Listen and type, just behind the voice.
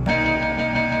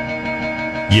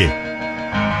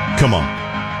Yeah. Come on.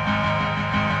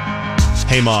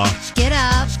 Hey, Ma. Get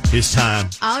up. It's time.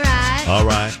 All right. All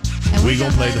right. And We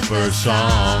gonna play the first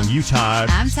song. You tired?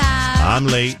 I'm tired. I'm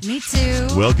late. Me too.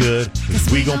 Well, good. 'Cause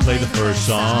we gonna play the first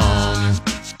song.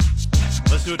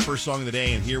 Let's do it, first song of the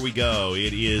day, and here we go.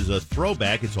 It is a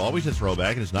throwback. It's always a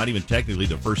throwback, and it's not even technically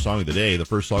the first song of the day. The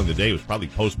first song of the day was probably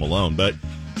Post Malone, but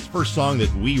it's the first song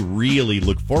that we really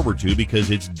look forward to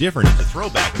because it's different. It's a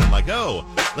throwback, and I'm like, oh,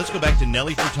 let's go back to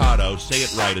Nelly Furtado, Say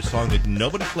It Right, a song that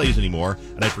nobody plays anymore,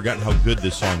 and I've forgotten how good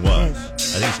this song was.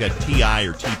 I think it's got T.I.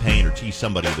 or T-Pain or T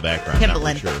somebody in the background. Timbaland. Not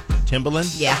really sure.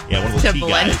 Timbaland? Yeah. Yeah, one of those T Timbaland.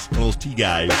 guys. One of those T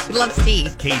guys. He loves tea.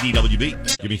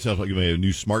 KDWB. Give me a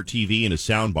new smart TV and a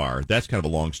sound bar. That's kind of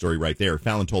a long story right there.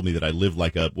 Fallon told me that I live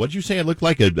like a, what'd you say? I look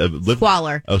like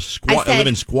Squalor. I live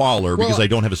in squalor because I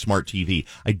don't have a smart TV.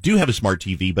 I do have a smart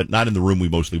TV, but not in the room we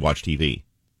mostly watch TV.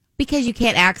 Because you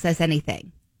can't access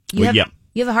anything. You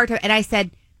have a hard time. And I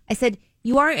said,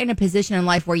 you are in a position in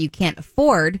life where you can't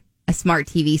afford a smart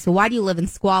TV. So why do you live in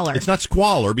squalor? It's not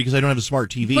squalor because I don't have a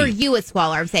smart TV. For you, it's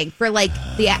squalor. I'm saying for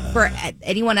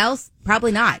anyone else,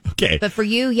 probably not. Okay. But for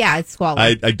you, yeah, it's squalor.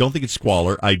 I don't think it's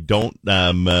squalor. I don't.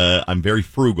 I'm very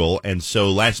frugal, and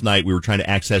so last night we were trying to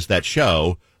access that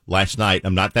show. Last night,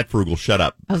 I'm not that frugal. Shut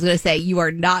up. I was going to say you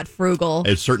are not frugal.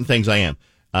 There's certain things I am.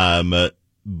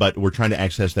 But we're trying to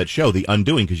access that show, The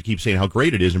Undoing, because you keep saying how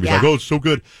great it is. And everybody's like, oh, it's so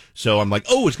good. So I'm like,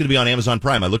 oh, it's going to be on Amazon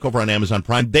Prime. I look over on Amazon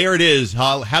Prime. There it is.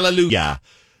 Hallelujah.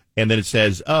 And then it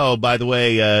says, oh, by the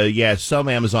way, some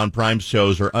Amazon Prime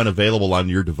shows are unavailable on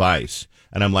your device.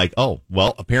 And I'm like, oh,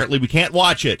 well, apparently we can't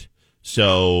watch it.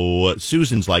 So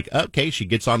Susan's like, okay, she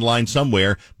gets online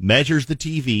somewhere, measures the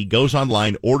TV, goes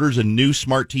online, orders a new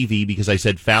smart TV because I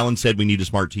said Fallon said we need a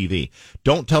smart TV.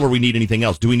 Don't tell her we need anything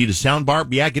else. Do we need a sound bar?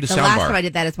 Yeah, get a sound bar. The last time I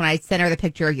did that is when I sent her the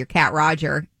picture of your cat,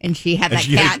 Roger, and she had that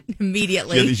cat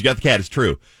immediately. Yeah, she got the cat. It's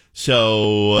true.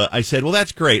 So I said, well,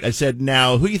 that's great. I said,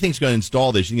 now, who do you think's going to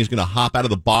install this? You think he's going to hop out of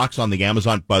the box on the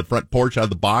Amazon front porch out of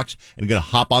the box and going to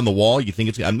hop on the wall? You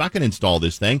think I'm not going to install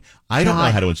this thing. I don't know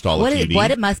how to install a TV.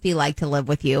 What it must be like to live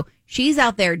with you. She's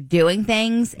out there doing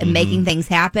things and making things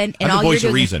happen. And I'm all the voice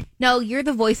you're of doing reason. No, you're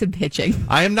the voice of bitching.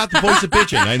 I am not the voice of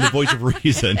bitching. I am the voice of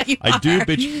reason. I do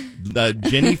bitch.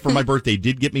 Jenny, for my birthday,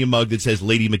 did get me a mug that says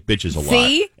Lady McBitches a lot.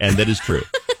 See? And that is true.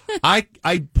 I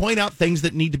point out things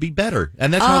that need to be better,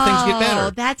 and that's how things get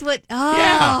better. That's what. Yeah,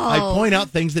 I point out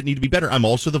things that need to be better. I'm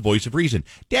also the voice of reason.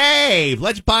 Dave,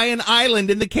 let's buy an island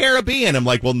in the Caribbean. I'm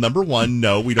like, well, number one,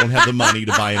 no, we don't have the money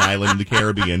to buy an island in the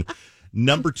Caribbean.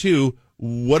 Number two,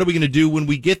 what are we going to do when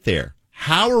we get there?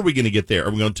 How are we going to get there? Are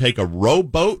we going to take a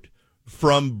rowboat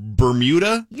from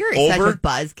Bermuda You're over? such a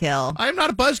buzzkill. I'm not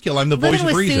a buzzkill. I'm the voice Living of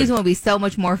with reason. Susan would be so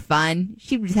much more fun.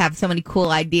 She'd just have so many cool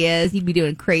ideas. You'd be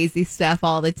doing crazy stuff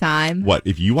all the time. What,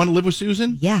 if you want to live with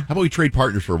Susan? Yeah. How about we trade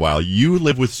partners for a while? You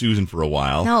live with Susan for a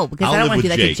while. No, because I'll I don't live want to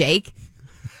do with that to Jake.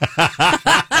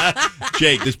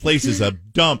 Jake, this place is a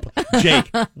dump. Jake,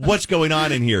 what's going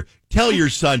on in here? Tell your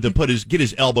son to get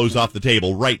his elbows off the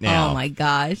table right now. Oh my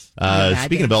gosh!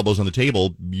 Speaking of elbows on the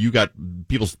table, you got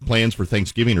people's plans for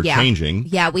Thanksgiving are changing.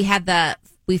 Yeah, we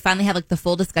finally had like the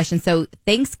full discussion. So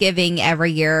Thanksgiving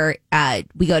every year,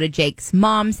 we go to Jake's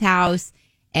mom's house,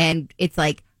 and it's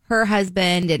like her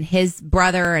husband and his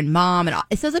brother and mom, and all.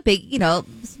 So it's a big,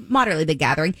 moderately big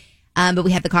gathering. But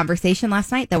we had the conversation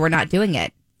last night that we're not doing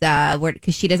it.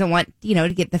 Because she doesn't want,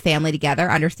 to get the family together,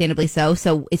 understandably so.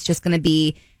 So it's just going to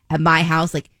be at my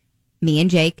house, like me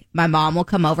and Jake. My mom will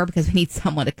come over because we need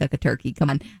someone to cook a turkey. Come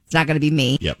on. It's not going to be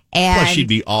me. Yep. And plus she'd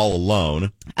be all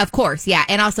alone. Of course. Yeah.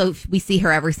 And also we see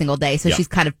her every single day. So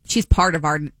she's part of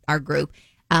our group.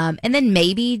 And then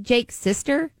maybe Jake's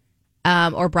sister,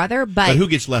 or brother. But who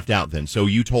gets left out then? So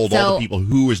you told all the people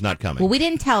who is not coming. Well, we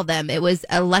didn't tell them. It was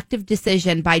an elective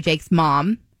decision by Jake's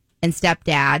mom and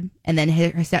stepdad, and then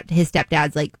his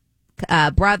stepdad's like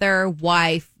brother,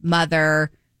 wife,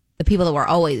 mother, the people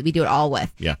that we do it all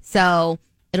with. Yeah. So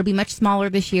it'll be much smaller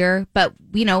this year, but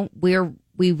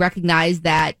we recognize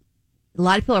that a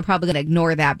lot of people are probably going to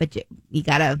ignore that, but you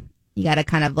gotta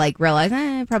kind of like realize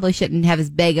probably shouldn't have as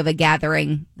big of a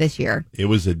gathering this year. It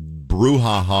was a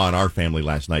brouhaha in our family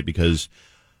last night because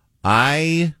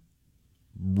I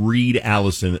read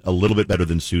Allison a little bit better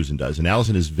than Susan does. And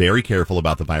Allison is very careful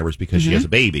about the virus because she has a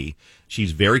baby.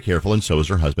 She's very careful, and so is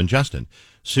her husband, Justin.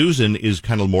 Susan is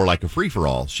kind of more like a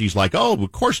free-for-all. She's like, oh,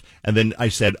 of course. And then I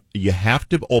said, you have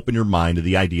to open your mind to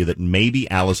the idea that maybe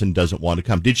Allison doesn't want to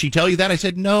come. Did she tell you that? I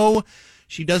said, no,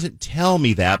 she doesn't tell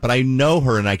me that, but I know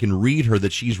her, and I can read her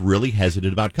that she's really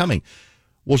hesitant about coming.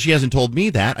 Well, she hasn't told me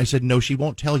that. I said, no, she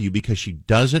won't tell you because she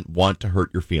doesn't want to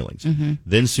hurt your feelings. Mm-hmm.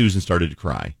 Then Susan started to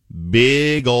cry.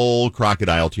 Big old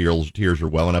crocodile tears are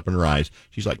welling up in her eyes.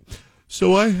 She's like,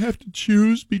 so I have to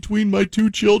choose between my two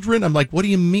children? I'm like, what do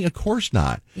you mean? Of course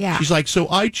not. Yeah. She's like, so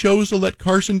I chose to let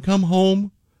Carson come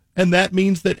home, and that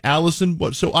means that Allison,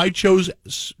 so I chose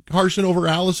Carson over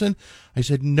Allison? I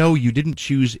said, no, you didn't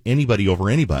choose anybody over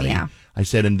anybody. Yeah. I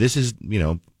said, and this is,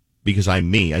 because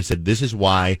I'm me. I said, this is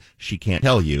why she can't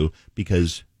tell you,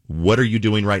 because what are you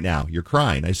doing right now? You're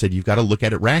crying. I said, you've got to look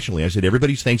at it rationally. I said,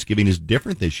 everybody's Thanksgiving is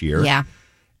different this year. Yeah.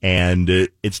 And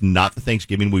it's not the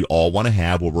Thanksgiving we all want to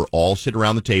have where we're all sitting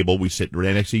around the table. We sit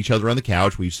right next to each other on the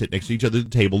couch. We sit next to each other at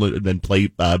the table and then play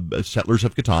Settlers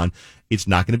of Catan. It's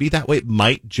not going to be that way. It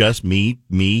might just me,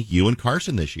 you, and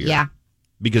Carson this year. Yeah.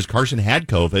 Because Carson had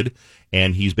COVID,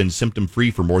 and he's been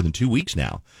symptom-free for more than 2 weeks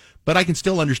now. But I can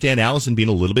still understand Allison being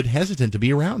a little bit hesitant to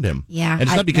be around him. Yeah. And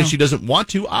it's not because she doesn't want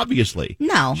to, obviously.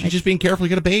 No. She's just being careful to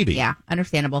get a baby. Yeah,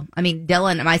 understandable. I mean,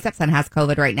 Dylan, my stepson has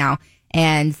COVID right now.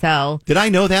 And so. Did I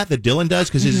know that Dylan does?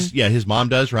 Because his mom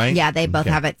does, right? Yeah, they both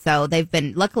have it. So they've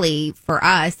been, luckily for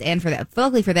us and for them,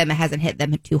 luckily for them, it hasn't hit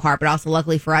them too hard. But also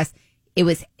luckily for us, it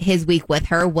was his week with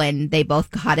her when they both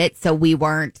got it. So we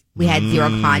had zero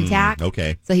contact.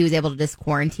 Okay. So he was able to just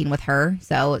quarantine with her.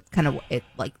 So it's kind of,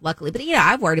 luckily. But,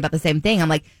 I've worried about the same thing. I'm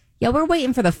like, yeah, we're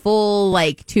waiting for the full,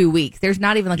 2 weeks. There's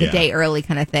not even a day early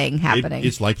kind of thing happening.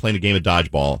 It's like playing a game of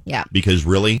dodgeball. Yeah. Because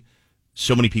really,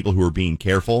 so many people who are being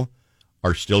careful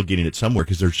are still getting it somewhere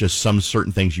because there's just some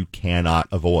certain things you cannot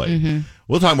avoid. Mm-hmm.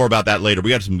 We'll talk more about that later.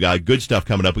 We got some good stuff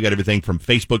coming up. We got everything from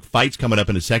Facebook fights coming up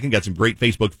in a second. Got some great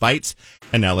Facebook fights.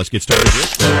 And now let's get started with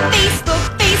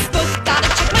Facebook, gotta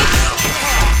check my...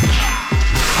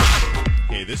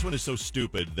 Okay, this one is so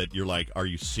stupid that you're like, are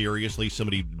you seriously?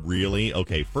 Somebody really?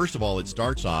 Okay, first of all, it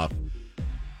starts off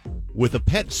with a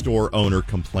pet store owner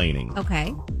complaining.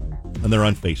 Okay. And they're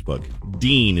on Facebook.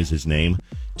 Dean is his name.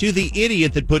 To the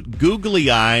idiot that put googly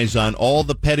eyes on all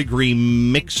the Pedigree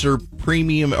Mixer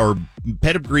premium or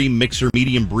Pedigree Mixer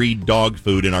medium breed dog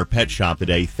food in our pet shop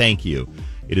today, thank you.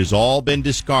 It has all been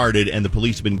discarded, and the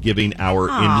police have been giving our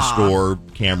in-store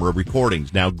camera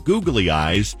recordings. Now, googly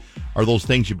eyes are those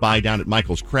things you buy down at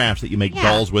Michael's Crafts that you make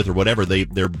dolls with or whatever.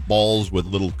 They're balls with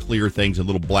little clear things and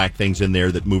little black things in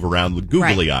there that move around with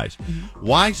googly eyes. Mm-hmm.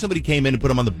 Why somebody came in and put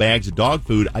them on the bags of dog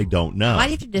food, I don't know. Why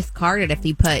do you have to discard it if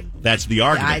you put... That's the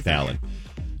argument, Fallon.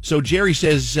 So Jerry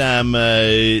says,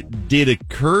 did it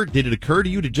occur to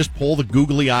you to just pull the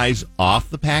googly eyes off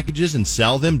the packages and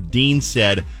sell them? Dean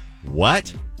said,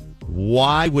 what?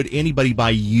 Why would anybody buy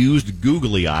used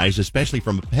googly eyes, especially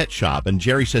from a pet shop? And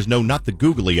Jerry says, no, not the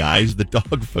googly eyes, the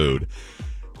dog food.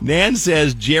 Nan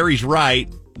says, Jerry's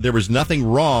right. There was nothing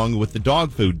wrong with the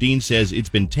dog food. Dean says, it's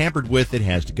been tampered with. It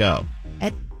has to go.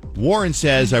 Warren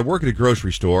says, I work at a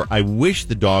grocery store. I wish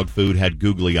the dog food had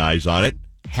googly eyes on it.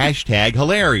 Hashtag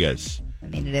hilarious. I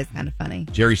mean, it is kind of funny.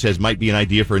 Jerry says, might be an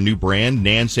idea for a new brand.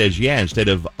 Nan says, yeah, instead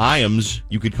of Iams,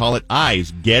 you could call it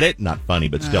Eyes. Get it? Not funny,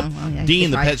 but still. Well, yeah, Dean,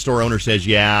 the right. pet store owner, says,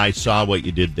 yeah, I saw what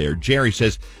you did there. Jerry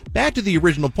says, back to the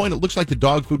original point, it looks like the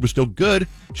dog food was still good.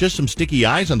 Just some sticky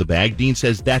eyes on the bag. Dean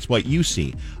says, that's what you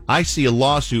see. I see a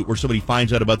lawsuit where somebody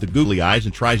finds out about the googly eyes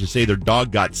and tries to say their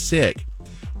dog got sick.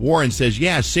 Warren says,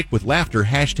 yeah, sick with laughter.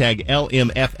 Hashtag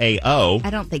LMFAO. I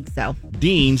don't think so.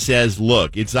 Dean says,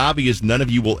 look, it's obvious none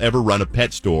of you will ever run a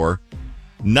pet store.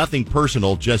 Nothing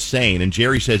personal, just saying. And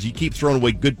Jerry says, you keep throwing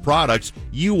away good products,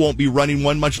 you won't be running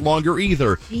one much longer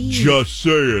either. Jeez. Just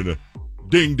saying.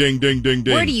 Ding, ding, ding, ding,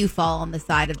 ding. Where do you fall on the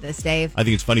side of this, Dave? I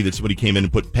think it's funny that somebody came in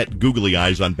and put pet googly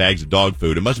eyes on bags of dog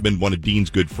food. It must have been one of Dean's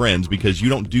good friends because you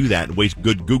don't do that and waste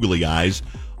good googly eyes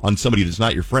on somebody that's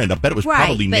not your friend. I bet it was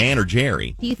probably Nan or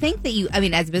Jerry. Do you think that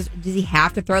does he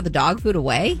have to throw the dog food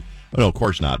away? Oh, no, of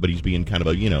course not. But he's being kind of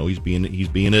a, he's being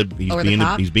a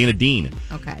Dean.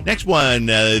 Okay. Next one.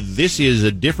 This is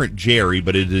a different Jerry,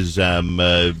 but it is.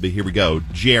 Here we go.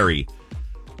 Jerry.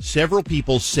 Several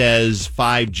people says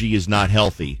 5G is not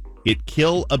healthy. It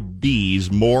kill a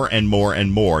bees more and more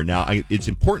and more. Now, it's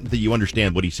important that you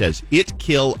understand what he says. It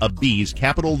kill a bees.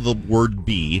 Capital the word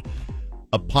bee.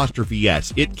 Apostrophe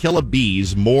S. It kill a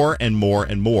bees more and more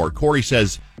and more. Corey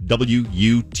says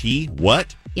W-U-T.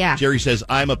 What? Yeah. Jerry says,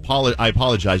 I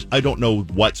apologize. I don't know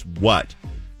what's what.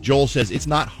 Joel says, it's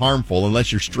not harmful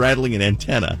unless you're straddling an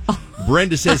antenna.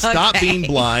 Brenda says, stop being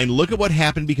blind. Look at what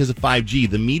happened because of 5G.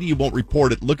 The media won't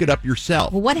report it. Look it up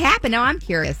yourself. Well, what happened? Now I'm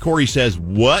curious. Corey says,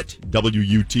 what?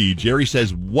 W-U-T. Jerry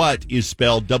says, what is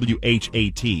spelled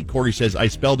W-H-A-T. Corey says, I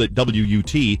spelled it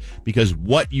W-U-T because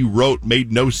what you wrote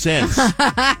made no sense.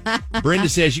 Brenda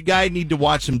says, you guys need to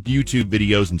watch some YouTube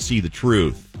videos and see the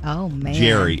truth. Oh, man.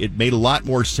 Jerry, it made a lot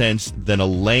more sense than a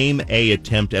lame A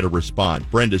attempt at a response.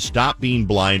 Brenda, stop being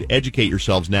blind. Educate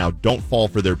yourselves now. Don't fall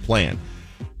for their plan.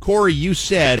 Corey, you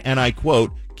said, and I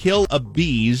quote, kill a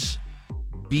bees,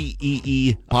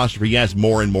 B-E-E apostrophe, yes,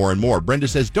 more and more and more. Brenda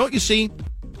says, don't you see?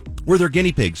 We're their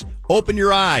guinea pigs. Open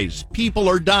your eyes. People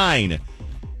are dying.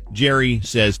 Jerry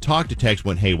says, talk to text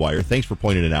went haywire. Thanks for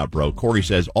pointing it out, bro. Corey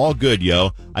says, all good,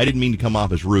 yo. I didn't mean to come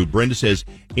off as rude. Brenda says,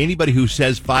 anybody who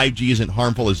says 5G isn't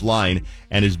harmful is lying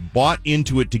and is bought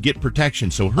into it to get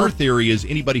protection. So her theory is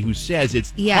anybody who says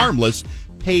it's harmless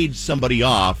paid somebody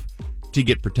off to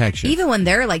get protection. Even when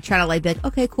they're like trying to like be like,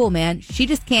 okay, cool, man. She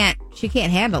can't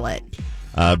handle it.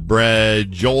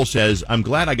 Joel says, I'm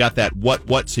glad I got that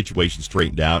what situation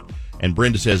straightened out. And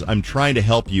Brenda says, I'm trying to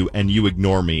help you, and you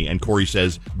ignore me. And Corey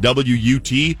says,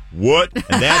 W-U-T, what?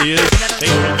 And that is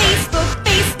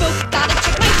Facebook, gotta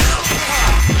check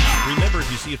my... Remember,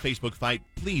 if you see a Facebook fight,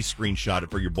 please screenshot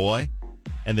it for your boy,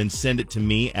 and then send it to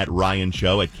me at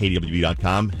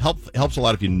ryanshow@kdwb.com. Helps a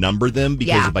lot if you number them,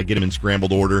 because if I get them in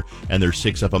scrambled order, and there's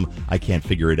 6 of them, I can't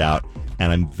figure it out. And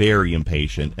I'm very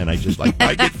impatient, and I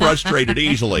get frustrated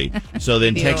easily. So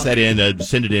then text that in,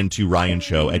 send it in to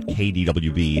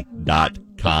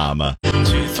ryanshow@kdwb.com.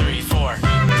 2, 3, 4.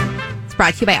 It's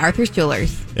brought to you by Arthur's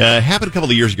Jewelers. Happened a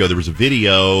couple of years ago. There was a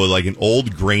video, like an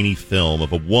old grainy film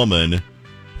of a woman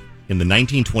in the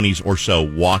 1920s or so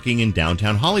walking in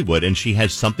downtown Hollywood, and she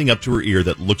has something up to her ear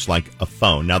that looks like a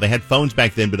phone. Now, they had phones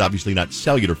back then, but obviously not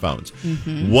cellular phones.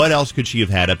 Mm-hmm. What else could she have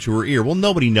had up to her ear? Well,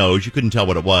 nobody knows. You couldn't tell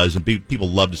what it was, and people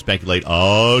love to speculate,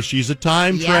 oh, she's a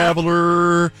time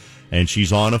traveler, and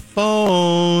she's on a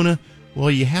phone.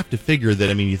 Well, you have to figure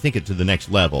that, you think it to the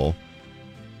next level.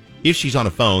 If she's on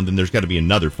a phone, then there's got to be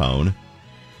another phone.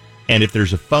 And if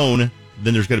there's a phone,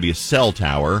 then there's got to be a cell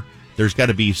tower. There's got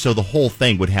to be, so the whole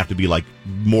thing would have to be like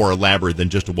more elaborate than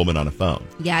just a woman on a phone.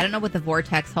 Yeah, I don't know what the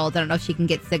vortex holds. I don't know if she can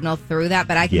get signal through that,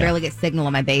 but I can barely get signal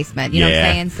in my basement. You know what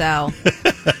I'm saying? So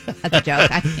that's a joke.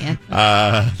 I can't.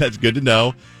 That's good to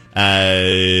know.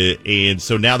 And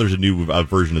so now there's a new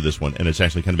version of this one, and it's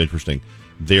actually kind of interesting.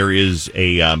 There is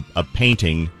a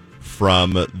painting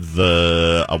from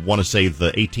I want to say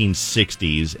the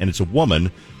 1860s, and it's a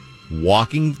woman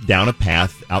walking down a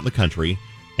path out in the country,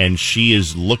 and she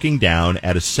is looking down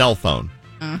at a cell phone.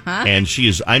 And she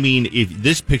is, if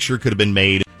this picture could have been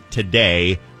made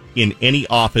today in any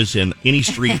office, in any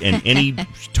street, in any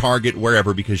Target,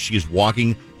 wherever, because she is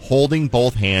walking, holding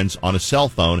both hands on a cell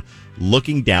phone,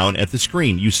 looking down at the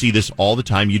screen. You see this all the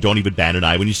time. You don't even bat an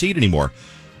eye when you see it anymore.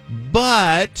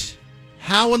 But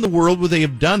how in the world would they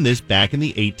have done this back in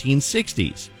the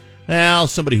 1860s? Well,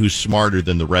 somebody who's smarter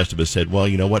than the rest of us said, well,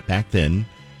 you know what, back then,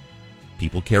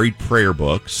 people carried prayer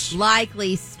books.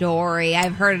 Likely story.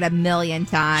 I've heard it a million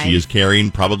times. She is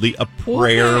carrying probably a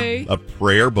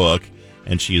prayer book,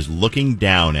 and she is looking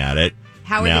down at it.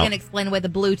 How are they going to explain away the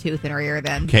Bluetooth in her ear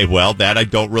then? Okay, well, that I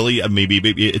don't really, maybe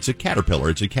it's a caterpillar.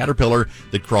 It's a caterpillar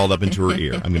that crawled up into her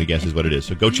ear, I'm going to guess is what it is.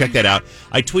 So go check that out.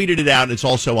 I tweeted it out. It's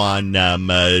also on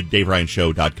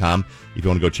DaveRyanShow.com if you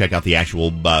want to go check out the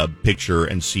actual picture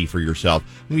and see for yourself.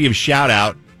 I'm going to give a shout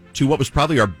out to what was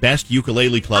probably our best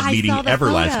ukulele club meeting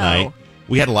ever last night.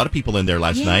 We had a lot of people in there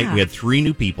last night. We had 3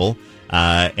 new people,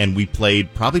 and we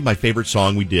played probably my favorite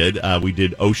song we did. We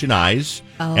did Ocean Eyes,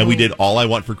 and we did All I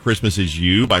Want for Christmas Is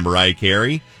You by Mariah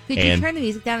Carey. Could you turn the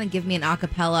music down and give me an a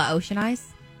cappella Ocean Eyes?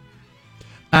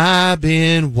 I've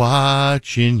been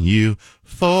watching you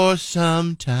for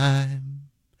some time.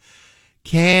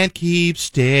 Can't keep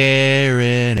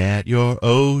staring at your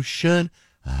ocean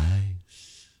eyes.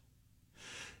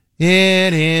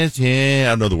 It is, I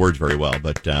don't know the words very well,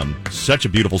 but such a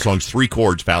beautiful song. It's 3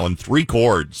 chords, Fallon. 3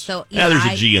 chords. So there's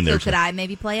a G in there. So could I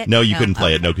maybe play it? No, you couldn't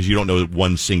play it, no, because you don't know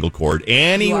one single chord.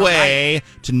 Anyway,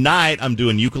 tonight I'm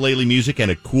doing ukulele music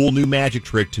and a cool new magic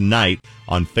trick tonight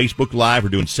on Facebook Live. We're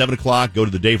doing 7 o'clock. Go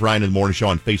to the Dave Ryan in the Morning Show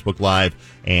on Facebook Live.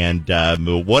 And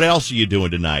what else are you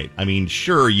doing tonight?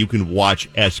 Sure, you can watch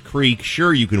S Creek.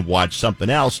 Sure, you can watch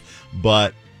something else.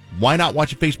 But why not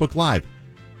watch a Facebook Live?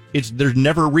 There's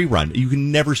never a rerun. You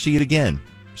can never see it again.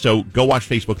 So go watch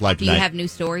Facebook Live tonight. Do you have new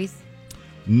stories?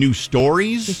 New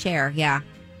stories? To share, yeah.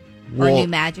 Or a new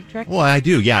magic trick? Well, I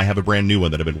do. Yeah, I have a brand new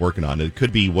one that I've been working on. It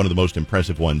could be one of the most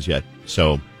impressive ones yet.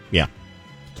 So, yeah.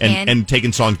 And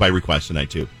taking songs by request tonight,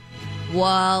 too.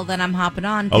 Well, then I'm hopping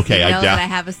on. Okay, I know that I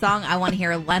have a song. I want to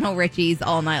hear Lionel Richie's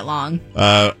all night long.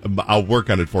 I'll work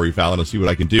on it for you, Fallon. I'll see what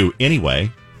I can do.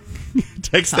 Anyway,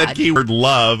 text that keyword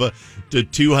love to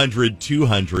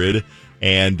 200-200.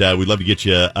 And we'd love to get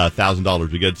you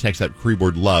 $1,000. We got to text that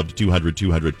Freeboard Loved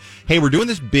 200-200. Hey, we're doing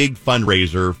this big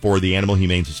fundraiser for the Animal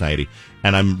Humane Society.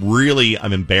 And I'm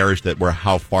embarrassed that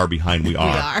how far behind we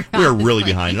are. We're really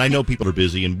behind. And I know people are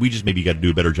busy, and we just maybe got to do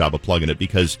a better job of plugging it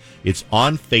because it's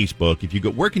on Facebook. If you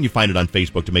go, where can you find it on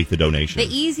Facebook to make the donation?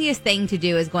 The easiest thing to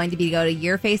do is going to be to go to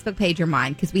your Facebook page or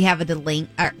mine because we have a link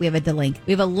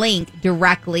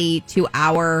directly to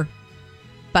our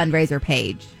fundraiser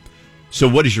page. So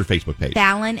what is your Facebook page?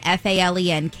 Fallon,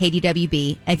 Falen,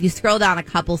 KDWB. And if you scroll down a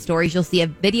couple stories, you'll see a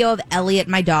video of Elliot,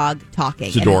 my dog, talking.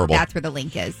 It's adorable. And that's where the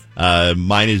link is.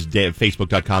 Mine is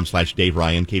Facebook.com/Dave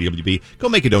Ryan, KDWB. Go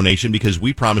make a donation because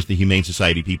we promised the Humane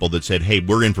Society people that said, hey,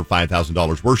 we're in for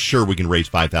 $5,000. We're sure we can raise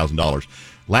 $5,000.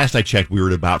 Last I checked, we were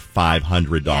at about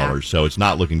 $500, so it's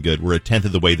not looking good. We're a tenth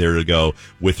of the way there to go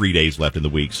with 3 days left in the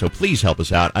week. So please help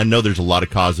us out. I know there's a lot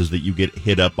of causes that you get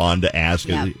hit up on to ask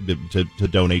to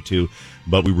donate to,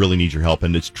 but we really need your help,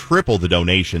 and it's triple the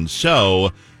donation.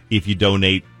 So if you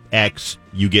donate X,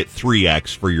 you get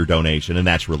 3X for your donation, and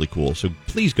that's really cool. So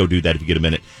please go do that if you get a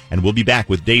minute. And we'll be back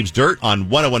with Dave's Dirt on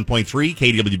 101.3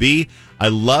 KDWB. I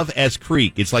love S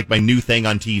Creek. It's like my new thing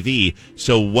on TV.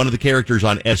 So one of the characters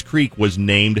on S Creek was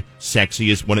named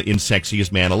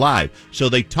Sexiest Man Alive. So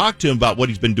they talked to him about what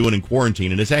he's been doing in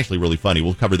quarantine, and it's actually really funny.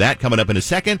 We'll cover that coming up in a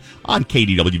second on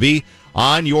KDWB,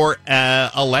 on your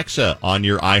Alexa, on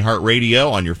your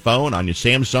iHeartRadio, on your phone, on your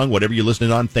Samsung, whatever you're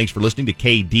listening on. Thanks for listening to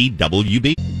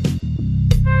KDWB.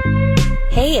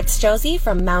 Hey, it's Josie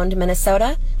from Mound,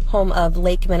 Minnesota, home of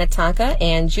Lake Minnetonka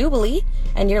and Jubilee,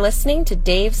 and you're listening to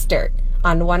Dave's Dirt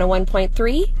on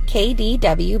 101.3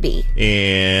 KDWB.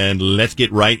 And let's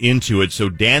get right into it. So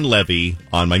Dan Levy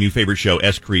on my new favorite show,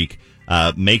 S Creek,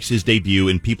 makes his debut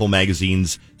in People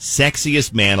Magazine's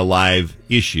Sexiest Man Alive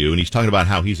issue, and he's talking about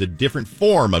how he's a different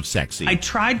form of sexy. I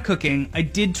tried cooking. I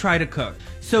did try to cook.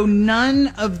 So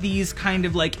none of these kind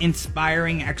of like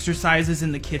inspiring exercises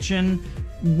in the kitchen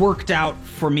worked out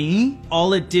for me.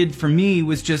 All it did for me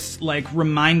was just like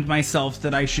remind myself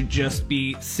that I should just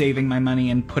be saving my money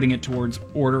and putting it towards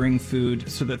ordering food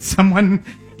so that someone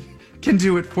can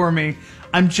do it for me.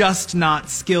 I'm just not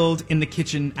skilled in the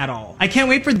kitchen at all. I can't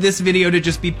wait for this video to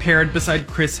just be paired beside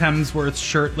Chris Hemsworth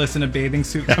shirtless in a bathing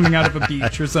suit coming out of a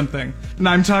beach or something. And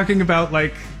I'm talking about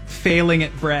like failing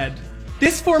at bread.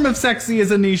 This form of sexy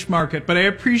is a niche market, but I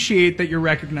appreciate that you're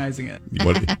recognizing it.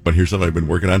 But here's something I've been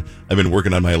working on. I've been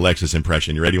working on my Alexis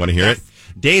impression. You ready? You want to hear it?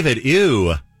 David,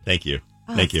 ew. Thank you.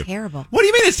 Oh, Thank you. Terrible. What do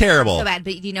you mean it's terrible? So bad,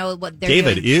 but do you know what they're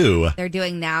David, doing? ew. They're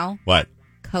doing now? What?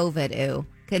 COVID, ew.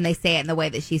 Can they say it in the way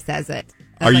that she says it?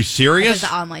 Are you serious?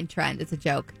 It's an online trend. It's a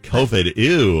joke. COVID,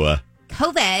 ew.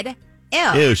 COVID,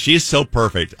 ew. Ew, she is so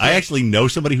perfect. I actually know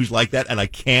somebody who's like that, and I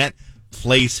can't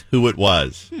place who it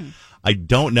was. I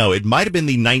don't know. It might have been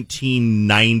the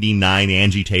 1999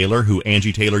 Angie Taylor, who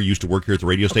Angie Taylor used to work here at the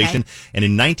radio station. And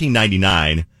in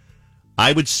 1999,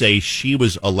 I would say she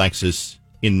was Alexis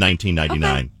in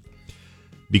 1999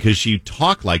 because she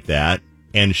talked like that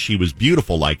and she was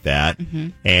beautiful like that.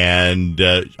 And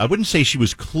I wouldn't say she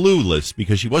was clueless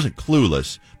because she wasn't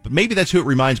clueless, but maybe that's who it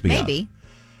reminds me Maybe.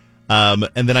 of.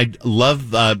 And then I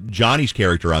love Johnny's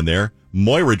character on there.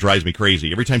 Moira drives me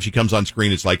crazy. Every time she comes on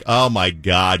screen, it's like, oh, my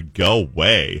God, go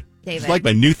away. David. It's like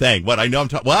my new thing. What? I know I'm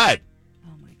talking. What?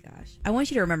 Oh, my gosh. I want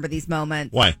you to remember these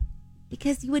moments. Why?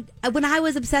 Because you would, when I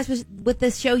was obsessed with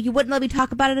this show, you wouldn't let me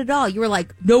talk about it at all. You were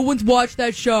like, no one's watched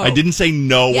that show. I didn't say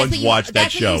no Yes, one's but watched that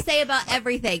that's show. What you say about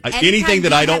everything. Anything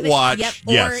that I don't watch,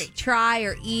 or yes. try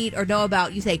or eat or know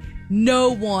about, you say, no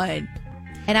one.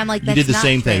 And I'm like, You that's did the not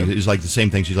same true. thing. It's like the same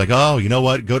thing. She's like, oh, you know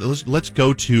what? Let's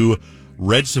go to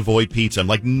Red Savoy Pizza. I'm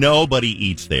like, nobody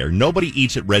eats there. Nobody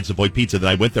eats at Red Savoy Pizza. Then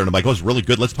I went there and I'm like, oh, it's really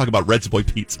good. Let's talk about Red Savoy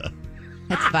Pizza.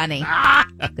 That's funny.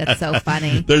 That's so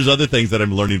funny. There's other things that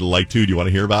I'm learning to like, too. Do you want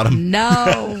to hear about them?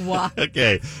 No.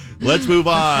 Okay, let's move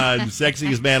on.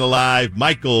 Sexiest Man Alive,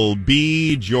 Michael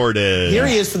B. Jordan. Here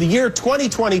he is for the year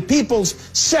 2020, People's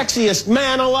Sexiest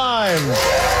Man Alive.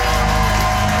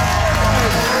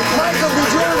 Michael B.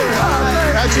 Jordan.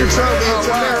 That's your trophy. It's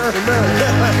a mirror.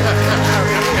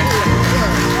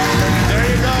 There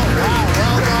you go. Wow,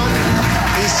 well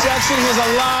done. He's sexy. He's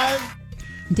alive.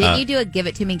 Didn't you do a Give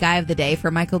It To Me Guy of the Day for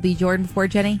Michael B. Jordan before,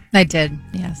 Jenny? I did,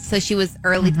 yes. So she was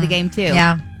early to the game, too.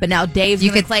 Yeah. But now Dave's You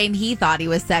going to could claim he thought he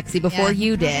was sexy before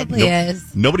you did. Probably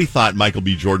is. Nobody thought Michael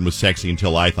B. Jordan was sexy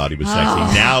until I thought he was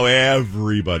sexy. Now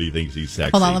everybody thinks he's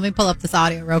sexy. Hold on, let me pull up this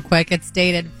audio real quick. It's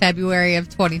dated February of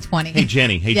 2020. Hey,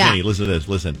 Jenny. Yeah. Jenny, listen to this.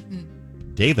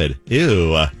 Listen. David,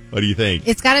 ew. What do you think?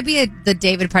 It's got to be the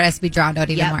David part has to be drawn out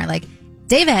even Yep. more. Like,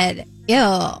 David,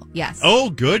 ew. Yes. Oh,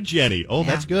 good, Jenny. Oh, Yeah.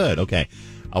 that's good. Okay.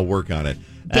 I'll work on it.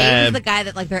 Dave is the guy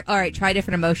that, like, they're, all right, try a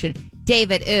different emotion.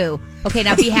 David, ooh. Okay,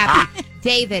 now be happy.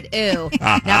 David, ooh.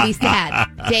 Now be sad.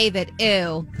 David,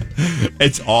 ooh.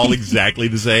 It's all exactly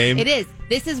the same. It is.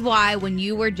 This is why when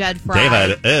you were Judd Fry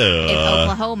David, ooh. in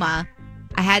Oklahoma,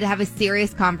 I had to have a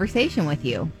serious conversation with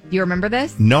you. Do you remember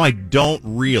this? No, I don't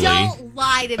really. Don't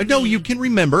lie to me. No, you can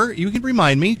remember. You can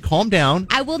remind me. Calm down.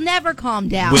 I will never calm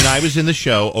down. When I was in the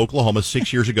show, Oklahoma,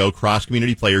 6 years ago,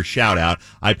 cross-community players shout out,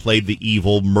 I played the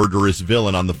evil, murderous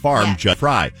villain on the farm, Yes. Judd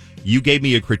Fry. You gave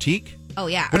me a critique? Oh,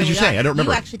 yeah. What did you say? I don't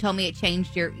remember. You actually told me it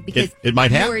changed your... Because It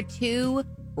might have. you were too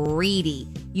reedy.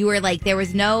 You were like, there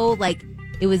was no, like,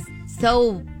 it was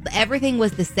so... Everything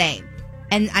was the same.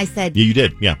 And I said... Yeah, you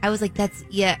did, yeah. I was like, that's...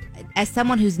 Yeah, as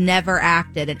someone who's never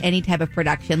acted in any type of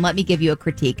production, let me give you a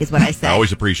critique, is what I said. I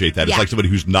always appreciate that. Yeah. It's like somebody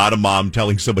who's not a mom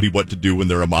telling somebody what to do when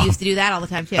they're a I mom. used to do that all the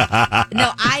time too. But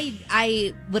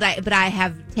I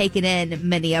have taken in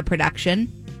many a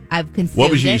production. I've consumed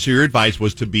What was it. so your advice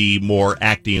was to be more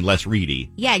acty and less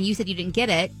reedy. Yeah, and you said you didn't get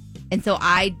it, and so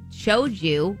I showed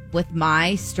you with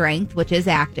my strength, which is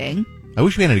acting. I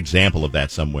wish we had an example of that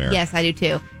somewhere. Yes, I do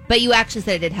too. But you actually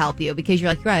said it did help you because you're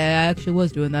like, right, I actually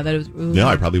was doing that. That was No,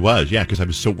 I probably was. Yeah, because I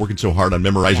was working so hard on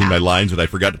memorizing Yeah. my lines that I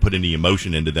forgot to put any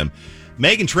emotion into them.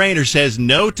 Megan Trainor says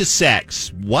no to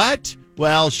sex. What?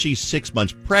 Well, she's 6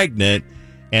 months pregnant,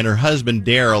 and her husband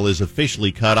Daryl is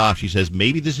officially cut off. She says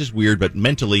maybe this is weird, but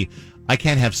mentally, I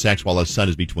can't have sex while a son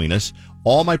is between us.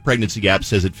 All my pregnancy app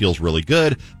says it feels really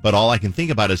good, but all I can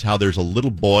think about is how there's a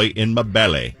little boy in my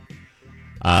belly.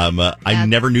 I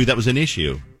never knew that was an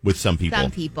issue with some people.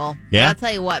 Some people. Yeah? I'll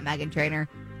tell you what, Megan Trainor,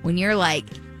 when you're like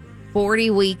 40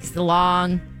 weeks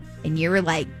along and you're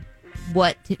like,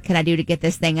 what can I do to get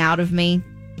this thing out of me?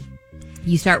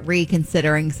 You start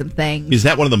reconsidering some things. Is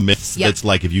that one of the myths Yep. that's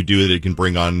like if you do it, it can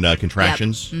bring on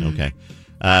contractions? Yep. Mhm. Okay.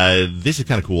 This is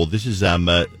kind of cool. This is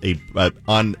it's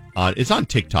on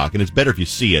TikTok, and it's better if you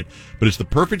see it, but it's the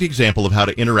perfect example of how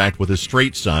to interact with a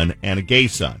straight son and a gay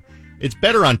son. It's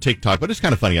better on TikTok, but it's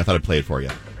kind of funny. I thought I'd play it for you.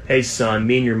 Hey son,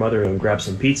 me and your mother are gonna grab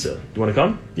some pizza. You wanna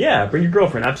come? Yeah, bring your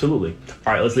girlfriend, absolutely.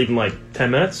 Alright, let's leave in like 10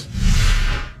 minutes.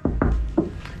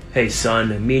 Hey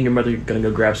son, me and your mother are gonna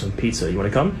go grab some pizza. You wanna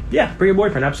come? Yeah, bring your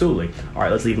boyfriend, absolutely. Alright,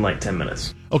 let's leave in like 10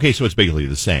 minutes. Okay, so it's basically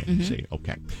the same. Mm-hmm. See,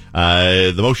 okay.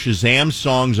 The most Shazam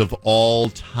songs of all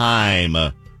time.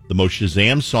 The most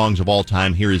Shazam songs of all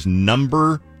time. Here is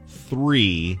number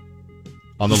 3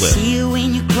 on the list. See you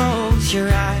when you close your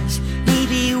eyes.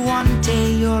 Maybe one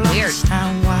day you'll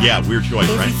understand why. Yeah, weird choice,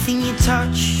 right? Everything you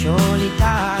touch surely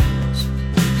dies.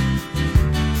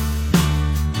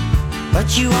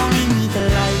 But you only need the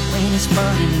light when it's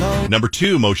burning low. Number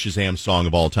 2 most Shazam song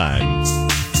of all time.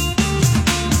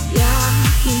 Yeah,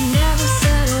 you never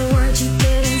said a word, you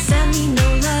didn't send me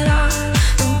no letter.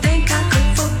 Don't think I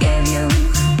could forgive you.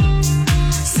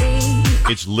 See,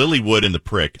 It's Lilywood and the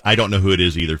Prick. I don't know who it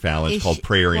is either, Fallon. It's called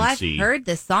Prayer in I've C. heard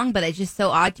this song, but it's just so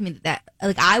odd to me that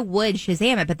like I would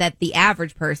Shazam it, but that the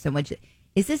average person would.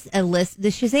 Is this a list?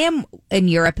 Does Shazam in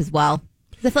Europe as well?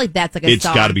 'Cause I feel like that's like a It's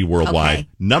song. got to be worldwide. Okay.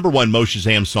 Number 1 most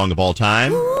Shazam song of all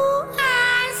time.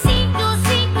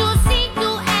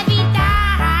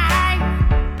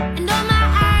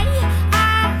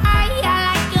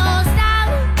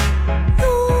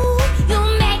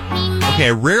 Okay,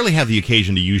 I rarely have the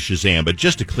occasion to use Shazam, but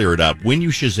just to clear it up, when you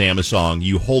Shazam a song,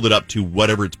 you hold it up to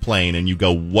whatever it's playing and you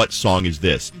go, what song is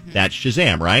this? Mm-hmm. That's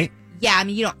Shazam, right? Yeah, I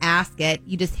mean you don't ask it;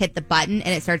 you just hit the button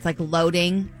and it starts like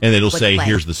loading, And it'll what's say, playing.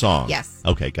 here's the song. Yes.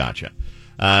 Okay, gotcha.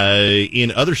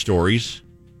 In other stories,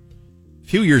 a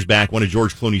few years back, one of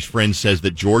George Clooney's friends says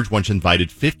that George once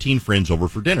invited 15 friends over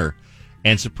for dinner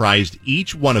and surprised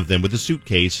each one of them with a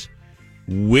suitcase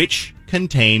which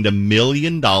contained $1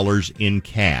 million in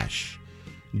cash.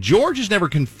 George has never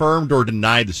confirmed or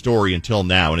denied the story until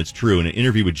now, and it's true. In an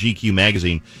interview with GQ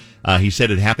magazine, he said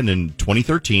it happened in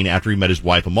 2013 after he met his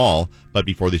wife Amal, but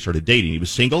before they started dating. He was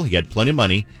single, he had plenty of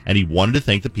money, and he wanted to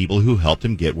thank the people who helped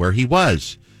him get where he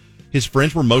was. His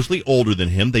friends were mostly older than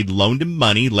him. They'd loaned him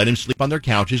money, let him sleep on their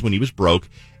couches when he was broke,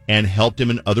 and helped him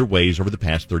in other ways over the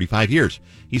past 35 years.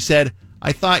 He said,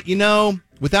 I thought,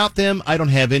 without them, I don't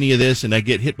have any of this, and I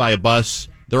get hit by a bus.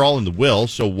 They're all in the will,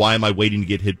 so why am I waiting to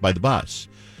get hit by the bus?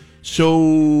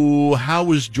 So how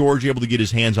was George able to get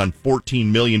his hands on $14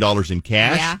 million in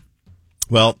cash? Yeah.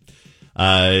 Well,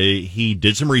 he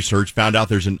did some research, found out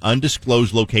there's an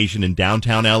undisclosed location in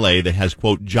downtown L.A. that has,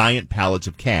 quote, giant pallets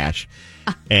of cash.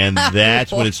 And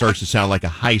that's when it starts to sound like a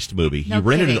heist movie. He No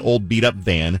rented kidding. an old beat-up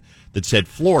van that said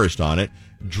florist on it,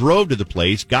 drove to the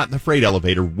place, got in the freight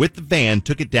elevator with the van,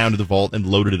 took it down to the vault, and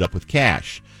loaded it up with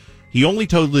cash. He only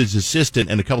told his assistant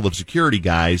and a couple of security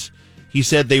guys He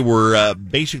said they were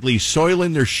basically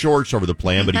soiling their shorts over the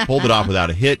plan, but he pulled it off without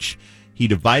a hitch. He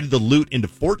divided the loot into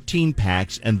 14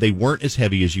 packs, and they weren't as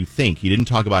heavy as you think. He didn't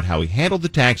talk about how he handled the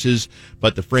taxes,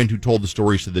 but the friend who told the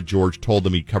story said that George told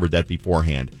them he covered that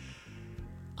beforehand.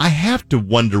 I have to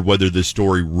wonder whether this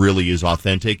story really is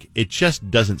authentic. It just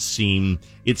doesn't seem,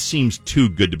 it seems too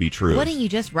good to be true. Wouldn't you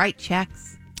just write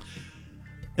checks?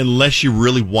 Unless you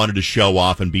really wanted to show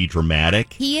off and be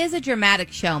dramatic. He is a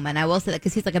dramatic showman. I will say that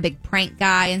because he's like a big prank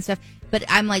guy and stuff. But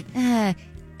I'm like, I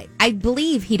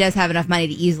believe he does have enough money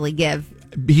to easily give.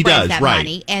 He does, that right?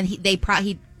 Money, and he did,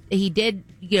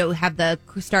 have the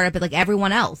startup like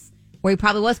everyone else, where he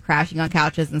probably was crashing on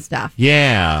couches and stuff.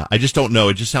 Yeah, I just don't know.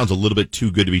 It just sounds a little bit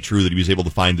too good to be true that he was able to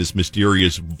find this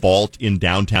mysterious vault in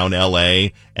downtown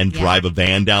L.A. and drive a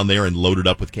van down there and load it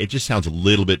up with. It just sounds a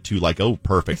little bit too like, oh,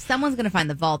 perfect. If someone's going to find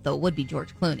the vault, though, it would be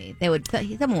George Clooney.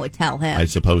 Someone would tell him. I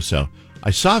suppose so.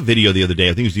 I saw a video the other day.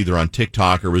 I think it was either on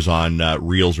TikTok or it was on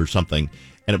Reels or something.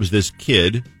 And it was this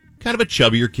kid, kind of a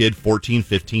chubbier kid, 14,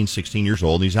 15, 16 years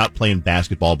old. And he's out playing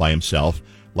basketball by himself,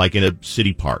 like in a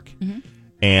city park. Mm-hmm.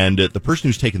 And the person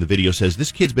who's taking the video says,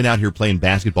 this kid's been out here playing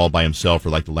basketball by himself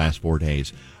for like the last 4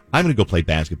 days. I'm going to go play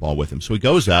basketball with him. So he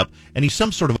goes up, and he's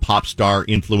some sort of a pop star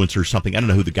influencer or something. I don't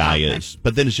know who the guy is.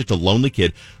 But then it's just a lonely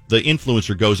kid. The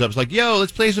influencer goes up, it's like, yo,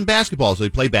 let's play some basketball. So they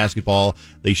play basketball.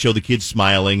 They show the kid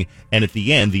smiling. And at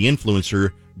the end, the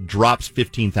influencer drops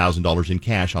 $15,000 in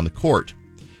cash on the court.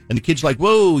 And the kid's like,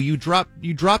 whoa, you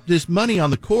dropped this money on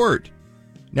the court.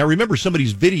 Now, remember,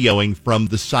 somebody's videoing from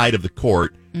the side of the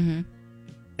court. Mm-hmm.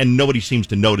 And nobody seems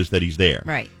to notice that he's there.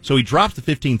 Right. So he drops the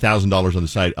 $15,000 on the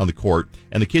side on the court,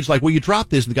 and the kid's like, well, you dropped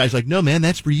this. And the guy's like, no, man,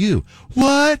 that's for you.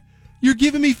 What? You're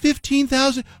giving me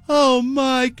 $15,000? Oh,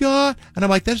 my God. And I'm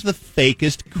like, that's the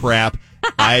fakest crap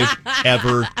I've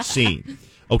ever seen.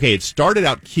 Okay, it started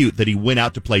out cute that he went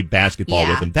out to play basketball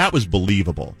with him. That was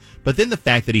believable. But then the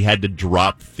fact that he had to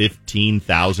drop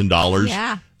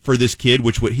 $15,000 for this kid,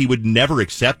 which he would never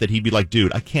accept, that he'd be like,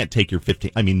 dude, I can't take your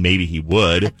 15. I mean, maybe he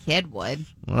would. A kid would.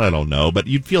 I don't know. But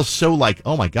you'd feel so like,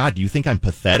 oh, my God, do you think I'm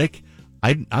pathetic?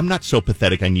 I'm not so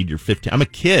pathetic I need your 15. I'm a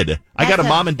kid. I got a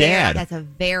mom and dad. That's a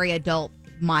very adult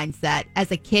mindset.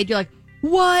 As a kid, you're like,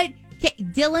 what?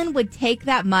 Dylan would take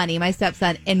that money, my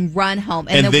stepson, and run home.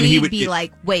 And then we'd be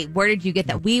like, wait, where did you get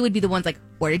that? We would be the ones like,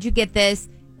 where did you get this?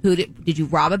 Did you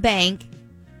rob a bank?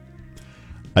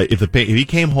 If he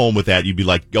came home with that, you'd be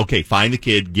like, okay, find the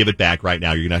kid, give it back right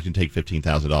now. You're not going to take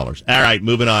 $15,000. All right,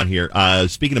 moving on here.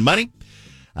 Speaking of money,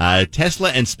 Tesla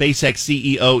and SpaceX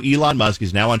CEO Elon Musk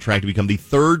is now on track to become the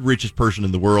third richest person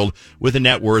in the world with a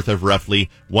net worth of roughly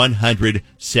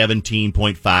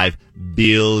 $117.5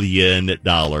 billion.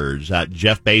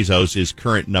 Jeff Bezos is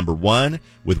current number one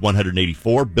with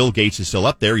 184. Bill Gates is still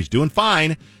up there. He's doing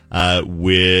fine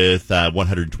with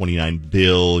 $129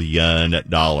 billion.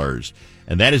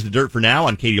 And that is the dirt for now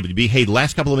on KDWB. Hey, the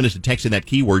last couple of minutes to text in that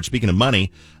keyword, speaking of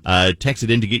money, text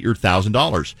it in to get your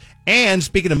 $1,000. And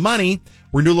speaking of money,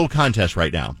 we're going to do a little contest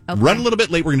right now. Okay. Run a little bit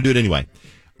late. We're going to do it anyway.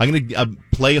 I'm going to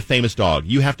play a famous dog.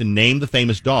 You have to name the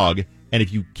famous dog. And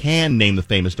if you can name the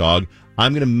famous dog,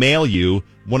 I'm going to mail you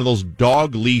one of those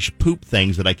dog leash poop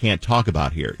things that I can't talk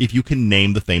about here. If you can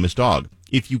name the famous dog.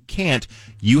 If you can't,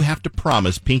 you have to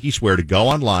promise, pinky swear, to go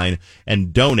online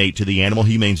and donate to the Animal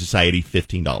Humane Society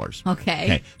 $15.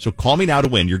 Okay. So call me now to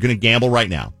win. You're going to gamble right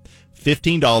now.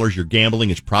 $15. You're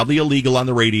gambling. It's probably illegal on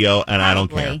the radio, and I don't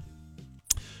care.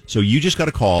 So you just got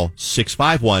to call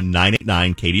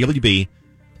 651-989-KDWB.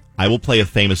 I will play a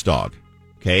famous dog.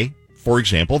 Okay? For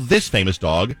example, this famous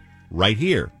dog right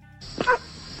here.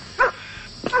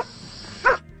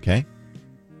 Okay?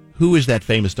 Who is that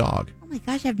famous dog? Oh my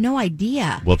gosh, I have no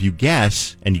idea. Well, if you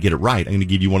guess and you get it right, I'm going to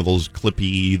give you one of those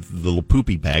clippy little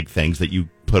poopy bag things that you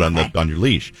put on your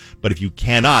leash. But if you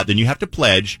cannot, then you have to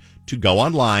pledge to go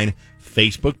online,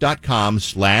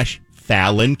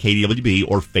 facebook.com/Fallon KDWB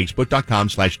or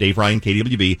facebook.com/Dave Ryan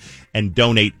KDWB and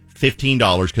donate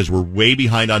 $15 because we're way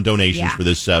behind on donations for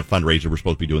this fundraiser we're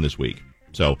supposed to be doing this week.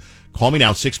 So call me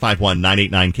now,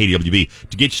 651-989-KDWB.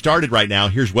 To get started right now,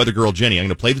 here's Weather Girl Jenny. I'm going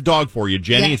to play the dog for you.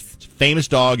 Jenny, it's a famous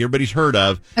dog everybody's heard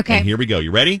of. Okay. And here we go.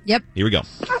 You ready? Yep. Here we go.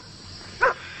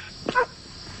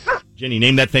 Jenny,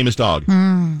 name that famous dog.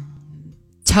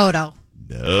 Toto.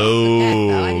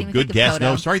 No. Good guess.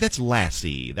 No, sorry, that's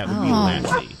Lassie. That would be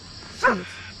Lassie.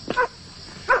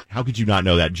 How could you not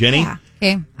know that? Jenny? Yeah.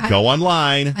 Okay. Go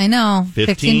online. I know.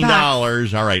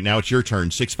 $15. All right, now it's your turn.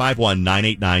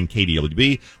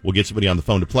 651-989-KDWB. We'll get somebody on the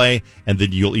phone to play, and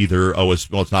then you'll either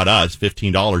it's not us,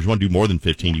 $15. You want to do more than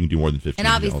 15, you can do more than 15.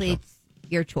 And obviously,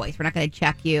 your choice. We're not going to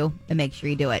check you and make sure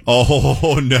you do it.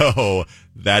 Oh, no,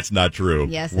 that's not true.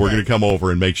 Yes, it we're going is. to come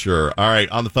over and make sure. All right,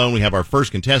 on the phone, we have our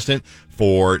first contestant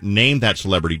for Name That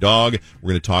Celebrity Dog. We're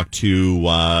going to talk to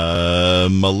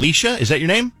Melisha. Is that your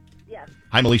name? Yes.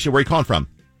 Hi, Melisha. Where are you calling from?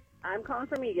 I'm calling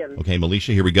from Egan. Okay,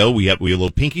 Melisha, here we go. We have a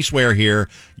little pinky swear here.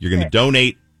 You're going to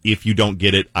donate if you don't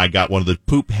get it. I got one of the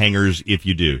poop hangers if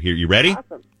you do. Here, you ready?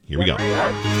 Awesome. Here we go.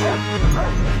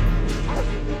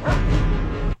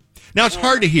 Now, it's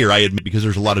hard to hear, I admit, because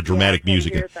there's a lot of dramatic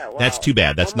music. hear it that well. That's too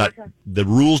bad. That's not the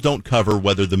rules don't cover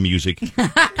whether the music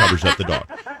covers up the dog.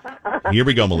 Here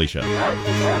we go, Melisha.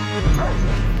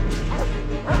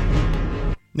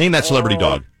 Name that celebrity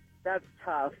dog. That's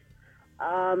tough.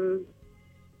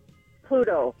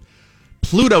 Pluto.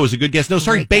 Pluto is a good guess. No,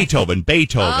 sorry, Beethoven.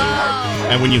 Beethoven.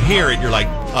 And when you hear it, you're like,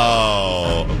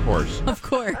 oh, of course. Of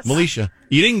course. Melisha,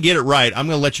 you didn't get it right. I'm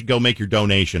going to let you go make your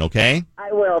donation, okay?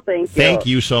 I will. Thank you. Thank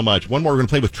you so much. One more. We're going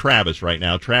to play with Travis right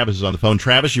now. Travis is on the phone.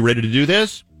 Travis, you ready to do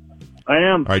this? I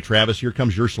am. All right, Travis, here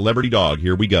comes your celebrity dog.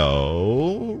 Here we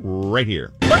go. Right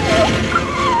here.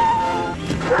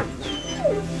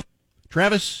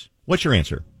 Travis, what's your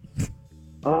answer?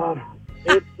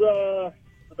 It's the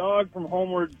dog from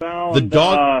Homeward Bound. The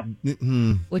dog.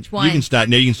 Which one? You can stop.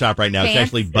 No, you can stop right now. It's Vance?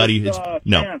 actually Buddy.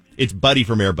 Vance. It's Buddy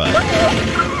from Air Bud.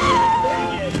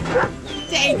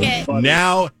 Take it.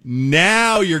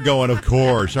 Now you're going, of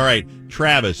course. All right,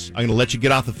 Travis, I'm going to let you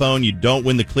get off the phone. You don't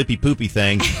win the clippy poopy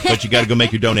thing, but you got to go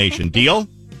make your donation. Deal?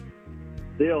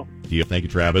 Deal. Deal. Thank you,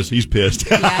 Travis. He's pissed.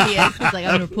 Yeah, he is. He's like,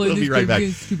 I'm going to play We'll this be right back.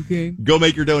 stupid game. Go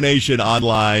make your donation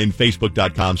online,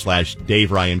 facebook.com/Dave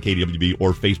Ryan KDWB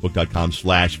or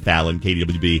facebook.com/Fallon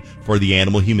KDWB for the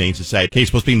Animal Humane Society. Okay, it's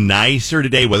supposed to be nicer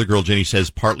today. Weather Girl Jenny says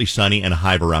partly sunny and a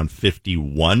high of around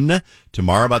 51.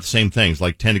 Tomorrow about the same things,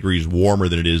 like 10 degrees warmer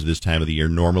than it is this time of the year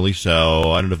normally.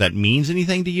 So I don't know if that means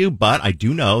anything to you, but I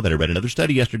do know that I read another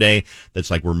study yesterday that's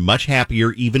like we're much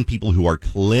happier. Even people who are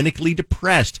clinically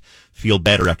depressed feel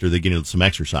better after they get into some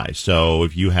exercise. So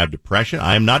if you have depression,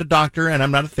 I'm not a doctor and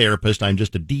I'm not a therapist. I'm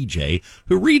just a DJ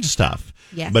who reads stuff.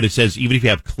 Yes. But it says even if you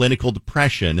have clinical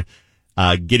depression,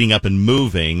 getting up and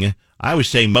moving, I always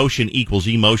say motion equals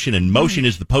emotion, and motion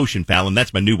is the potion, Fallon.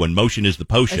 That's my new one. Motion is the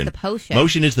potion. It's the potion.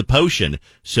 Motion is the potion.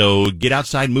 So get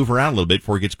outside and move around a little bit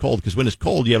before it gets cold, because when it's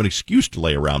cold, you have an excuse to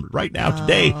lay around. But right now,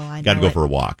 today, I got to know go it. for a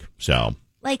walk. So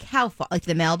Like how far? Like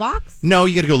the mailbox? no,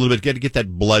 you got to go a little bit. You got to get that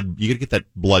blood. You got to get that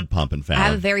blood pumping, I have a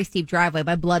Fallon, very steep driveway.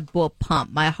 My blood will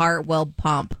pump. My heart will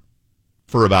pump.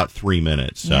 for about 3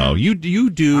 minutes. So you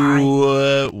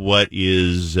do what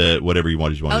is whatever you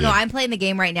want to do. Oh, no, I'm playing the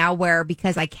game right now where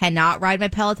because I cannot ride my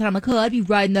Peloton, I'm like, oh, I'd be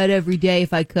riding that every day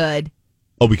if I could.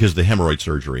 Oh, because of the hemorrhoid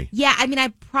surgery. Yeah, I mean, I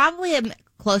probably am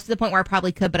close to the point where I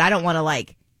probably could, but I don't want to,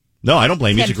 like... No, I don't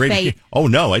blame you. It's a great. Tempt fate. Oh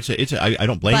no, I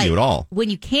don't blame but you at all.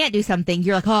 when you can't do something,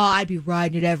 you're like, oh, I'd be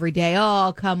riding it every day.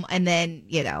 Oh, come... And then,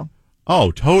 you know...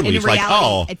 Oh, totally. In It's reality, like,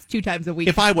 oh, it's 2 times a week.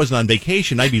 if I wasn't on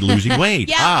vacation, I'd be losing weight.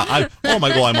 Yeah.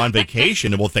 I'm on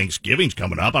vacation, and well, Thanksgiving's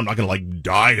coming up. I'm not going to like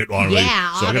diet on it,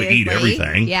 Yeah, so I got to eat obviously.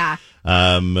 everything. Yeah.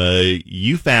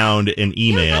 You found an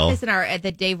You got email. this in at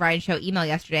the Dave Ryan Show email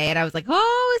yesterday, and I was like,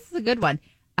 oh, this is a good one.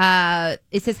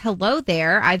 It says, hello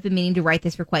there. I've been meaning to write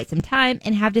this for quite some time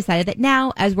and have decided that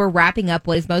now, as we're wrapping up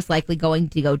what is most likely going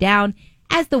to go down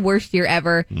as the worst year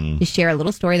ever, to share a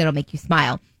little story that'll make you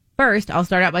smile. First, I'll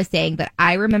start out by saying that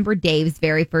I remember Dave's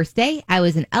very first day. I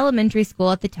was in elementary school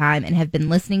at the time and have been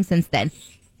listening since then.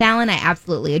 Fallon, I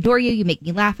absolutely adore you. You make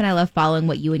me laugh, and I love following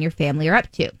what you and your family are up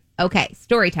to. Okay,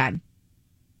 story time.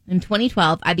 In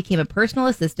 2012, I became a personal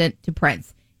assistant to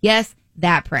Prince. Yes,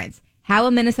 that Prince. How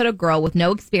a Minnesota girl with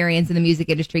no experience in the music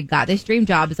industry got this dream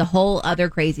job is a whole other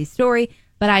crazy story,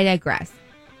 but I digress.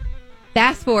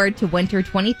 Fast forward to winter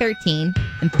 2013,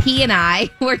 and P and I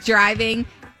were driving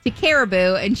to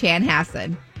Caribou and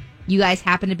Chanhassen. You guys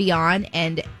happened to be on,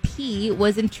 and P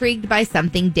was intrigued by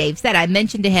something Dave said. I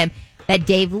mentioned to him that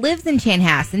Dave lives in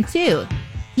Chanhassen, too.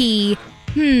 He,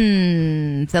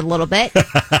 said a little bit.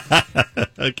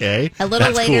 Okay. A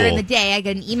little That's later cool. in the day, I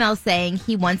got an email saying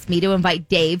he wants me to invite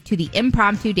Dave to the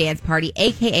impromptu dance party,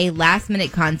 a.k.a.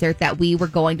 last-minute concert that we were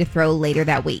going to throw later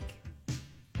that week.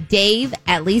 Dave,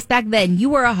 at least back then, you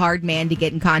were a hard man to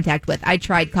get in contact with. I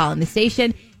tried calling the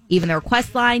station, even the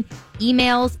request line,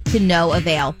 emails, to no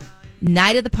avail.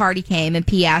 Night of the party came, and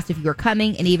P asked if you were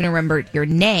coming and even remembered your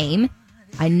name.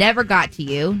 I never got to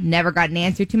you, never got an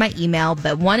answer to my email,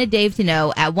 but wanted Dave to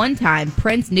know at one time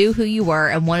Prince knew who you were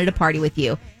and wanted to party with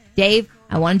you. Dave,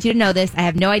 I wanted you to know this. I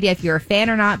have no idea if you're a fan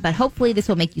or not, but hopefully this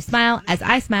will make you smile as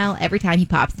I smile every time he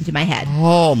pops into my head.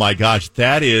 Oh my gosh,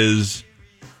 that is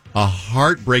a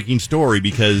heartbreaking story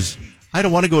because I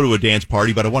don't want to go to a dance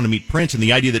party, but I want to meet Prince. And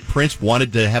the idea that Prince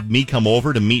wanted to have me come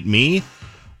over to meet me,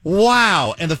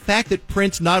 wow. And the fact that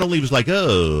Prince not only was like,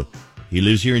 oh, he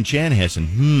lives here in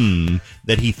Chanhassen,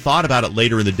 that he thought about it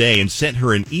later in the day and sent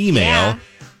her an email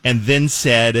and then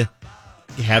said,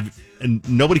 and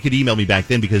nobody could email me back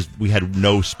then because we had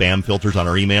no spam filters on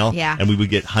our email. Yeah. And we would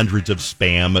get hundreds of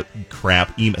spam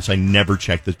crap emails. So I never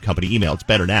checked the company email. It's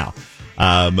better now.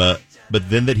 But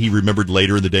then that he remembered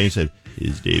later in the day and said,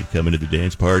 is Dave coming to the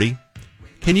dance party?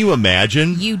 Can you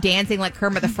imagine? You dancing like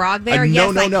Kermit the Frog there? No,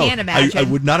 yes, no, I no. can imagine. I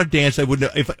would not have danced. I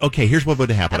wouldn't have, okay, here's what would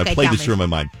have happened. Okay, I played tell this me. through in my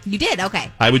mind. You did?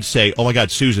 Okay. I would say, oh my God,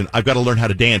 Susan, I've got to learn how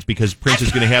to dance because Prince is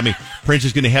going to have me. Prince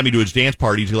is going to have me to his dance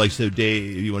party. He's like, so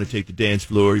Dave, you want to take the dance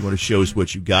floor? You want to show us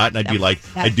what you got? And I'd be like,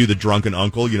 I'd do the drunken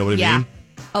uncle. You know what I mean?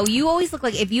 Oh, you always look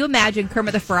like, if you imagine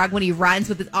Kermit the Frog when he runs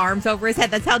with his arms over his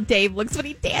head, that's how Dave looks when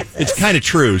he dances. It's kind of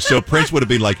true. So Prince would have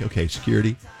been like, okay,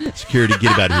 security, get him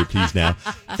out of here, please now.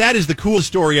 That is the coolest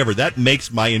story ever. That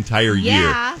makes my entire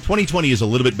year. 2020 is a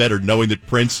little bit better knowing that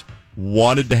Prince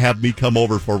wanted to have me come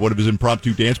over for one of his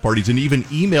impromptu dance parties and even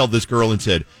emailed this girl and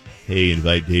said, hey,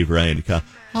 invite Dave Ryan to come.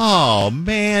 Oh,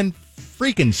 man.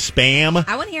 Freaking spam.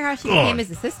 I want to hear how she became his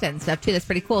assistant and stuff, too. That's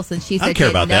pretty cool since she said I don't care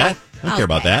about no. that. I don't care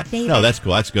about that. David. No, that's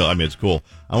cool. That's cool. I mean, it's cool.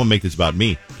 I want to make this about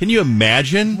me. Can you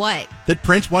imagine what? That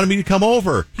Prince wanted me to come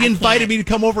over? He invited me to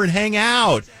come over and hang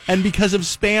out. And because of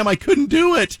spam, I couldn't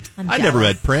do it. I never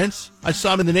met Prince. I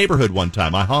saw him in the neighborhood one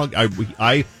time. I honked.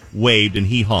 I waved and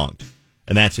he honked.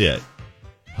 And that's it.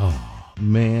 Oh,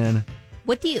 man.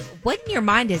 What in your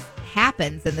mind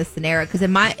happens in this scenario? Because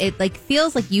it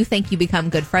feels like you think you become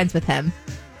good friends with him.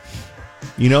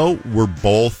 You know, we're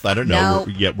both, I don't know.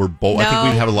 No. We're both. No. I think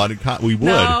we'd have a lot of, we would.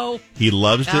 No. He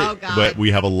loves Oh, it, God. but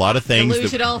we have a lot of things.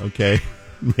 Delusional. Okay.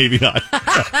 Maybe not.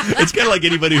 It's kind of like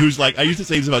anybody who's like, I used to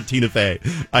say this about Tina Fey.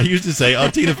 I used to say, oh,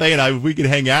 Tina Fey and I, if we could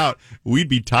hang out, we'd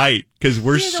be tight because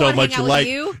we're so much alike.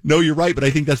 No, you're right, but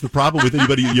I think that's the problem with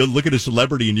anybody. You look at a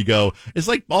celebrity and you go, it's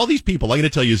like all these people. I'm going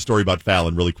to tell you a story about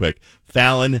Fallon really quick.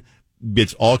 Fallon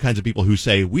gets all kinds of people who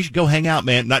say, we should go hang out,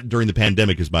 man. Not during the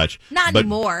pandemic as much. Not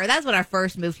anymore. That's when I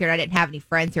first moved here and I didn't have any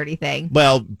friends or anything.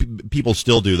 Well, people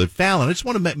still do. Fallon, I just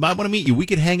want to meet you. We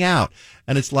could hang out.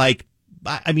 And it's like,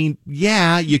 I mean,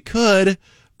 yeah, you could,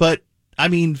 but I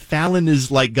mean, Fallon is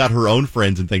like got her own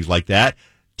friends and things like that.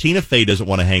 Tina Fey doesn't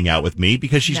want to hang out with me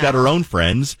because she's got her own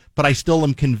friends, but I still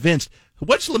am convinced.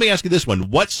 Let me ask you this one.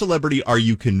 What celebrity are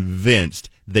you convinced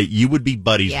that you would be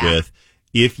buddies with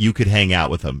if you could hang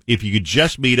out with them? If you could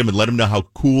just meet them and let them know how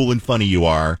cool and funny you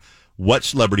are, what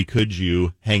celebrity could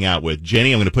you hang out with?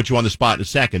 Jenny, I'm going to put you on the spot in a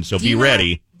second, so be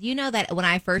ready. Do you know that when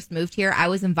I first moved here, I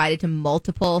was invited to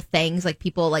multiple things, like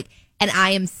people like, and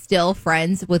I am still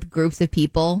friends with groups of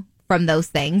people from those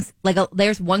things. Like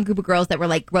there's one group of girls that were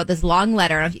like, wrote this long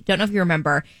letter. I don't know if you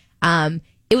remember.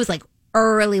 It was like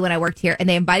early when I worked here and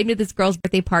they invited me to this girl's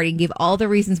birthday party and gave all the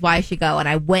reasons why I should go. And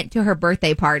I went to her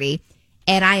birthday party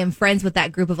and I am friends with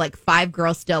that group of like 5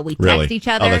 girls still. We text each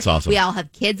other. Oh, that's awesome. We all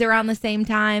have kids around the same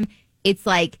time. It's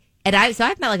like,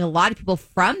 I've met like a lot of people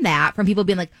from people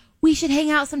being like, we should hang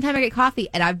out sometime and get coffee.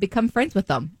 And I've become friends with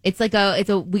them. It's like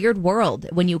it's a weird world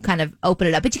when you kind of open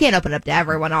it up, but you can't open it up to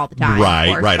everyone all the time.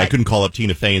 Right. I couldn't call up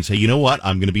Tina Fey and say, you know what?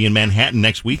 I'm going to be in Manhattan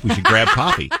next week. We should grab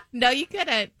coffee. No, you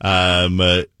couldn't.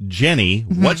 Jenny,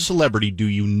 what celebrity do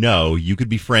you know you could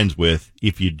be friends with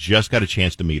if you just got a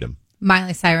chance to meet him?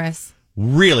 Miley Cyrus.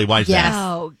 Really? Why is that?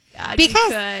 Oh, God,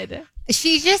 because you could.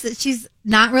 she's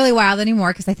not really wild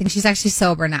anymore because I think she's actually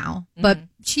sober now. But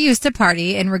she used to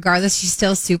party, and regardless, she's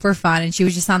still super fun. And she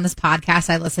was just on this podcast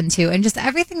I listened to, and just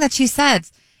everything that she said,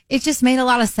 it just made a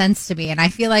lot of sense to me. And I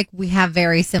feel like we have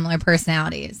very similar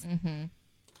personalities. Mm-hmm.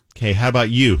 Okay, how about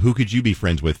you? Who could you be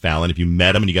friends with, Fallon? If you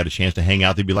met him and you got a chance to hang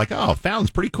out, they'd be like, oh,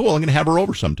 Fallon's pretty cool. I'm going to have her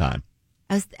over sometime.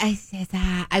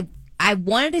 I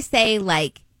wanted to say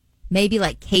like maybe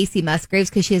like Casey Musgraves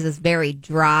because she has this very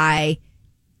dry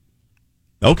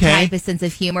type of sense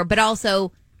of humor, but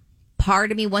also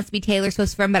part of me wants to be Taylor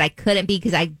Swift's friend, but I couldn't be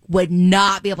because I would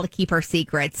not be able to keep her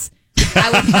secrets.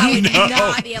 I would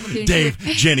not be able to. Dave,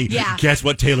 Jenny, guess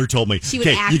what Taylor told me? She would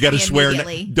ask you got to me swear.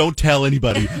 immediately. Don't tell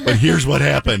anybody, but here's what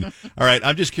happened. All right,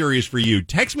 I'm just curious for you.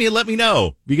 Text me and let me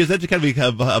know because that's kind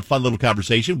of a fun little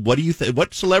conversation. What do you think?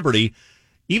 What celebrity,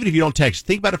 even if you don't text,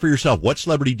 think about it for yourself. What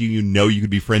celebrity do you know you could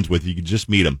be friends with? You could just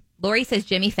meet him. Lori says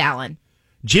Jimmy Fallon.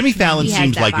 Jimmy Fallon He has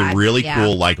seems that like vibe. a really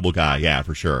cool, likable guy. Yeah,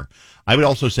 for sure. I would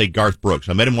also say Garth Brooks.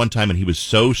 I met him one time and he was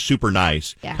so super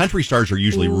nice. Yeah. Country stars are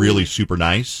usually really super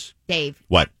nice. Dave.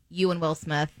 What? You and Will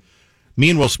Smith.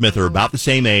 Me and Will Smith are about the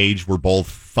same age. We're both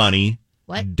funny.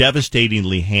 What?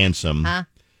 Devastatingly handsome. Huh?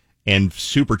 and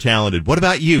super talented. What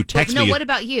about you? Text No, me. what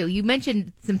about you? You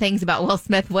mentioned some things about Will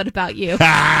Smith. What about you?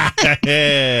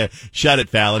 Shut it,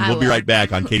 Fallon. We'll be will. right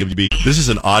back on KWB. This is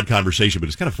an odd conversation, but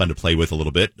it's kind of fun to play with a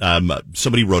little bit.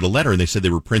 Somebody wrote a letter, and they said they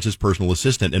were Prince's personal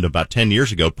assistant, and about 10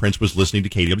 years ago, Prince was listening to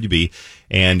KWB,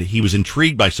 and he was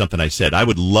intrigued by something I said. I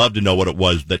would love to know what it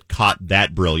was that caught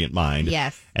that brilliant mind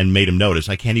Yes. and made him notice.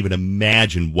 I can't even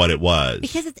imagine what it was.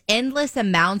 Because it's endless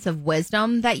amounts of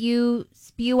wisdom that you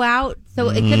spew out. So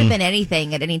it could have been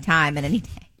anything at any time and any day.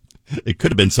 It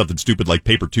could have been something stupid like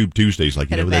Paper Tube Tuesdays. Like,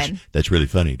 Could have been. that's really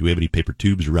funny. Do we have any paper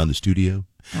tubes around the studio?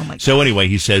 Oh, my God. So anyway,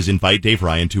 he says, invite Dave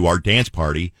Ryan to our dance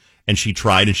party. And she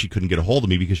tried and she couldn't get a hold of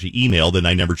me because she emailed and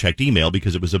I never checked email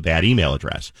because it was a bad email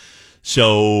address.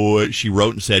 So she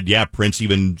wrote and said, yeah, Prince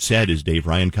even said, is Dave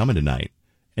Ryan coming tonight?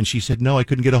 And she said, no, I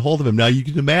couldn't get a hold of him. Now you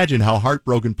can imagine how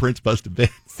heartbroken Prince must have been.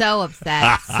 So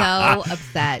upset. So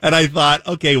upset. And I thought,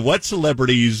 okay, what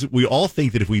celebrities, we all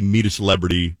think that if we meet a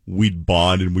celebrity, we'd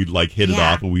bond and we'd like hit it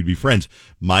Yeah. off and we'd be friends.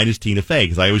 Mine is Tina Fey,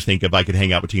 because I always think if I could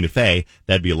hang out with Tina Fey,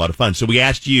 that'd be a lot of fun. So we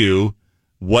asked you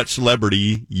what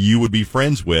celebrity you would be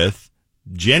friends with.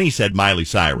 Jenny said Miley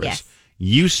Cyrus. Yes.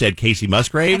 You said Casey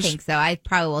Musgraves. I think so. I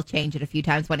probably will change it a few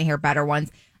times when I hear better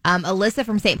ones. Alyssa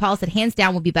from St. Paul said, hands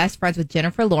down, will be best friends with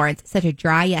Jennifer Lawrence. Such a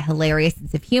dry yet hilarious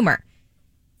sense of humor.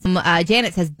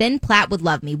 Janet says, Ben Platt would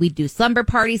love me. We'd do slumber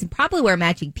parties and probably wear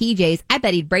matching PJs. I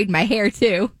bet he'd braid my hair,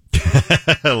 too.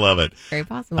 I love it. Very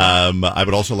possible. I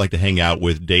would also like to hang out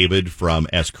with David from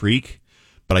S Creek,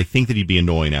 but I think that he'd be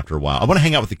annoying after a while. I want to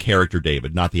hang out with the character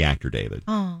David, not the actor David.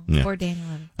 Oh, Yeah. poor Daniel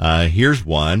Levy. Here's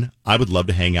one. I would love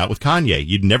to hang out with Kanye.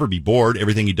 You'd never be bored.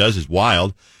 Everything he does is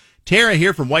wild. Tara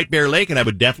here from White Bear Lake, and I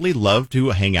would definitely love to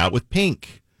hang out with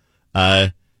Pink.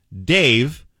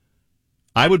 Dave,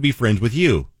 I would be friends with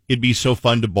you. It'd be so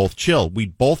fun to both chill. We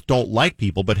both don't like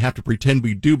people, but have to pretend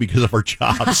we do because of our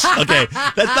jobs. Okay,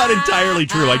 that's not entirely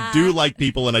true. I do like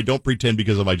people, and I don't pretend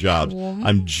because of my jobs.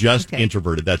 I'm just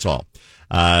introverted. That's all.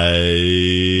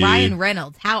 Ryan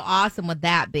Reynolds. How awesome would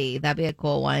that be? That'd be a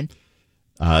cool one.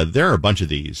 There are a bunch of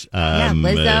these. Yeah,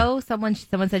 Lizzo. Someone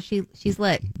said she's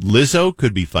lit. Lizzo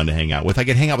could be fun to hang out with. I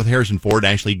could hang out with Harrison Ford.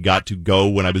 I actually got to go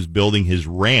when I was building his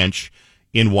ranch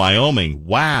in Wyoming.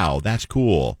 Wow, that's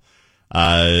cool.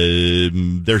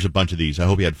 There's a bunch of these. I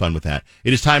hope you had fun with that.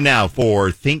 It is time now for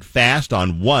Think Fast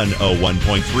on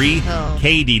 101.3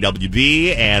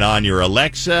 KDWB. And on your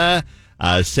Alexa,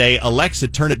 say, Alexa,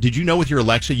 turn it. Did you know with your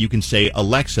Alexa, you can say,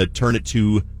 Alexa, turn it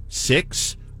to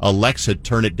 6. Alexa,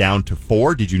 turn it down to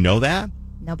 4. Did you know that?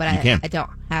 No, but You I can. don't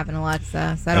have an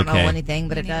Alexa, so I don't know Okay. anything,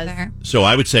 but it does. So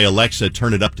I would say, Alexa,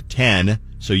 turn it up to 10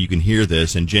 so you can hear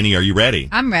this. And Jenny, are you ready?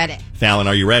 I'm ready. Fallon,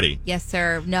 are you ready? Yes,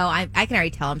 sir. No, I can already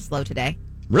tell I'm slow today.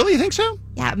 Really? You think so?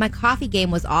 Yeah, my coffee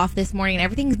game was off this morning, and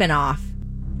everything's been off.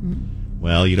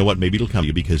 Well, you know what? Maybe it'll come to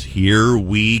you because here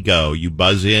we go. You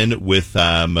buzz in with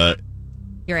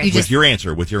Your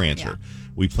answer. With your answer.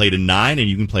 We played a 9, and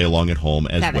you can play along at home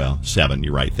as 7. well. 7,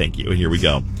 you're right. Thank you. Here we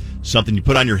go. Something you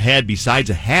put on your head besides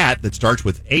a hat that starts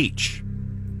with H.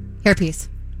 Hairpiece.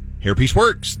 Hairpiece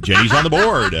works. Jenny's on the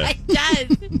board. It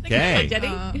does. Okay. Jenny.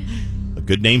 A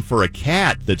good name for a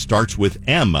cat that starts with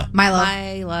M. Milo.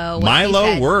 Milo. What Milo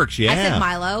you said. works, yeah. I said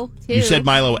Milo, too. You said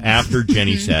Milo after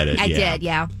Jenny said it. I yeah. did,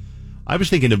 yeah. I was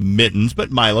thinking of Mittens,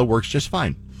 but Milo works just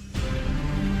fine.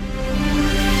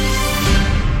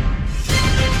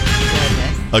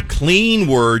 A clean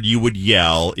word you would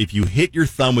yell if you hit your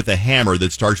thumb with a hammer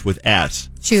that starts with S.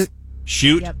 Shoot.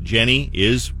 Shoot. Yep. Jenny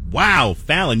is, wow,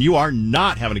 Fallon, you are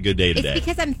not having a good day today. It's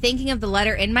because I'm thinking of the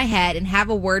letter in my head and have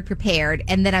a word prepared,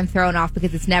 and then I'm thrown off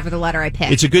because it's never the letter I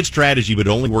picked. It's a good strategy, but it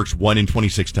only works 1 in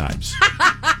 26 times.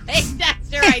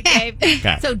 That's right, Dave.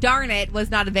 Okay. So darn it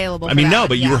was not available. I for mean, that no, one,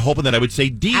 but you yeah. were hoping that I would say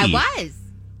D. I was.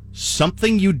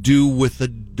 Something you do with a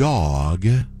dog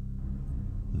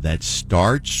that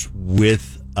starts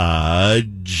with a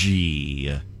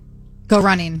G. Go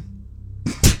running.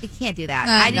 You can't do that.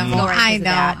 I didn't know. go right I because of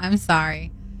know. that. I'm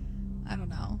sorry. I don't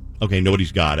know. Okay,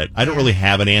 nobody's got it. I don't really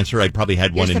have an answer. I probably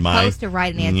had You're one in mind. supposed to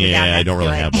write an answer Yeah, down. I don't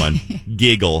really have one.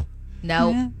 Giggle.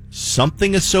 No.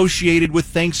 Something associated with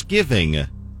Thanksgiving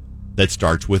that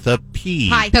starts with a P.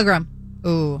 Pie. Pilgrim.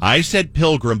 Ooh. I said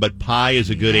pilgrim, but pie is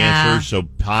a good Yeah. answer. So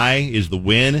pie is the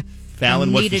win.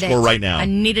 Fallon, what's the Needed score it. right now? I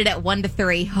needed it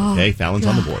 1-3. Oh, Okay, Fallon's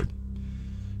on the board.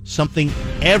 Something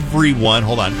everyone,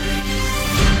 hold on.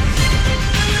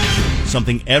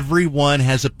 Something everyone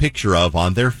has a picture of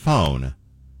on their phone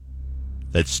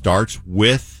that starts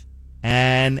with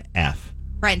an F.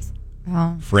 Friends.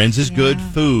 Oh. Friends is good.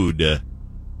 Food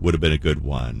would have been a good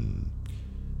one.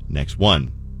 Next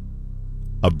one.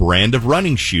 A brand of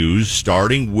running shoes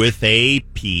starting with a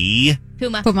P.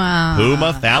 Puma.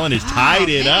 Puma. Fallon has tied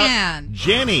it man. up.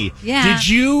 Jenny, Yeah. did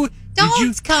you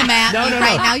Come at No, me no,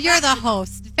 right no. now. You're the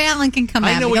host. Fallon can come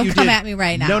I at know me. what Don't you come did. at me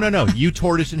right now. No. You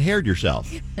tortoise and haired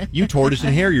yourself. You tortoise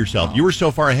and hare yourself. You were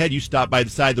so far ahead, you stopped by the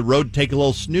side of the road to take a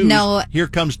little snooze. No. Here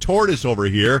comes tortoise over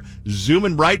here,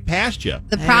 zooming right past you.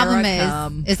 The problem Here I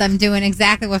come. is I'm doing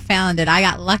exactly what Fallon did. I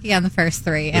got lucky on the first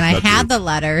three, and I That's not had true. the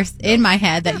letters in my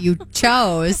head that you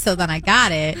chose, so then I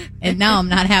got it, and now I'm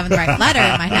not having the right letter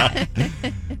in my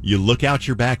head. You look out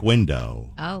your back window.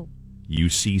 Oh. You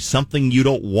see something you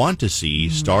don't want to see,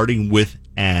 starting with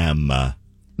M. Mouse.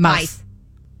 Mice.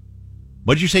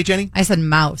 What did you say, Jenny? I said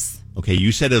mouse. Okay,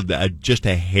 you said just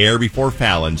a hair before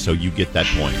Fallon, so you get that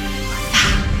point.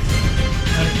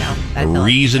 I The feel like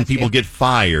reason that's people you. get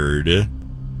fired,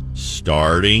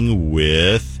 starting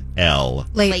with L.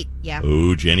 Late. Yeah.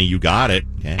 Oh, Jenny, you got it.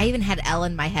 Okay. I even had L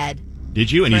in my head.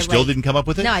 Did you? And you for still late. didn't come up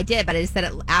with it? No, I did, but I just said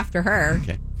it after her.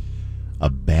 Okay. A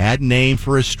bad name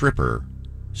for a stripper,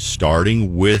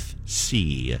 starting with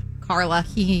C. Carla.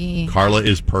 Carla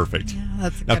is perfect.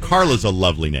 That's a Now, good Carla's a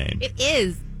lovely name. It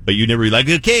is. But you never be like,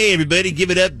 okay, everybody,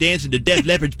 give it up, dancing to Def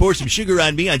Leppard's Pour Some Sugar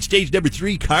on Me on stage number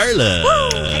 3, Carla.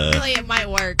 I feel like it might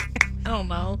work. I don't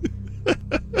know.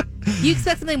 You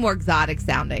expect something more exotic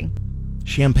sounding.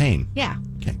 Champagne. Yeah.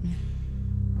 Okay.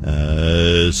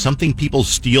 Something people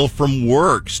steal from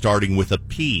work, starting with a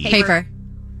P. Paper.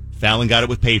 Fallon got it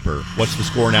with paper. What's the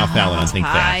score now, Fallon, on Think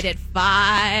Tied Fast? at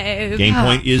 5. Game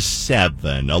point is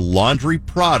 7. A laundry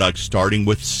product starting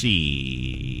with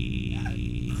C.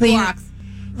 Clorox.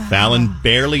 Fallon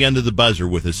barely under the buzzer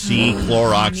with a C.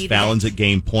 Clorox. Needed Fallon's it. at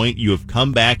game point. You have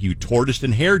come back. You tortoised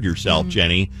and haired yourself,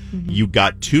 Jenny. You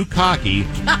got too cocky.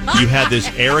 You had this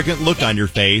arrogant look on your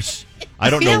face. I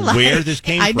don't know feel like where this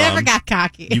came I from. never got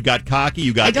cocky. You got cocky.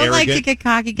 You got I don't arrogant. like to get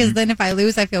cocky because then if I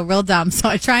lose, I feel real dumb. So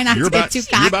I try not You're to about, get too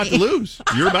cocky. you're about to lose.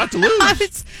 You're about to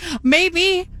lose.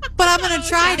 Maybe, but I'm going to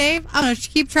try, Dave. I'm going to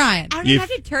keep trying. I don't even have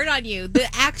to turn on you. The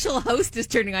actual host is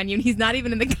turning on you, and he's not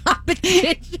even in the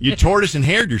competition. You tortoise and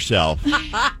haired yourself.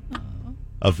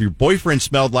 If your boyfriend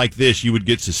smelled like this, you would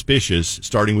get suspicious,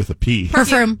 starting with a P.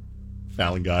 Perfume.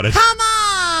 Fallon got it. Come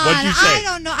on. What'd you say? I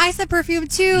don't know. I said perfume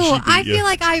too. She beat I you. feel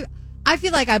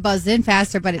like I buzzed in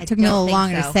faster, but it I took me a don't little think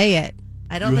longer so. to say it.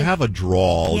 I don't You think. have a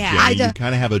drawl, Yeah, Jenny. I You don't-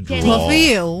 kind of have a Jenny. drawl.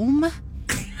 Perfume.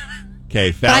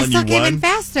 Okay, But I Fallon, still you came in won.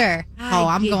 faster. Oh,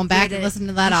 I'm You going back did and it. listening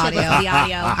to that You should audio. listen to the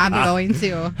audio. I'm going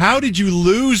to. How did you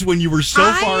lose when you were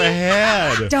so far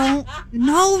ahead? Don't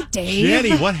know, Dave.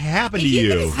 Jenny, what happened to If you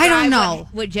could you? describe I don't know.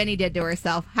 what Jenny did to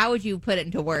herself. How would you put it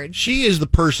into words? She is the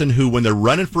person who, when they're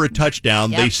running for a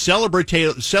touchdown, Yep. they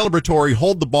celebratory,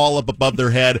 hold the ball up above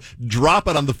their head, drop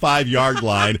it on the 5-yard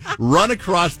line, run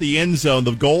across the end zone,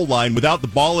 the goal line, without the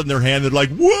ball in their hand. They're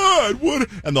like, what?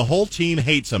 And the whole team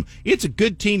hates them. It's a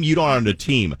good team you don't on a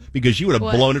team because you would have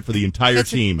What? blown it for the entire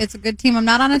team. It's a good team. I'm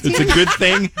not on a team. It's a good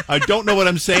thing. I don't know what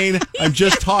I'm saying. I'm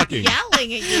just talking.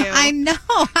 Yelling at you. I know.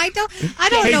 I don't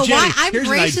Hey, know Jenny, why. I'm here's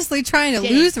an graciously trying to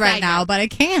Jenny, lose right side now, note. but I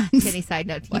can't. Jenny, side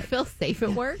note, do you feel safe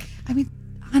at work? I mean,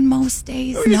 on most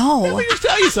days, Let no. me just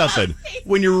tell you something.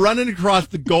 When you're running across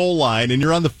the goal line and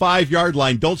you're on the 5-yard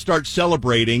line, don't start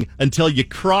celebrating until you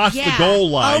cross the Yeah. goal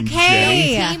line,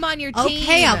 Okay. Jenny. Team on your team.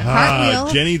 Okay, I'll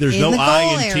cartwheel. Jenny, there's in no the I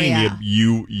goal in team. area.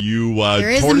 You There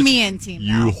is a tortoise- me in team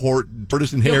now. You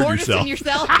tortoise and You haired horted yourself. You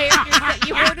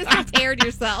horted and teared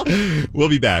yourself. We'll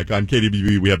be back on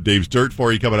KDBB. We have Dave's Dirt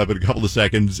for you coming up in a couple of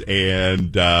seconds.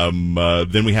 And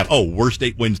then we have, Worst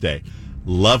Date Wednesday.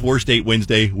 Love Worst Date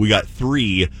Wednesday. We got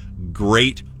 3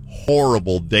 great,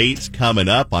 horrible dates coming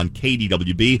up on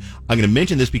KDWB. I'm going to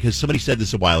mention this because somebody said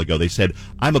this a while ago. They said,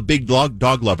 I'm a big dog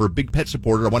lover, big pet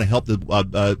supporter. I want to help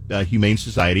the Humane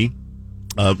Society.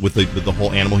 With the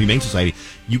whole Animal Humane Society.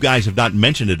 You guys have not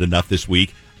mentioned it enough this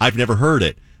week. I've never heard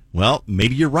it. Well,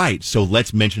 maybe you're right. So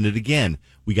let's mention it again.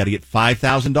 We got to get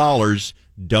 $5,000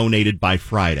 donated by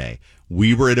Friday.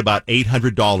 We were at about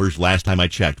 $800 last time I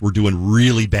checked. We're doing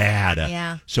really bad.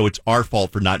 Yeah. So it's our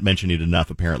fault for not mentioning it enough,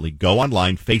 apparently. Go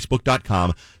online,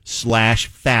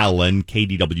 facebook.com/Fallon,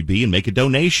 KDWB, and make a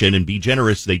donation and be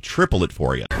generous. They triple it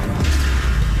for you.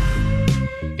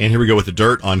 And here we go with the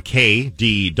dirt on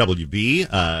KDWB.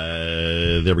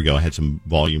 There we go. I had some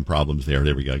volume problems there.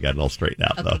 There we go. I got it all straightened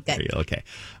out. Okay, though. good. There you go. Okay.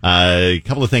 A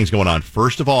couple of things going on.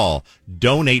 First of all,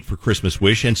 donate for Christmas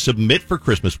Wish and submit for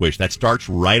Christmas Wish. That starts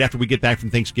right after we get back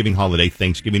from Thanksgiving holiday.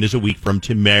 Thanksgiving is a week from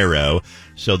tomorrow.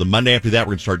 So the Monday after that,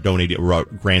 we're going to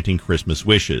start granting Christmas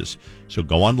wishes. So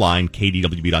go online,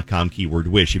 kdwb.com, keyword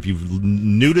wish. If you're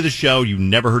new to the show, you've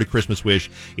never heard of Christmas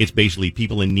Wish, it's basically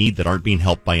people in need that aren't being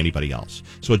helped by anybody else.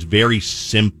 So it's very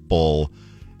simple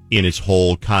in its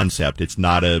whole concept. It's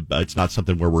not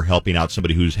something where we're helping out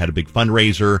somebody who's had a big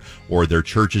fundraiser or their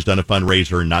church has done a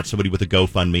fundraiser, not somebody with a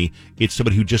GoFundMe. It's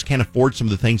somebody who just can't afford some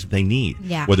of the things that they need.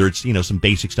 Yeah. Whether it's, some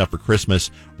basic stuff for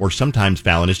Christmas or sometimes,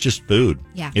 Fallon, it's just food.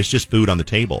 Yeah. It's just food on the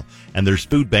table. And there's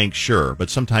food banks, sure, but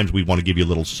sometimes we want to give you a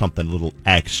little something, a little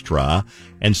extra.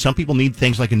 And some people need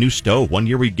things like a new stove. One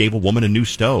year we gave a woman a new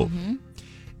stove. Mm-hmm.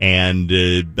 And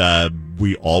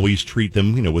we always treat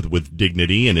them, with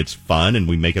dignity, and it's fun, and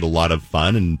we make it a lot of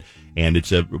fun, and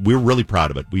we're really proud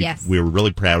of it. We're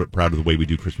really proud of the way we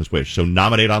do Christmas Wish. So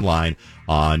nominate online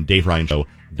on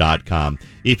DaveRyanShow.com.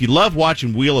 If you love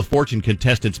watching Wheel of Fortune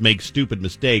contestants make stupid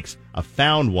mistakes, I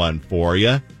found one for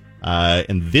you,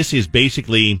 and this is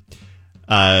basically.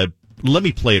 Let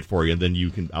me play it for you, and then you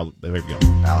can. There we go,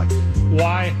 Alex.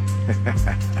 Why?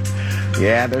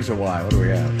 Yeah, there's a why. What do we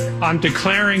have? I'm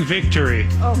declaring victory.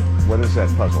 Oh, what is that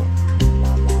puzzle?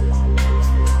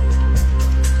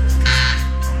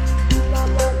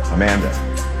 Amanda.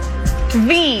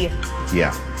 V.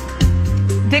 Yeah.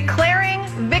 Declaring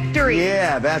victory.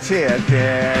 Yeah, that's it.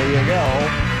 There you go.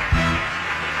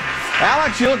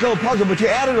 Alex, you look a little puzzled, but you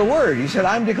added a word. You said,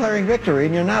 I'm declaring victory,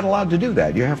 and you're not allowed to do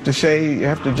that. You have to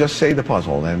just say the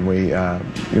puzzle, and we, you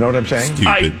know what I'm saying?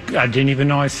 I didn't even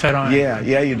know I said on. Yeah,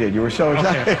 you did. You were so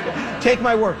excited. Okay. Take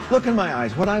my word. Look in my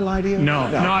eyes. Would I lie to you? No,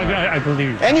 I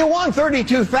believe you. And you won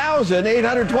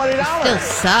 $32,820. Still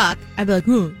suck. I'd be like,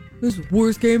 this is the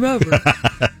worst game ever.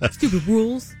 Stupid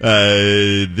rules.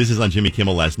 This is on Jimmy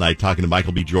Kimmel last night, talking to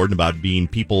Michael B. Jordan about being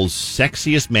people's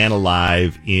sexiest man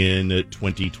alive in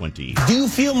 2020. Do you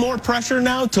feel more pressure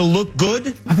now to look good?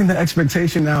 I think the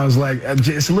expectation now is like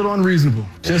it's a little unreasonable,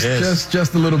 just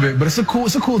a little bit. But it's a cool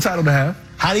title to have.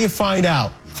 How do you find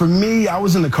out? For me, I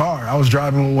was in the car. I was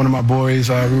driving with one of my boys.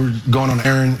 We were going on an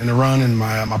errand in a run, and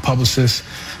my publicist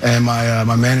and my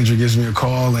manager gives me a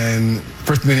call. And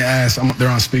first thing they ask, they're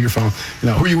on speakerphone.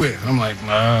 Who are you with? I'm like,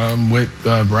 with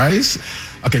Bryce.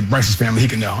 Okay, Bryce's family. He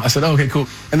can know. I said, okay, cool.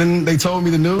 And then they told me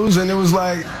the news, and it was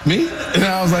like, me? And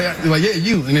I was like, yeah,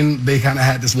 you. And then they kind of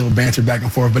had this little banter back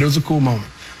and forth, but it was a cool moment.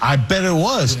 I bet it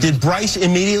was. Yeah. Did Bryce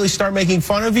immediately start making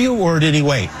fun of you, or did he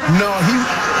wait? No,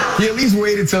 he at least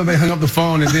waited till they hung up the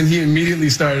phone, and then he immediately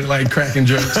started cracking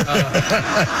jokes.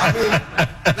 I mean,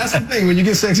 that's the thing. When you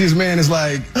get sexiest man, it's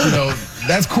like,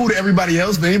 that's cool to everybody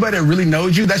else, but anybody that really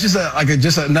knows you, that's just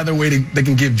just another way they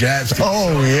can give jabs to.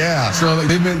 Oh yeah. So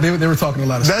they were talking a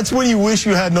lot of stuff. That's when you wish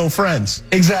you had no friends.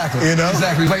 Exactly.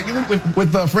 Exactly. Like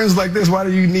with friends like this, why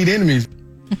do you need enemies?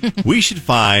 We should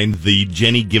find the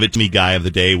Jenny Give It To Me guy of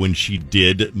the day when she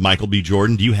did Michael B.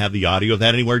 Jordan. Do you have the audio of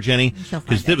that anywhere, Jenny?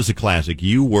 Because it was a classic.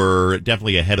 You were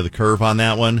definitely ahead of the curve on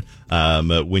that one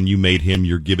when you made him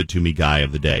your Give It To Me guy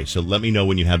of the day. So let me know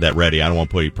when you have that ready. I don't want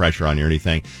to put any pressure on you or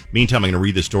anything. Meantime, I'm going to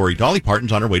read this story. Dolly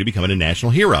Parton's on her way to becoming a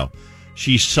national hero.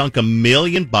 She sunk $1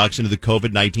 million into the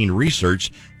COVID-19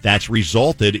 research that's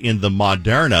resulted in the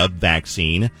Moderna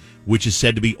vaccine, which is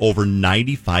said to be over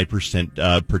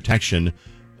 95% protection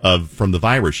from the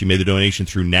virus. She made the donation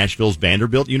through Nashville's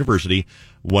Vanderbilt University,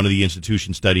 one of the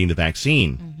institutions studying the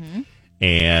vaccine. Mm-hmm.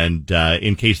 And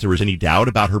in case there was any doubt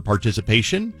about her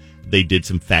participation, they did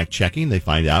some fact checking. They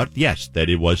find out, yes, that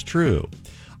it was true.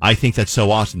 I think that's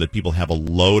so awesome that people have a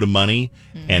load of money,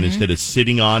 and instead of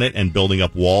sitting on it and building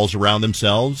up walls around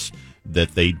themselves,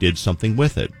 that they did something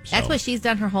with it. So. That's what she's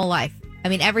done her whole life. I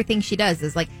mean, everything she does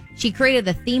is she created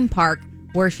the theme park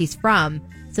where she's from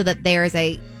so that there's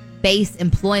a base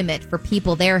employment for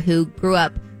people there who grew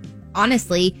up,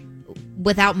 honestly,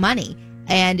 without money.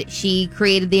 And she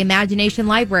created the Imagination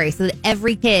Library so that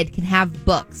every kid can have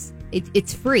books.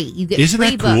 It's free. You get Isn't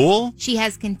free that books. Cool? She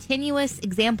has continuous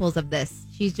examples of this.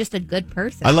 She's just a good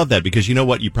person. I love that because you know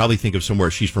what? You probably think of somewhere.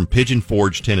 She's from Pigeon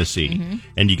Forge, Tennessee. Mm-hmm.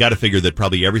 And you got to figure that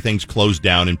probably everything's closed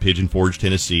down in Pigeon Forge,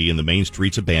 Tennessee, and the main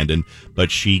streets abandoned.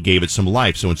 But she gave it some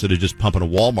life. So instead of just pumping a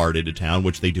Walmart into town,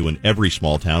 which they do in every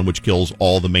small town, which kills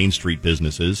all the main street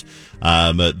businesses,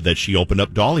 that she opened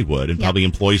up Dollywood and probably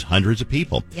employs hundreds of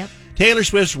people. Yep. Taylor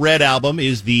Swift's Red album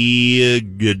is the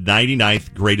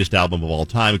 99th greatest album of all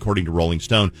time, according to Rolling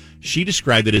Stone. She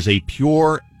described it as a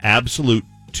pure, absolute,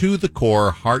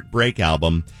 to-the-core heartbreak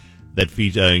album that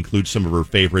includes some of her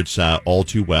favorites, All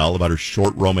Too Well, about her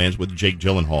short romance with Jake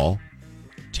Gyllenhaal.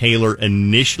 Taylor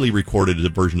initially recorded a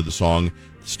version of the song,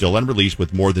 still unreleased,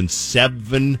 with more than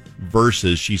 7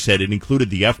 verses. She said it included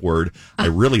the F word. I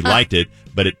really liked it,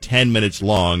 but at 10 minutes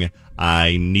long,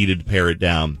 I needed to pare it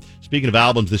down. Speaking of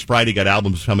albums, this Friday got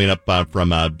albums coming up from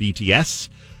BTS,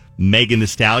 Megan Thee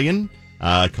Stallion,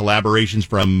 collaborations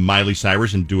from Miley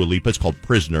Cyrus and Dua Lipa. It's called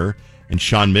Prisoner, and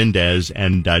Shawn Mendes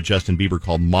and Justin Bieber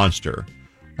called Monster.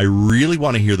 I really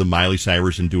want to hear the Miley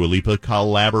Cyrus and Dua Lipa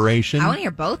collaboration. I want to hear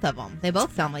both of them. They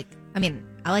both sound like,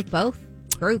 I like both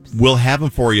groups. We'll have them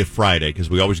for you Friday because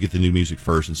we always get the new music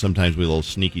first, and sometimes we a little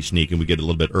sneak and we get a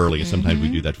little bit early, and sometimes we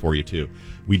do that for you too.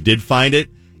 We did find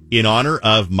it in honor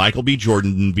of Michael B.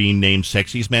 Jordan being named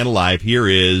Sexiest Man Alive. Here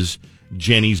is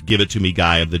Jenny's Give It To Me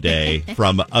Guy of the Day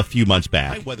from a few months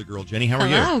back. Hi, Weather Girl Jenny. How are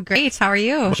you? Hello, great. How are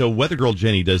you? So Weather Girl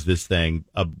Jenny does this thing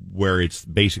where it's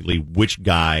basically which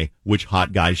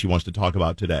hot guy she wants to talk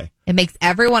about today. It makes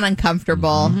everyone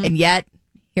uncomfortable, and yet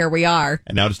here we are.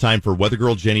 And now it's time for Weather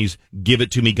Girl Jenny's Give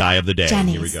It To Me Guy of the Day.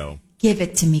 Jenny's Here we go. Give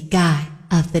It To Me Guy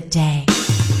of the Day.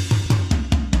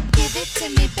 Give it to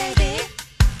me, baby.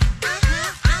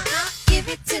 Give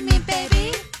it to me,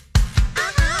 baby.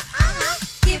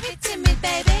 Give it to me,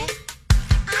 baby.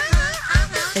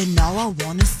 And all I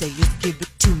wanna say is give it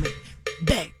to me,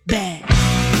 baby.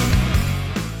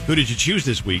 Who did you choose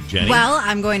this week, Jenny? Well,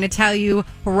 I'm going to tell you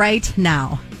right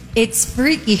now. It's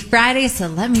Freaky Friday, so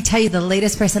let me tell you the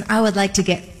latest person I would like to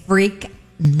get freak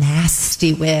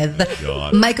nasty with.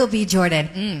 God. Michael B.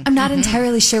 Jordan. I'm not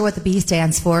entirely sure what the B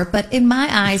stands for, but in my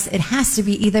eyes, it has to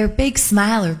be either big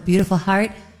smile or beautiful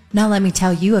heart. Now let me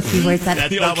tell you a few words that...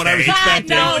 That's not what I was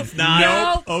expecting. No, it's not.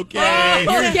 Nope. Okay.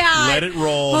 Oh, God. Let it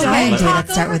roll. So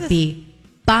let's start with B.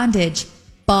 Bondage,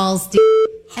 balls,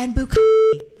 and Bukkake.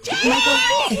 Michael,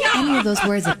 if any of those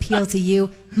words appeal to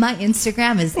you, my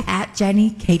Instagram is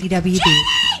 @JennyKDWB.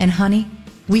 And honey,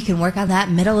 we can work on that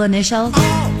middle initial.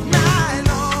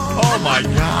 Oh my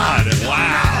God.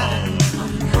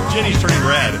 Wow. Jenny's turning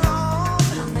red.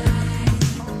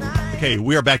 Okay,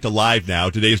 we are back to live now.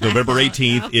 Today is November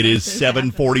 18th. It is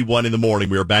 7:41 in the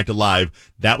morning. We are back to live.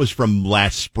 That was from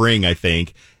last spring, I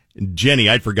think. Jenny,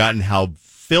 I'd forgotten how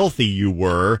filthy you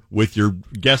were with your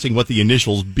guessing what the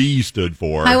initials B stood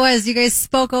for. I was. You guys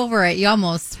spoke over it. You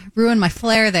almost ruined my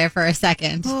flair there for a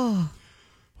second. Oh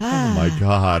my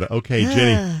God. Okay,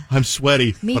 Jenny, I'm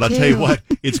sweaty, Me but I'll tell you too. what,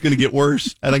 it's going to get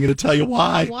worse, and I'm going to tell you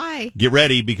why. Why? Get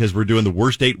ready, because we're doing the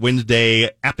Worst Date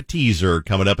Wednesday appetizer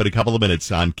coming up in a couple of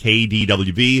minutes on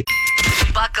KDWB.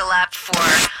 Buckle up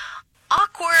for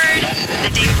Awkward, the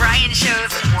Dave Ryan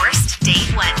Show's Worst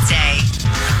Date Wednesday.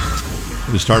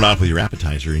 We'll start off with your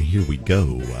appetizer, and here we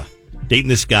go. Dating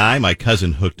this guy, my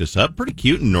cousin hooked us up. Pretty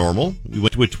cute and normal. We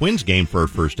went to a Twins game for our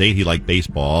first date. He liked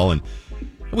baseball, and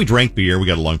we drank beer. We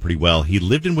got along pretty well. He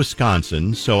lived in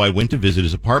Wisconsin, so I went to visit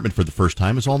his apartment for the first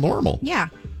time. It's all normal. Yeah.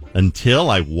 Until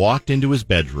I walked into his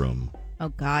bedroom. Oh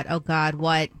God,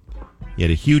 what? He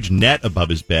had a huge net above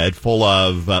his bed, full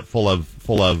of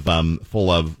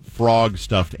frog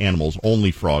stuffed animals,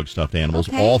 only frog stuffed animals,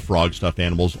 Okay. all frog stuffed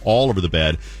animals, all over the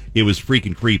bed. It was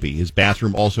freaking creepy. His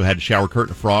bathroom also had a shower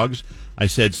curtain of frogs. I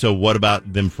said, "So what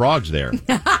about them frogs there?"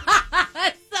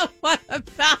 So what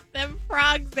about them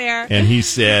frogs there? And he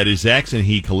said his ex and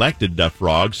he collected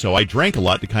frogs, so I drank a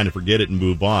lot to kind of forget it and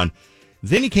move on.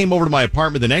 Then he came over to my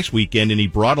apartment the next weekend, and he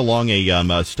brought along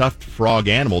a stuffed frog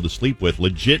animal to sleep with.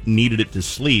 Legit needed it to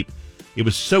sleep. It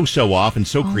was so off and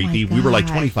so creepy. We were like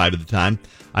 25 at the time.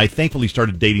 I thankfully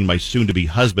started dating my soon-to-be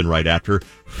husband right after.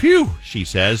 Phew, she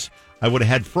says. I would have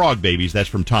had frog babies. That's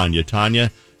from Tanya.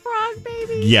 Tanya? Frog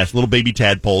babies? Yes, little baby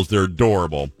tadpoles. They're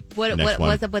adorable.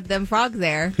 What's up with them frogs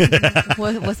there?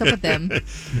 What's up with them?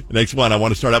 Next one, I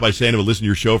want to start out by saying I've listened to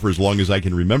your show for as long as I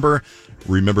can remember.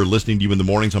 Remember listening to you in the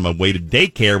mornings on my way to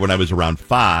daycare when I was around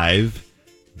 5.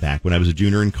 Back when I was a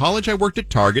junior in college, I worked at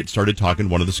Target, started talking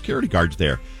to one of the security guards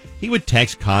there. He would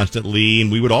text constantly,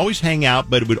 and we would always hang out,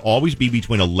 but it would always be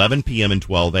between 11 p.m. and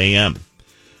 12 a.m.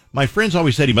 My friends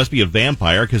always said he must be a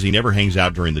vampire because he never hangs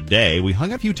out during the day. We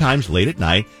hung out a few times late at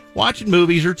night, watching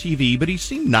movies or TV, but he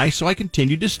seemed nice, so I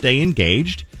continued to stay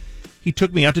engaged. He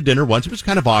took me out to dinner once. It was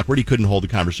kind of awkward. He couldn't hold the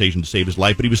conversation to save his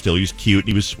life, but he was cute, and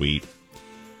he was sweet.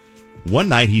 One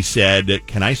night he said,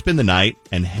 "Can I spend the night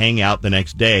and hang out the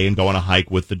next day and go on a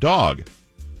hike with the dog?"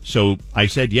 So I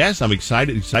said, yes, I'm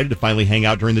excited to finally hang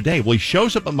out during the day. Well, he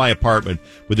shows up at my apartment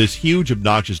with this huge,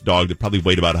 obnoxious dog that probably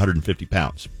weighed about 150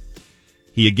 pounds.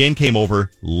 He again came over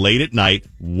late at night,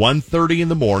 1:30 in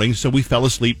the morning, so we fell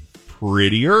asleep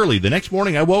pretty early. The next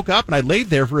morning, I woke up and I laid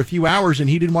there for a few hours, and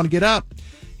he didn't want to get up.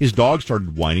 His dog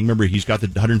started whining. Remember, he's got the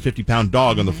 150-pound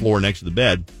dog on the floor next to the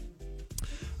bed.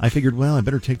 I figured, well, I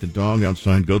better take the dog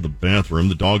outside and go to the bathroom.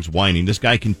 The dog's whining. This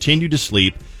guy continued to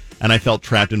sleep, and I felt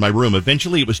trapped in my room.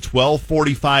 Eventually, it was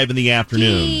 12:45 in the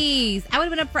afternoon. Jeez, I would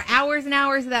have been up for hours and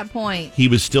hours at that point. He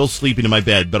was still sleeping in my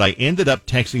bed, but I ended up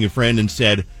texting a friend and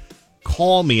said,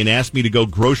 "Call me and ask me to go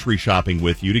grocery shopping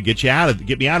with you to get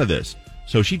me out of this."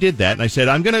 So she did that, and I said,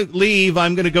 "I'm going to leave.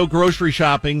 I'm going to go grocery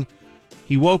shopping."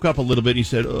 He woke up a little bit. And he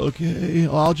said, "Okay,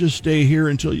 I'll just stay here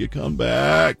until you come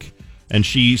back." And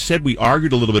she said we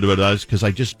argued a little bit about us because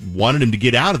I just wanted him to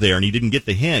get out of there and he didn't get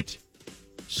the hint.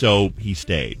 So he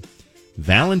stayed.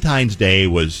 Valentine's Day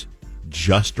was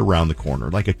just around the corner,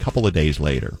 like a couple of days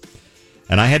later.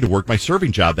 And I had to work my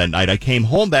serving job that night. I came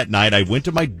home that night. I went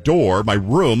to my door, my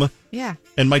room. Yeah.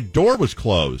 And my door was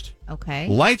closed. Okay.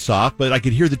 Lights off, but I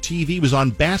could hear the TV was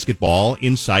on basketball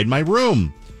inside my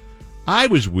room. I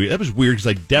was weird. That was weird because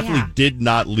I definitely did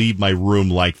not leave my room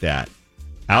like that.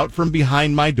 Out from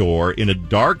behind my door in a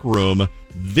dark room,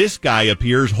 this guy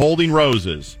appears holding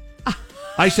roses.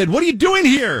 I said, "What are you doing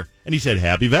here?" And he said,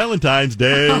 "Happy Valentine's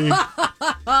Day."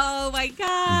 Oh, my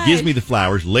God. Gives me the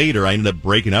flowers. Later, I ended up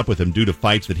breaking up with him due to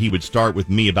fights that he would start with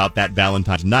me about that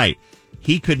Valentine's night.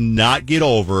 He could not get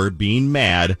over being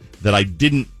mad that I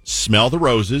didn't smell the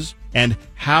roses, and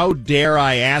how dare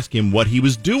I ask him what he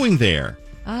was doing there.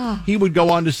 Oh. He would go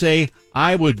on to say,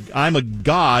 I'm a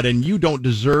god and you don't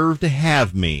deserve to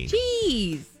have me.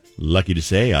 Jeez. Lucky to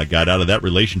say I got out of that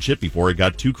relationship before it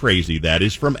got too crazy. That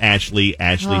is from Ashley.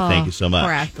 Ashley, thank you so much.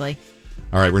 Poor Ashley.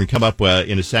 All right, we're going to come up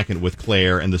in a second with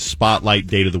Claire and the Spotlight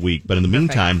Date of the Week. But in the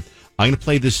meantime, I'm going to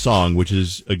play this song, which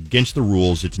is against the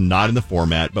rules. It's not in the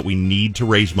format, but we need to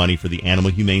raise money for the Animal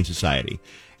Humane Society.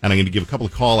 And I'm going to give a couple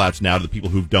of call-outs now to the people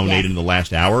who've donated in the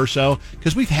last hour or so,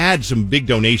 because we've had some big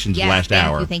donations in the last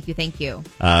hour. Thank you.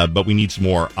 But we need some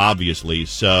more, obviously.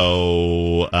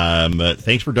 So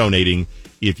thanks for donating.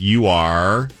 If you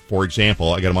are, for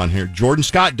example, I got them on here, Jordan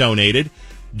Scott donated.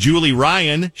 Julie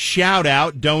Ryan, shout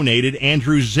out, donated.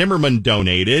 Andrew Zimmerman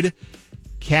donated.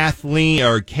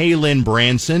 Kaylin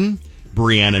Branson,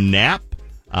 Brianna Knapp,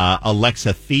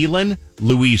 Alexa Thielen,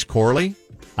 Louise Corley,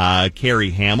 Carrie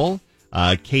Hamill,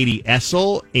 Katie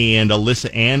Essel, and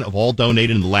Alyssa Ann have all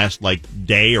donated in the last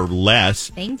day or less.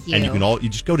 Thank you. And you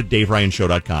just go to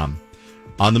DaveRyanShow.com.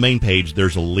 On the main page,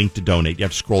 there's a link to donate. You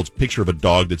have to scroll. It's a picture of a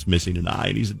dog that's missing an eye,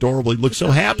 and he's adorable. He looks so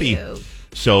happy. Cute.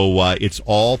 So it's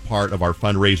all part of our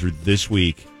fundraiser this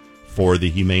week for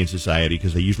the Humane Society,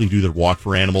 because they usually do their walk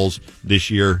for animals. This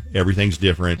year, everything's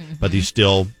different, but they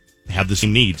still have the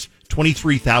same needs.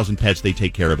 23,000 pets they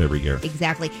take care of every year.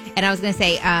 Exactly. And I was going to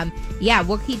say,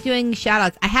 we'll keep doing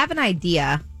shout-outs. I have an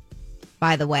idea,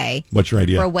 by the way. What's your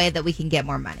idea? For a way that we can get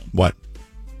more money. What?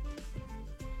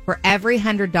 For every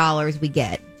 $100 we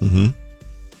get,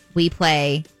 we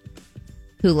play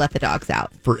Who Let the Dogs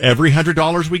Out. For every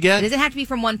 $100 we get? It doesn't have to be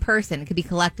from one person. It could be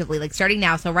collectively, starting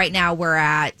now. So right now we're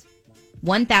at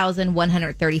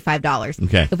 $1,135.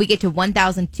 Okay. If we get to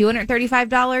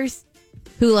 $1,235,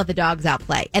 Who Let the Dogs Out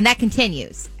play. And that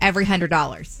continues every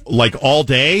 $100. Like all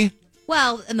day?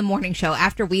 Well, in the morning show.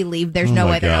 After we leave, there's no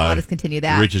way they're going to let us continue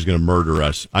that. Rich is going to murder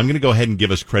us. I'm going to go ahead and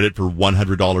give us credit for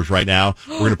 $100 right now.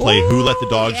 We're going to play Who Let the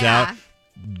Dogs Out.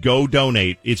 Go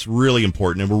donate. It's really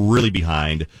important, and we're really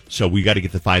behind. So we got to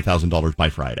get the $5,000 by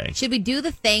Friday. Should we do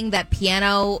the thing that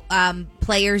piano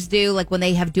players do, like when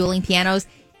they have dueling pianos?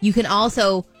 You can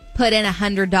also put in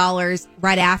 $100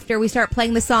 right after we start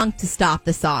playing the song to stop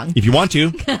the song. If you want to.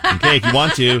 Okay, if you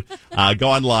want to, go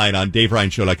online on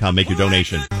DaveRyanShow.com, make your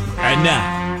donation. And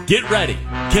now, get ready,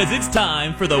 because it's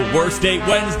time for the Worst Date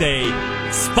Wednesday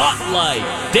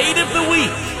Spotlight Date of the Week.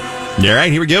 All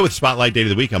right, here we go with Spotlight Date of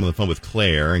the Week. I'm on the phone with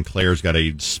Claire, and Claire's got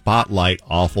a Spotlight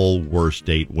Awful Worst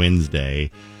Date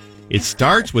Wednesday. It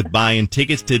starts with buying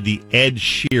tickets to the Ed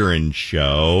Sheeran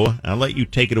show. I'll let you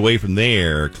take it away from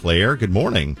there, Claire. Good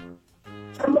morning.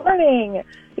 Good morning.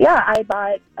 Yeah, I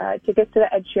bought tickets to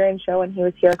the Ed Sheeran show when he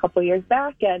was here a couple years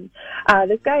back, and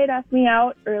this guy had asked me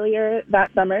out earlier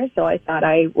that summer, so I thought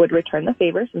I would return the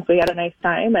favor since we had a nice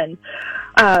time.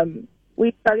 And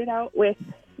we started out with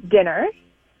dinner,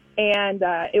 and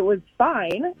it was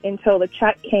fine until the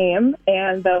check came,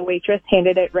 and the waitress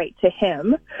handed it right to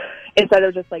him instead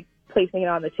of just placing it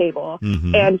on the table.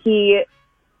 Mm-hmm. And he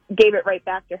gave it right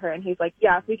back to her, and he's like,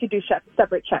 yeah, if we could do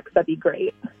separate checks, that'd be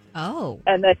great. Oh.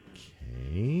 And then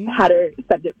had her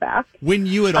send it back. When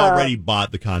you had already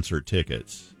bought the concert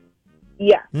tickets.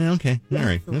 Yeah. Okay. All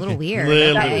right. It's a little weird. A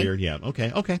little Okay. bit weird, yeah.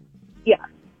 Okay. Yeah.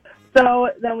 So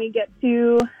then we get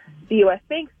to the U.S.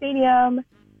 Bank Stadium,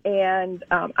 and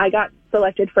I got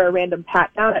selected for a random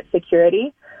pat down at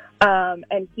security,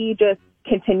 and he just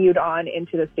continued on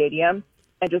into the stadium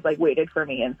and just waited for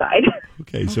me inside.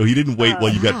 Okay, so he didn't wait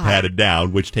while you got patted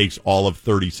down, which takes all of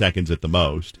 30 seconds at the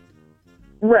most.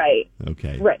 Right.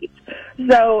 Okay. Right.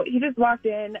 So he just walked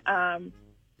in.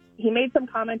 He made some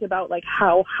comment about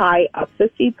how high up the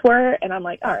seats were, and I'm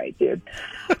like, all right, dude.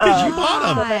 Because you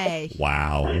bought them.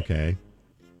 Wow. Okay.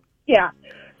 Yeah.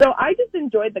 So I just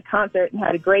enjoyed the concert and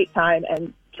had a great time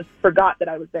and just forgot that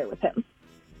I was there with him.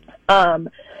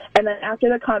 And then after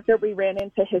the concert, we ran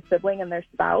into his sibling and their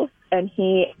spouse, and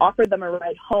he offered them a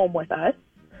ride home with us.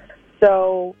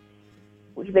 So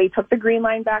they took the Green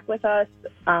Line back with us.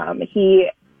 He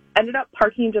ended up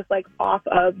parking just like off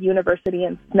of University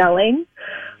and Snelling.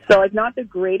 So like not the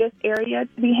greatest area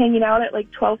to be hanging out at like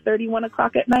 12:30, 1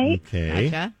 o'clock at night. Okay.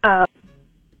 Gotcha.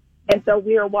 And so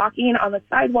we were walking on the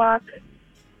sidewalk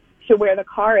to where the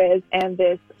car is, and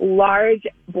this large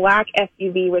black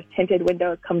SUV with tinted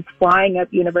windows comes flying up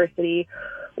University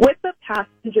with the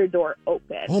passenger door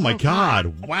open. Oh, my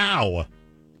God. Wow.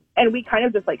 And we kind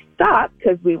of just like stopped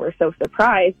because we were so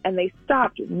surprised, and they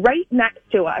stopped right next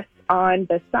to us on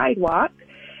the sidewalk,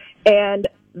 and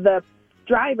the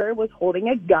driver was holding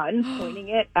a gun, pointing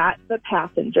it at the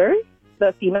passenger,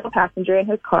 the female passenger in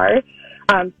his car,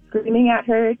 screaming at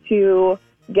her to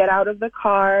get out of the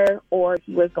car or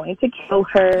he was going to kill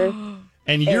her.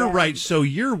 And you're right. So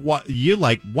you're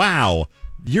like, wow,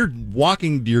 you're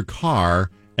walking to your car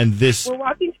and this. We're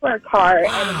walking to our car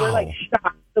and we're like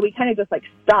shocked. So we kind of just like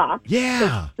stopped.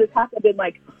 Yeah. This happened in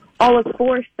like all of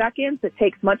 4 seconds. It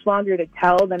takes much longer to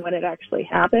tell than when it actually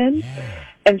happened. Yeah.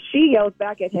 And she yells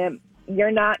back at him,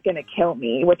 "You're not going to kill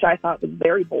me," which I thought was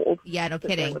very bold. Yeah, no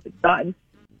kidding. With a gun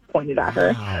pointed at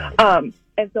her. Wow.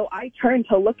 And so I turned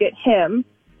to look at him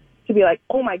to be like,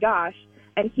 oh my gosh.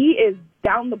 And he is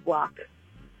down the block.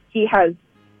 He is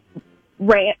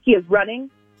running.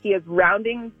 He is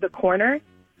rounding the corner.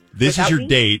 This is your me.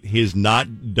 date. He has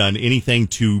not done anything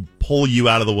to pull you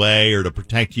out of the way or to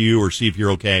protect you or see if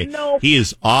you're okay. No. He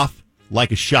is off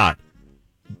like a shot,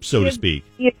 so to speak.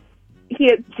 He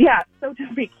is, yeah, so to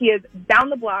speak. He is down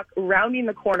the block, rounding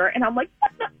the corner. And I'm like,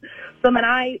 what the? So then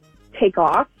I take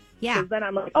off. Yeah. Because then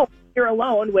I'm like, oh, you're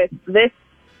alone with this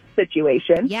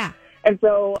situation. Yeah. And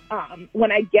so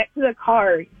when I get to the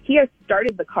car, he has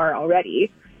started the car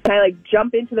already. And I like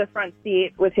jump into the front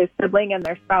seat with his sibling and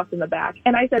their spouse in the back.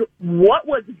 And I said, "What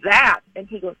was that?" And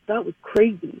he goes, "That was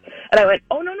crazy." And I went,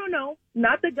 "Oh, no,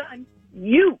 not the gun.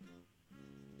 You."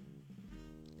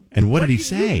 And what did he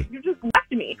say? You just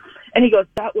left me. And he goes,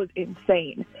 "That was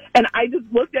insane." And I just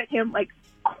looked at him like,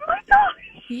 oh my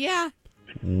gosh. Yeah.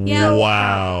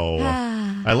 Wow.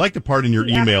 I like the part in your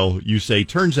email you say,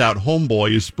 turns out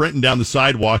homeboy is sprinting down the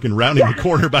sidewalk and rounding the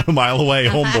corner about a mile away,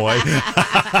 homeboy.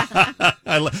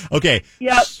 Okay.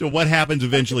 Yep. So what happens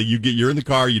eventually? You're in the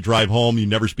car, you drive home, you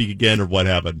never speak again, or what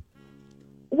happened?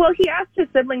 Well, he asked his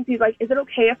siblings, he's like, "Is it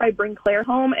okay if I bring Claire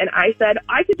home?" And I said,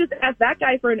 "I could just ask that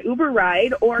guy for an Uber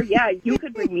ride, or yeah, you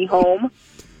could bring me home."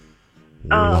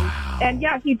 Wow. And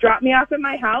yeah, he dropped me off at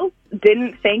my house,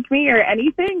 didn't thank me or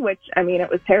anything, which, I mean,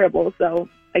 it was terrible. So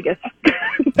I guess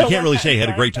you can't really say you had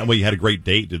a great time. Well, you had a great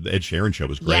date. The Ed Sheeran show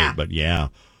was great, but yeah.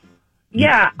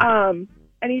 Yeah. And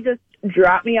he just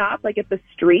dropped me off like at the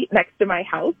street next to my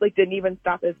house, like didn't even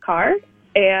stop his car.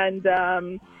 And,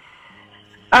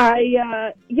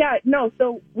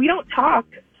 so we don't talk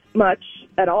much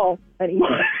at all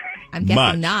anymore. I'm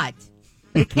guessing not.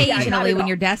 But occasionally, not at when all.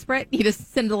 you're desperate, you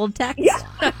just send a little text. Yeah.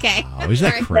 Okay. Oh, is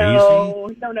that Sorry. crazy? No.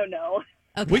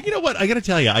 Okay. Well, you know what? I got to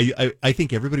tell you, I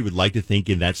think everybody would like to think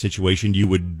in that situation you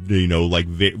would, like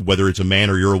whether it's a man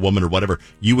or you're a woman or whatever,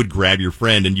 you would grab your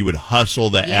friend and you would hustle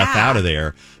the F out of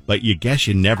there. But you guess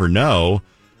you never know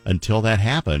until that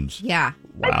happens. Yeah.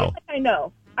 Wow.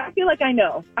 I feel like I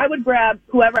know. I would grab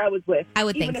whoever I was with. I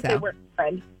would even think if so. they weren't a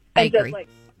friend. I And just, agree. like,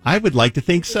 I would like to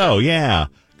think so, yeah.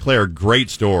 Claire, great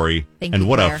story. Thank and you,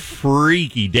 what Claire. a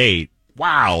freaky date.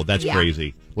 Wow, that's Yeah.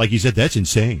 crazy. Like you said, that's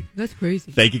insane. That's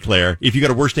crazy. Thank you, Claire. If you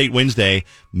got a Worst Date Wednesday,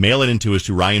 mail it into us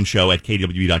to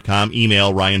ryanshow@kwb.com.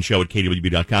 Email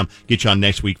ryanshow@kwb.com. Get you on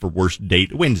next week for Worst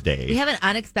Date Wednesday. We have an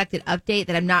unexpected update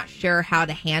that I'm not sure how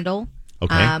to handle.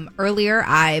 Okay. Earlier,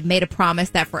 I made a promise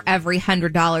that for every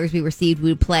 $100 we received,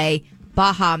 we would play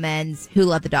Baha Men's Who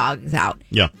Let the Dogs Out.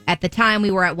 Yeah. At the time, we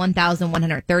were at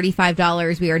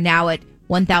 $1,135. We are now at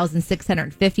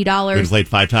 $1,650. You're going to play it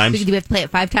 5 times? So we have to play it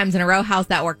 5 times in a row. How's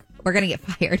that work? We're going to get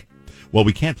fired. Well,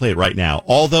 we can't play it right now,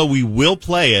 although we will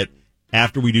play it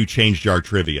after we do Change Jar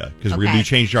Trivia, because we're going to do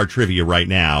Change Jar Trivia right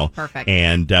now. Perfect.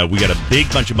 And we got a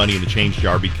big bunch of money in the Change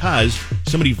Jar because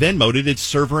somebody Venmo'd it. It's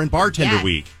Server and Bartender Yes.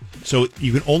 Week. So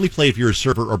you can only play if you're a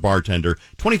server or bartender.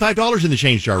 $25 in the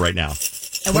Change Jar right now.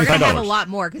 And we're going to have a $25. lot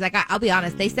more because I'll be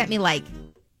honest, they sent me I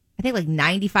think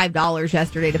 $95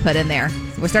 yesterday to put in there.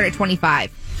 So we're starting at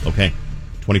 $25. Okay.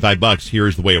 $25. Here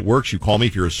is the way it works. You call me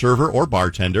if you're a server or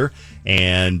bartender.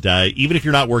 And even if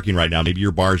you're not working right now, maybe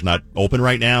your bar's not open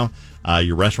right now,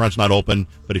 your restaurant's not open,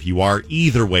 but if you are,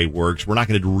 either way works. We're not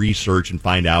going to research and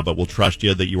find out, but we'll trust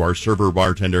you that you are a server or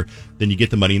bartender. Then you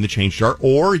get the money in the Change Jar,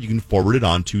 or you can forward it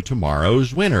on to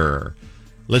tomorrow's winner.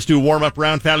 Let's do a warm-up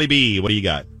round. Fally B, what do you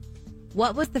got?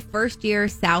 What was the first year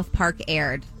South Park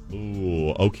aired? Ooh,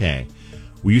 okay.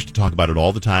 We used to talk about it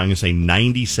all the time. I'm going to say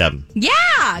 97. Yeah,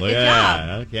 good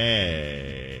job.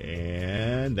 Okay.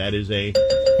 And that is a...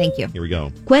 Thank you. Here we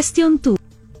go. Question 2.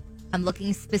 I'm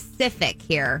looking specific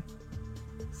here.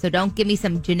 So don't give me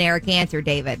some generic answer,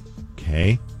 David.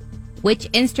 Okay. Which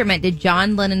instrument did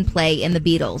John Lennon play in the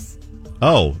Beatles?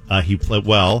 Oh,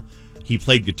 he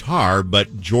played guitar,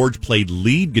 but George played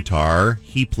lead guitar.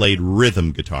 He played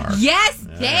rhythm guitar. Yes,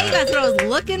 Dave, that's what I was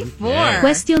looking for. Yeah.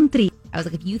 Question 3. I was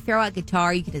like, if you throw out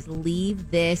guitar, you can just leave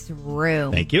this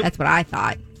room. Thank you. That's what I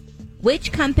thought.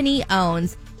 Which company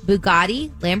owns Bugatti,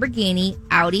 Lamborghini,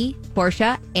 Audi,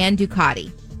 Porsche, and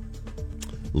Ducati?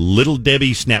 Little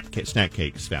Debbie snack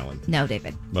cakes, Fallon. No,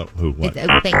 David. Well, who? What? It's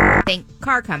a think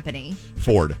car company.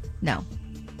 Ford. No.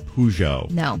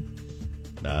 Peugeot. No.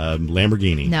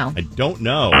 Lamborghini. No. I don't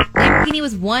know. Lamborghini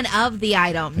was one of the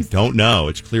items. Don't know.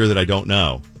 It's clear that I don't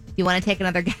know. Do you want to take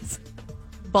another guess?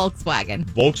 Volkswagen.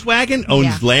 Volkswagen owns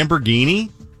Yeah. Lamborghini?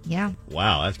 Yeah.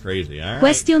 Wow, that's crazy. All right.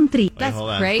 Question 3. Wait, That's hold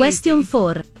on. crazy. Question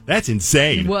 4. That's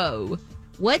insane. Whoa.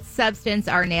 What substance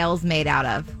are nails made out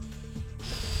of?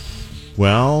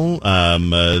 Well,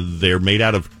 they're made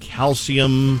out of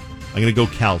calcium. I'm going to go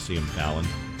calcium, Fallon.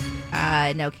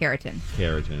 No, keratin.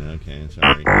 Keratin. Okay,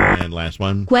 sorry. And last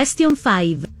one. Question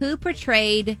 5. Who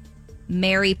portrayed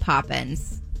Mary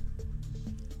Poppins?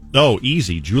 Oh,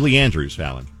 easy. Julie Andrews,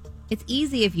 Fallon. It's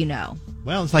easy if you know.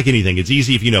 Well, it's like anything. It's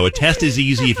easy if you know. A test is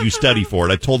easy if you study for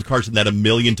it. I've told Carson that a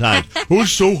million times. Oh,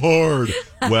 it's so hard.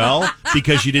 Well,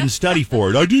 because you didn't study for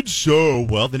it. I did so.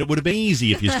 Well, then it would have been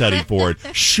easy if you studied for it.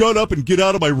 Shut up and get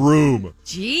out of my room.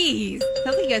 Jeez.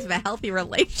 Sounds like you guys have a healthy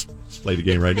relationship. Let's play the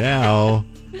game right now.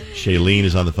 Shailene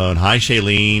is on the phone. Hi,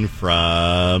 Shailene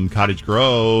from Cottage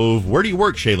Grove. Where do you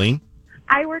work, Shailene?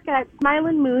 I work at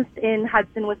Smilin' Moose in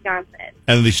Hudson, Wisconsin.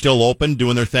 And are they still open,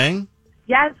 doing their thing?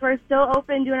 Yes, we're still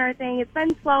open, doing our thing. It's been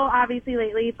slow, obviously,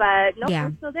 lately, but nope, Yeah.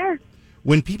 we're still there.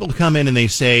 When people come in and they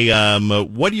say,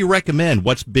 what do you recommend?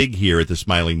 What's big here at the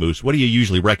Smiling Moose? What do you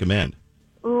usually recommend?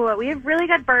 Ooh, we have really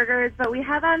good burgers, but we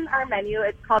have on our menu,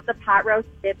 it's called the pot roast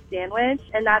dip sandwich,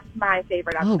 and that's my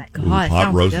favorite on the menu. Ooh,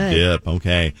 pot roast dip.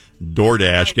 Okay.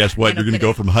 DoorDash. Guess what? You're going to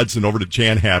go from Hudson over to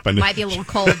Chanhappen. Might be a little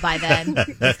cold by then.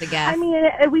 Just a guess. I mean,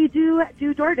 we do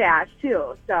DoorDash,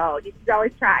 too, so you can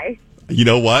always try. You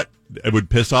know what? It would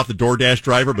piss off the DoorDash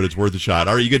driver, but it's worth a shot.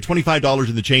 All right, you get $25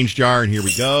 in the change jar, and here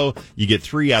we go. You get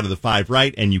 3 out of the 5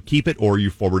 right, and you keep it or you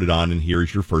forward it on, and here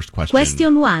is your first question.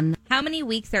 Question 1. How many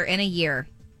weeks are in a year?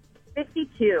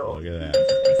 52. Look at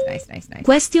that. Nice.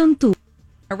 Question 2.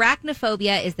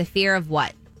 Arachnophobia is the fear of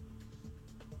what?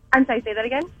 I'm sorry, say that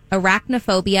again?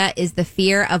 Arachnophobia is the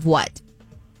fear of what?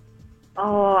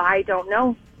 Oh, I don't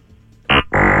know.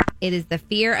 It is the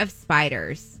fear of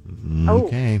spiders.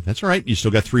 Okay, that's all right. You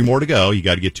still got 3 more to go. You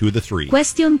got to get 2 of the 3.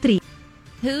 Question 3.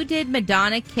 Who did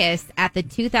Madonna kiss at the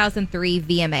 2003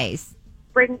 VMAs?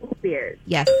 Britney Spears.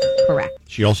 Yes, correct.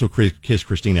 She also kissed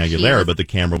Christina She Aguilera, was- but the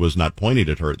camera was not pointed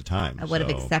at her at the time. I would have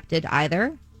so accepted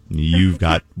either. You've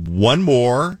got 1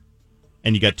 more,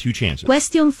 and you got 2 chances.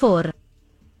 Question 4.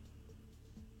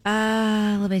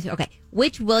 Let me see. Okay.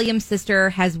 Which Williams sister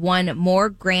has won more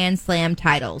Grand Slam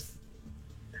titles?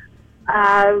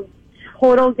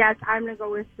 Total guess, I'm going to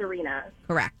go with Serena.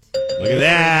 Correct. Look at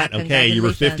that. Okay, you were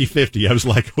 50-50. I was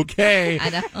like, okay. I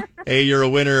know. Hey, you're a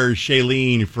winner,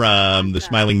 Shailene from the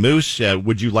Smiling Moose.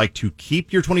 Would you like to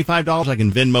keep your $25? I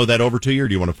can Venmo that over to you, or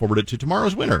do you want to forward it to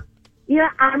tomorrow's winner? Yeah,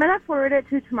 I'm going to forward it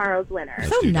to tomorrow's winner.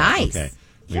 Let's do that. Okay.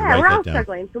 Let me Yeah, write we're that all down.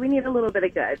 struggling, so we need a little bit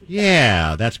of good.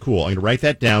 Yeah, that's cool. I'm going to write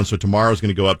that down. So tomorrow's going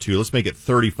to go up to, let's make it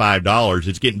 $35.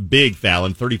 It's getting big,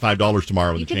 Fallon. $35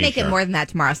 tomorrow. You with the can change make it jar. more than that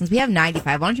tomorrow since we have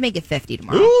 95. Why don't you make it 50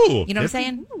 tomorrow? Ooh, you know what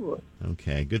I'm 50? saying?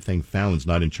 Okay, good thing Fallon's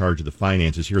not in charge of the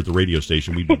finances here at the radio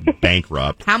station. We'd be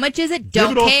bankrupt. How much is it? Give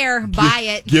Don't it all- care. Buy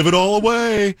it. Give it all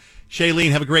away.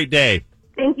 Shailene, have a great day.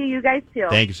 Thank you, you guys too.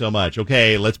 Thank you so much.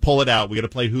 Okay, let's pull it out. We got to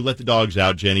play Who Let the Dogs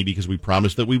Out, Jenny, because we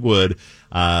promised that we would.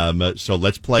 So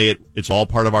let's play it. It's all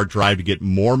part of our drive to get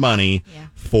more money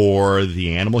for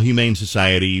the Animal Humane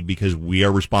Society because we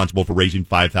are responsible for raising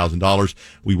 $5,000.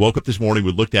 We woke up this morning,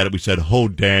 we looked at it, we said, oh,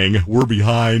 dang, we're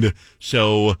behind.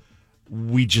 So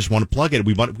we just want to plug it.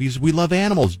 We love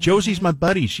animals. Josie's my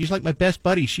buddy. She's like my best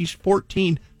buddy. She's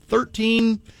 14,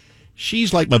 13.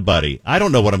 She's like my buddy. I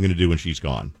don't know what I'm going to do when she's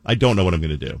gone. I don't know what I'm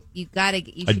going to do. You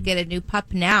should get a new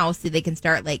pup now so they can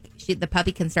start the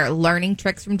puppy can start learning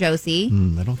tricks from Josie.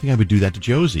 I don't think I would do that to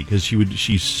Josie because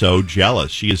she's so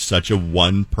jealous. She is such a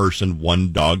one person,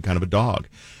 one dog kind of a dog.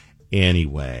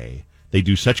 Anyway, they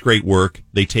do such great work.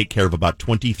 They take care of about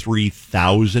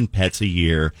 23,000 pets a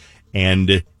year.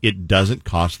 and it doesn't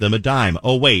cost them a dime.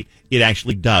 Oh, wait, it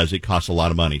actually does. It costs a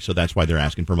lot of money, so that's why they're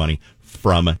asking for money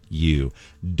from you.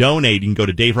 Donate. You can go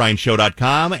to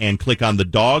DaveRyanShow.com and click on the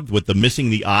dog with the missing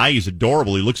the eye. He's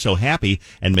adorable. He looks so happy,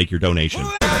 and make your donation.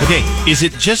 Okay, is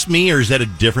it just me, or is that a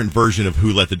different version of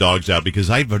Who Let the Dogs Out? Because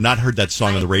I've not heard that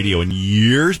song on the radio in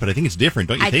years, but I think it's different,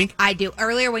 don't you think? I do.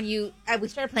 Earlier when we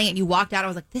started playing it and you walked out, I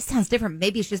was like, this sounds different.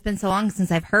 Maybe it's just been so long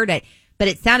since I've heard it. But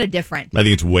it sounded different. I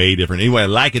think it's way different. Anyway, I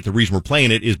like it. The reason we're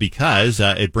playing it is because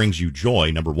it brings you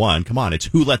joy, number one. Come on, it's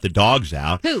Who Let the Dogs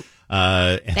Out. Who?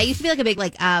 That used to be like a big,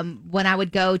 when I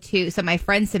would go to, so my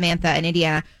friend Samantha in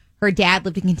Indiana, her dad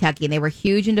lived in Kentucky, and they were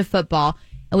huge into football.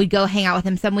 And we'd go hang out with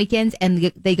him some weekends,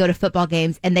 and they go to football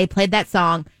games, and they played that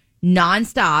song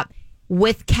nonstop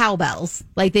with cowbells.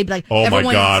 Like, they'd be like, oh everyone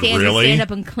my God, really? stand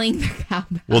up and cling their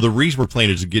cowbells. Well, the reason we're playing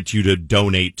it is to get you to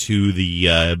donate to the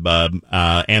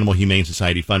Animal Humane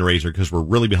Society fundraiser, because we're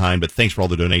really behind, but thanks for all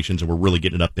the donations, and we're really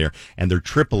getting it up there. And they're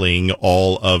tripling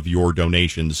all of your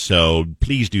donations, so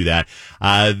please do that.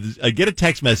 Get a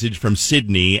text message from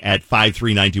Sydney at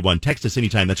 53921. Text us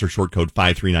anytime. That's our short code,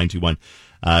 53921.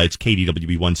 It's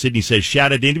KDWB1. Sydney says,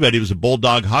 shout out to anybody who was a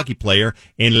Bulldog hockey player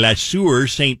in La Sueur,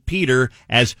 St. Peter,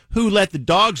 as Who Let the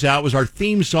Dogs Out was our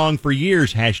theme song for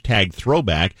years. Hashtag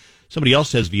throwback. Somebody else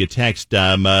says via text,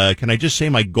 can I just say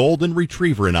my golden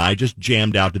retriever and I just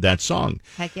jammed out to that song.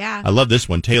 Heck yeah. I love this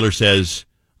one. Taylor says,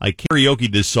 I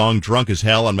karaoke'd this song drunk as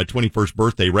hell on my 21st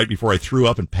birthday right before I threw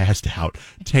up and passed out.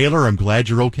 Taylor, I'm glad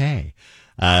you're okay.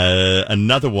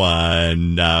 Another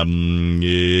one,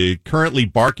 currently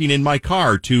barking in my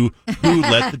car to Who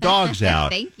Let the Dogs Out.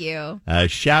 Thank you.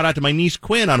 Shout out to my niece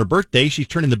Quinn on her birthday. She's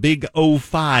turning the big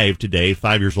 05 today,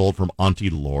 5 years old, from Auntie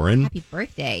Lauren. Happy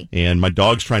birthday. And my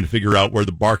dog's trying to figure out where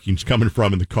the barking's coming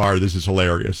from in the car. This is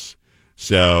hilarious.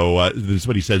 So this is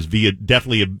what he says,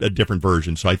 definitely a different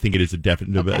version. So I think it is a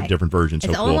different version. It's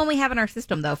so the only cool. one we have in our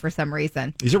system, though, for some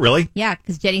reason. Is it really? Yeah,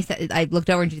 because Jenny said, I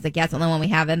looked over and she's like, yeah, it's the only one we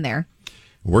have in there.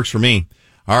 Works for me.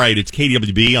 All right, it's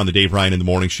KDWB on the Dave Ryan in the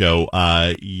Morning Show.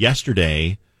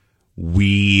 Yesterday,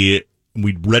 we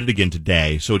read it again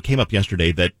today. So it came up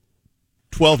yesterday that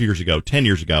 10 years ago,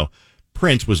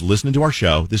 Prince was listening to our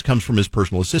show. This comes from his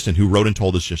personal assistant who wrote and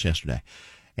told us just yesterday.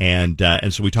 And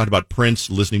so we talked about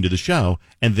Prince listening to the show.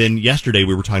 And then yesterday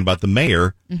we were talking about the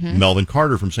mayor, Melvin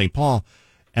Carter from St. Paul.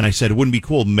 And I said, it wouldn't be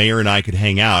cool if Mayor and I could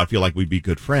hang out. I feel like we'd be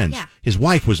good friends. Yeah. His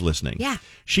wife was listening. Yeah.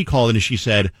 She called in and she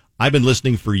said, I've been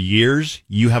listening for years.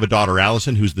 You have a daughter,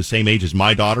 Allison, who's the same age as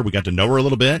my daughter. We got to know her a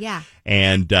little bit. Yeah.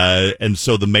 And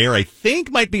so the mayor, I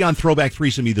think, might be on Throwback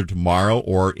Threesome either tomorrow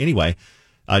or anyway,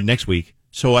 next week.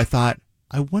 So I thought,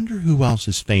 I wonder who else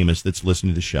is famous that's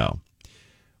listening to the show.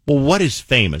 Well, what is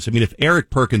famous? I mean, if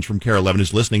Eric Perkins from Care 11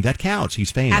 is listening, that counts.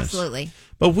 He's famous. Absolutely.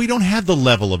 But we don't have the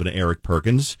level of an Eric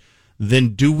Perkins. Then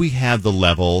do we have the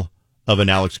level of an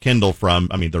Alex Kendall from,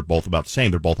 I mean, they're both about the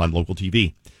same. They're both on local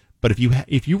TV. But if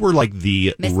you were like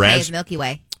the Miss K of the Milky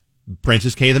Way.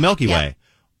 Princess K of the Milky Way,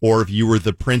 or if you were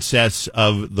the princess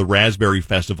of the Raspberry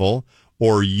Festival,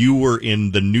 or you were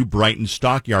in the New Brighton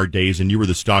Stockyard days and you were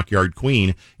the Stockyard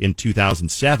Queen in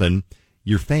 2007,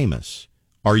 you're famous.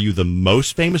 Are you the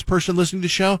most famous person listening to the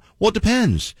show? Well, it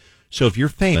depends. So if you're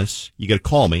famous, you got to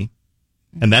call me.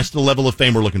 And that's the level of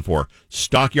fame we're looking for.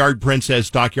 Stockyard Princess,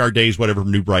 Stockyard Days, whatever,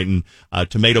 New Brighton,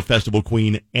 Tomato Festival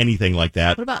Queen, anything like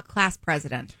that. What about class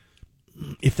president?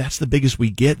 If that's the biggest we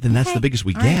get, then that's the biggest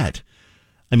we get.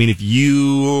 I mean, if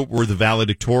you were the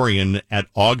valedictorian at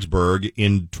Augsburg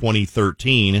in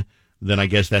 2013, then I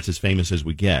guess that's as famous as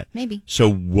we get. Maybe. So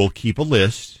we'll keep a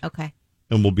list. Okay.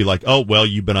 And we'll be like, oh, well,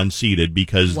 you've been unseated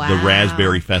because the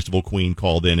Raspberry Festival Queen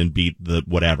called in and beat the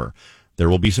whatever. There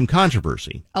will be some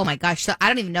controversy. Oh, my gosh. So I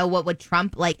don't even know what would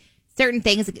trump, like, certain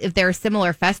things. If there are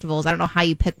similar festivals, I don't know how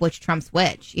you pick which trumps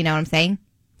which. You know what I'm saying?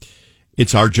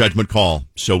 It's our judgment call,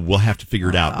 so we'll have to figure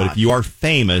it out. But if you are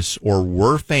famous or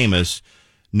were famous,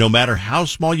 no matter how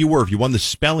small you were, if you won the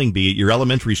spelling bee at your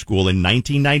elementary school in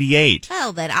 1998.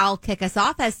 Well, then I'll kick us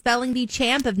off as spelling bee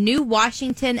champ of New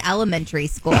Washington Elementary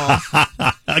School.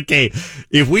 Okay,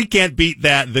 if we can't beat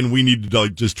that, then we need to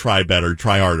just try better,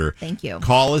 try harder. Thank you.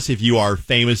 Call us if you are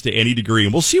famous to any degree,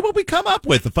 and we'll see what we come up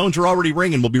with. The phones are already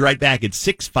ringing. We'll be right back at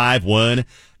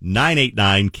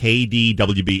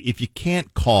 651-989-KDWB. If you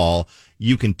can't call,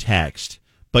 you can text,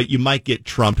 but you might get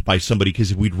trumped by somebody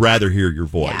because we'd rather hear your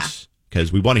voice.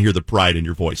 Because we want to hear the pride in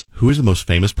your voice. Who is the most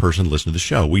famous person listening to the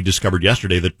show? We discovered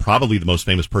yesterday that probably the most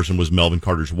famous person was Melvin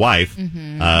Carter's wife.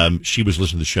 She was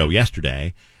listening to the show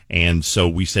yesterday. And so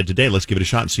we said today, let's give it a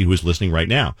shot and see who is listening right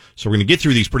now. So we're going to get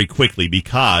through these pretty quickly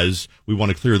because we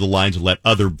want to clear the lines and let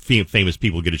other famous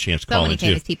people get a chance to So call many in, too.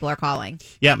 famous people are calling.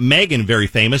 Yeah, Megan, very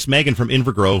famous. Megan from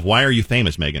Invergrove. Why are you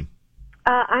famous, Megan?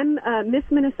 I'm Miss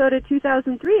Minnesota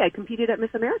 2003. I competed at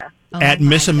Miss America. At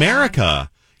Miss America.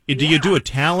 Do you do a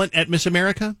talent at Miss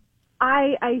America?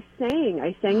 I sang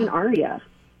an aria.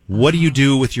 What do you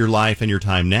do with your life and your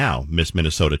time now, Miss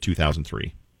Minnesota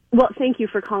 2003? Well, thank you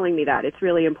for calling me that. It's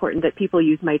really important that people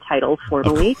use my title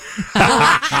formally.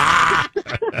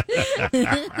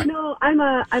 No, I'm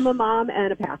a mom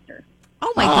and a pastor.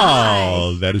 Oh my God!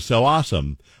 Oh, that is so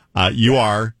awesome. You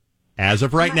are, as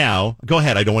of right now. Go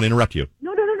ahead. I don't want to interrupt you.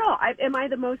 No. Am I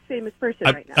the most famous person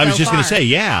right now? I was just going to say,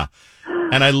 yeah.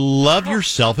 And I love your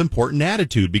self-important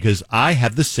attitude because I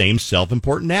have the same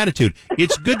self-important attitude.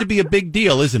 It's good to be a big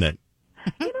deal, isn't it?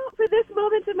 You know, for this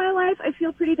moment in my life, I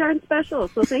feel pretty darn special.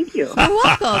 So thank you. You're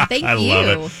welcome. Thank I you.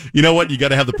 love it. You know what? You got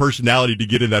to have the personality to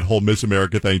get in that whole Miss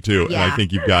America thing, too. Yeah. And I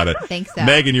think you've got it. Think so.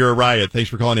 Megan, you're a riot. Thanks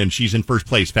for calling in. She's in first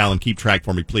place. Fallon, keep track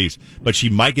for me, please. But she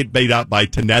might get bait out by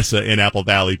Tanessa in Apple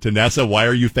Valley. Tanessa, why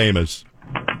are you famous?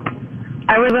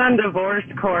 I was on divorce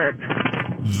court.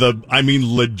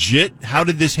 Legit? How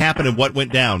did this happen and what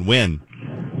went down? When?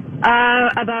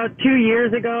 About 2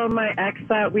 years ago, my ex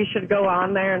thought we should go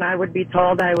on there, and I would be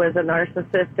told I was a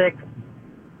narcissistic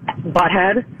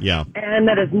butthead. Yeah. And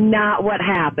that is not what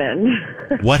happened.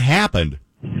 What happened?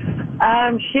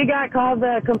 She got called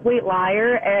a complete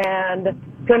liar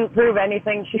and couldn't prove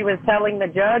anything she was telling the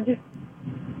judge.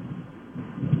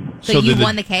 So you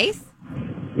won the case?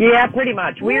 Yeah, pretty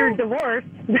much. We were divorced.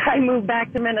 I moved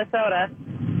back to Minnesota.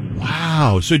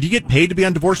 Wow. So do you get paid to be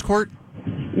on divorce court?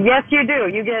 Yes, you do.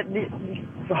 You get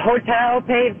the hotel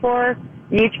paid for.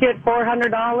 You each get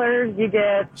 $400. You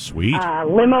get Sweet.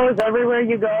 Limos everywhere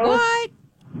you go. What?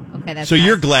 Okay, that's So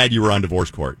you're glad you were on divorce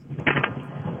court?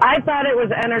 I thought it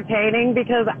was entertaining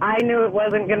because I knew it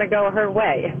wasn't going to go her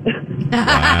way.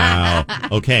 Wow.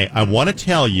 Okay, I want to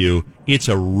tell you, it's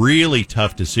a really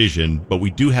tough decision, but we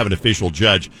do have an official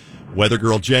judge. Weather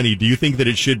Girl Jenny, do you think that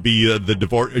it should be the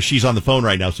divorce? She's on the phone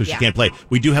right now, so she can't play.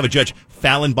 We do have a judge,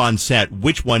 Fallon Bonsett.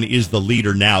 Which one is the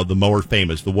leader now, the more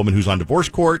famous? The woman who's on divorce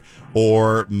court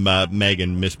or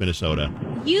Megan, Miss Minnesota?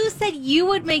 You said you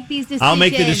would make these decisions. I'll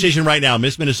make the decision right now,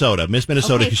 Miss Minnesota. Miss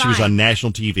Minnesota, Okay, because she was fine. on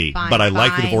national TV. Fine, but I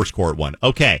like the fine. divorce court one.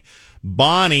 Okay.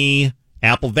 Bonnie,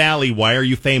 Apple Valley, why are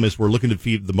you famous? We're looking to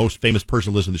feed the most famous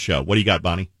person listening to the show. What do you got,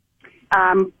 Bonnie?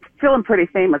 Feeling pretty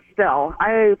famous still.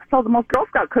 I sold the most Girl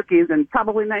Scout cookies in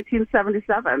probably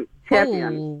 1977.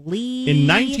 Champion. In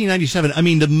 1997, I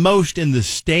mean, the most in the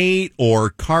state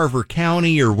or Carver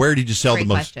County, or where did you sell the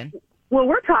most? Well,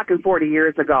 we're talking 40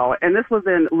 years ago, and this was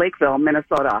in Lakeville,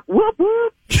 Minnesota. Whoop,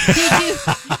 whoop.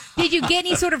 Did you get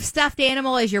any sort of stuffed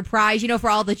animal as your prize, for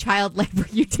all the child labor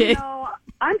you did? No,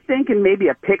 I'm thinking maybe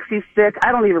a pixie stick.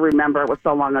 I don't even remember. It was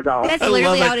so long ago. That's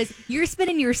literally how it is. You're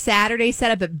spending your Saturday set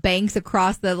up at banks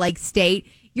across the state.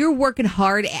 You're working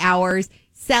hard hours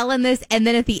selling this, and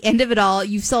then at the end of it all,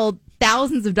 you've sold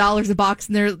thousands of dollars a box,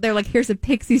 and they're like, "Here's a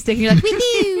pixie stick." And you're like, "We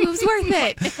knew it was worth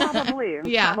it." Probably.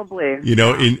 Yeah.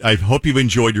 Probably. I hope you've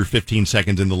enjoyed your 15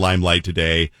 seconds in the limelight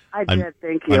today. I did.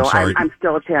 Thank you. I'm sorry. I'm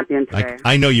still a champion today.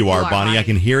 I know you are, You are, Bonnie. I Bonnie.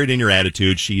 can hear it in your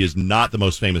attitude. She is not the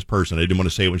most famous person. I didn't want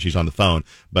to say it when she's on the phone,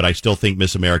 but I still think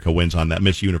Miss America wins on that,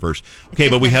 Miss Universe. Okay,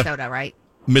 but we have Minnesota, right?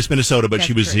 Miss Minnesota, but That's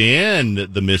she was true. in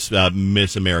the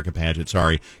Miss America pageant.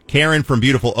 Sorry. Karen from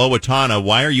beautiful Owatonna.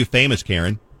 Why are you famous,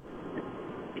 Karen?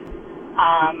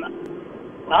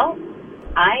 Well,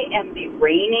 I am the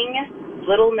reigning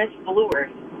Little Miss Blue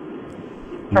Earth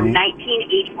from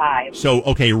 1985. So,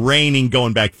 okay, reigning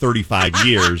going back 35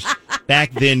 years.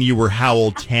 Back then you were how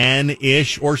old,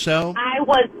 10-ish or so? I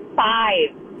was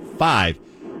 5. 5.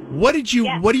 What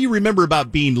do you remember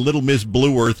about being Little Miss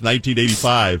Blue Earth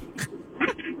 1985?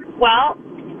 Well,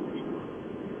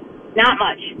 not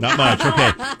much. Not much.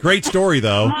 Okay. Great story,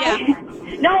 though.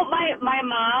 No, my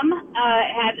mom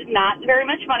had not very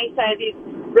much money, so I had these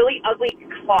really ugly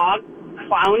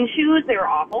clown shoes. They were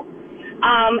awful.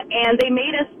 And they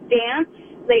made us dance.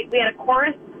 We had a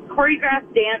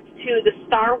choreographed dance to the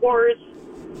Star Wars,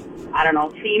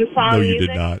 theme song No, you music.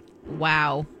 did not.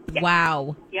 Wow.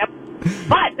 Wow. Yep.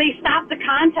 But they stopped the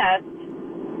contest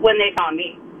when they found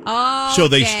me. Oh. So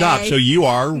they stopped. So you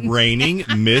are reigning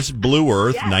Miss Blue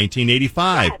Earth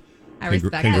 1985. I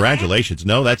respect that. Congratulations.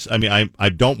 No, I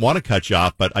don't want to cut you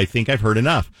off, but I think I've heard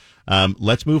enough.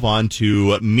 Let's move on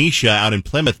to Misha out in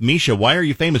Plymouth. Misha, why are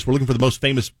you famous? We're looking for the most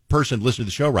famous person listening to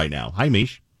the show right now. Hi,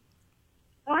 Mish.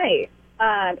 Hi.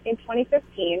 In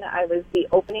 2015, I was the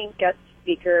opening guest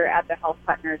speaker at the Health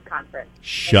Partners Conference.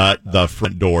 Shut the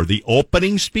front door. The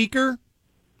opening speaker?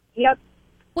 Yep.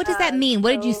 What does that mean?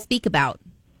 What did you speak about?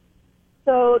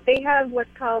 So they have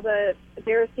what's called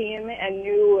their theme and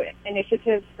new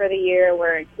initiatives for the year.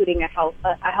 We're including a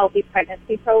healthy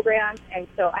pregnancy program, and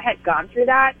so I had gone through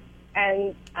that,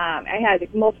 and I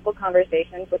had multiple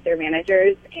conversations with their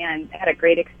managers, and had a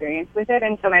great experience with it.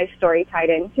 And so my story tied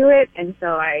into it, and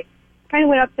so I kind of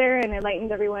went up there and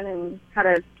enlightened everyone and how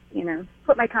to,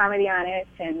 put my comedy on it.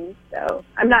 And so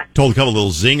I'm not Told a couple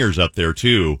little zingers up there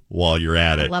too while you're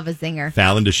at it. Love a zinger.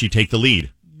 Fallon, does she take the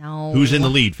lead? No. Who's in the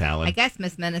lead, Fallon? I guess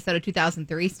Miss Minnesota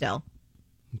 2003 still.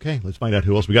 Okay, let's find out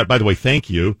who else we got. By the way, thank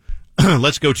you.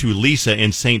 Let's go to Lisa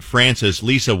in St. Francis.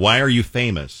 Lisa, why are you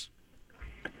famous?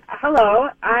 Hello,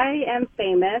 I am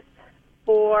famous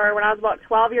for when I was about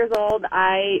 12 years old.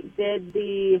 I did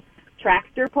the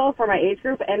tractor pull for my age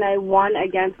group, and I won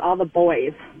against all the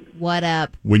boys. What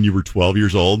up? When you were 12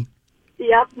 years old?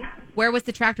 Yep. Where was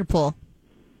the tractor pull?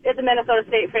 At the Minnesota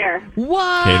State Fair.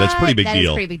 What? Okay, that's a pretty big That deal. is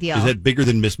a pretty big deal. Is that bigger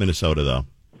than Miss Minnesota, though?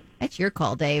 That's your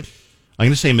call, Dave. I'm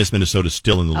going to say Miss Minnesota's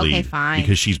still in the Okay, lead. fine.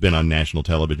 Because she's been on national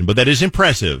television. But that is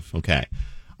impressive. Okay.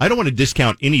 I don't want to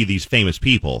discount any of these famous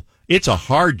people. It's a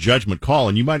hard judgment call,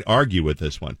 and you might argue with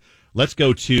this one. Let's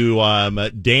go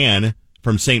to Dan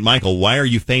from St. Michael. Why are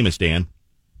you famous, Dan?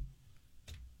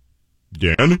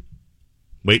 Dan?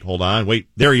 Wait, hold on. Wait,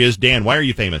 there he is. Dan, why are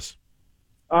you famous?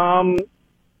 2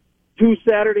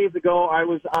 Saturdays ago, I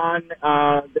was on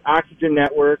the Oxygen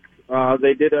Network.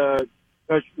 They did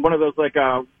one of those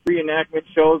reenactment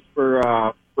shows for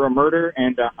a murder,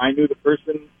 and I knew the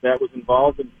person that was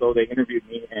involved, and so they interviewed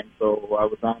me, and so I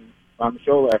was on the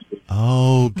show last week.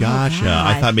 Oh, gotcha. God.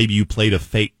 I thought maybe you played a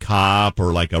fake cop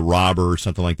or like a robber or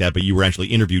something like that, but you were actually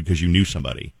interviewed because you knew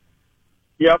somebody.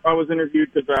 Yep, I was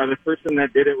interviewed because the person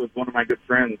that did it was one of my good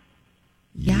friends.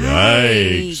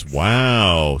 Yikes.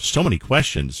 Wow. So many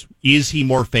questions. Is he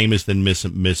more famous than Miss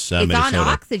It's Minnesota? on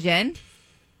Oxygen.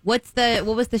 What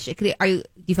was the do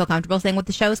you feel comfortable saying what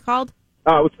the show is called?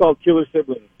 It's called Killer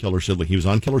Siblings. Killer Sibling. He was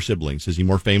on Killer Siblings. Is he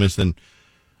more famous than?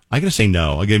 I gotta say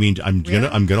no. I mean,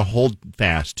 I'm gonna hold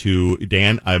fast to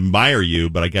Dan. I admire you,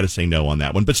 but I gotta say no on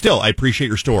that one. But still, I appreciate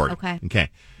your story. Okay.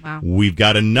 Wow. We've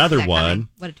got another That one. coming.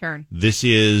 What a turn. This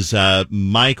is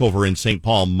Mike over in St.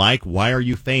 Paul. Mike, why are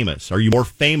you famous? Are you more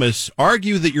famous?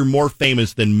 Argue that you're more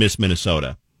famous than Miss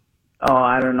Minnesota. Oh,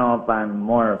 I don't know if I'm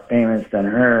more famous than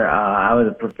her. I was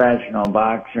a professional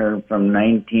boxer from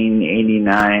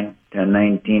 1989 to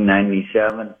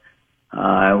 1997.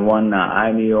 I won the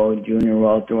IBO Junior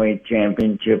Welterweight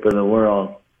Championship of the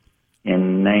World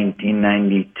in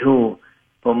 1992.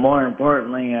 But more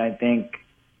importantly, I think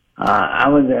I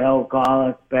was an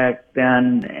alcoholic back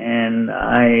then, and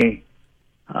I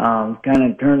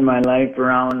kind of turned my life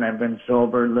around. I've been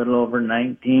sober a little over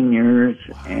 19 years,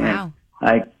 and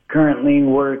I currently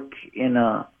work in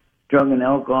a drug and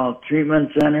alcohol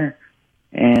treatment center,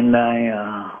 and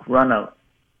I run a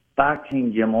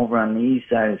boxing gym over on the east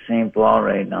side of St. Paul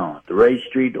right now, the Ray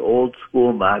Street Old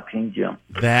School Boxing Gym.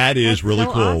 That is really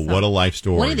so cool. awesome. What a life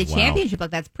story. Winning the Wow. championship,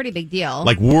 that's a pretty big deal.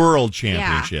 Like world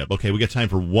championship. Yeah. Okay, we got time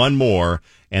for one more,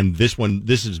 and this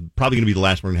is probably going to be the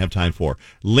last one we're going to have time for.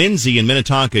 Lindsay in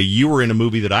Minnetonka, you were in a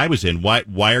movie that I was in. Why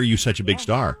are you such a big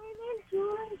star?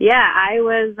 Yeah, I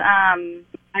was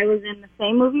in the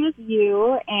same movie as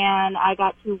you, and I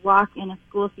got to walk in a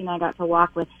school scene. I got to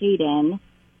walk with Hayden,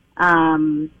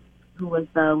 who was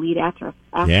the lead actress.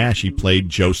 Yeah, she played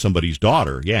Joe somebody's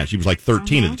daughter. Yeah, she was like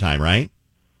 13 at the time, right?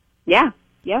 Yeah,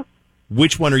 yep.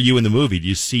 Which one are you in the movie? Do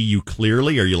you see you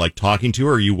clearly? Are you like talking to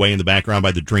her, or are you way in the background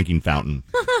by the drinking fountain?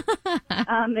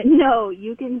 No,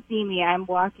 you can see me. I'm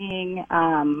walking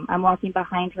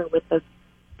behind her with the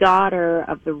daughter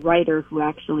of the writer who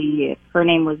actually, her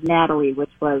name was Natalie, which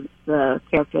was the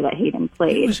character that Hayden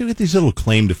played. Look at these little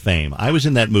claim to fame. I was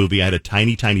in that movie. I had a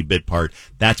tiny, tiny bit part.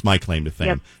 That's my claim to fame.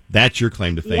 Yep. That's your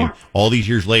claim to fame. Yeah. All these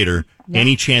years later,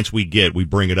 any chance we get, we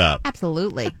bring it up.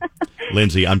 Absolutely.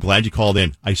 Lindsay, I'm glad you called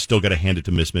in. I still got to hand it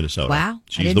to Miss Minnesota. Wow. I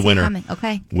She's didn't the see it winner. coming.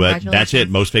 Okay. Well, that's Congratulations.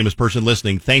 it. Most famous person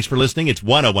listening. Thanks for listening. It's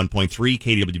 101.3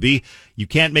 KWB. You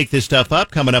can't make this stuff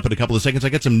up. Coming up in a couple of seconds, I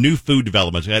got some new food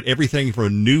developments. I got everything from a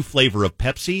new flavor of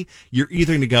Pepsi. You're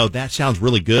either going to go, that sounds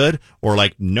really good, or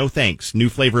like, no thanks. New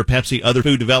flavor of Pepsi. Other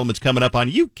food developments coming up on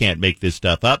You Can't Make This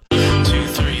Stuff Up. 2,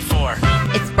 3, 4.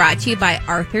 It's brought to you by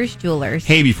Arthur's Jewelers.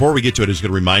 Hey, before we get to it, I just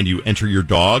going to remind you, enter your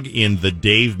dog in the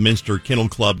Dave Minster Kennel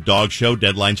Club Dog Show.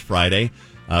 Deadline's Friday.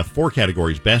 4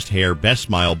 categories: best hair, best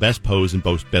smile, best pose, and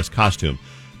best costume.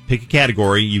 pick a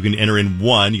category. You can enter in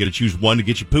one. You got to choose one to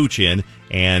get your pooch in.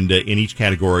 And in each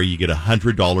category, you get a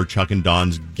 $100 Chuck and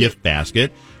Don's gift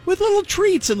basket with little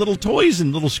treats and little toys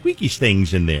and little squeaky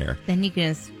things in there. Then you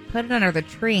can just put it under the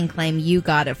tree and claim you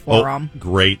got it for them.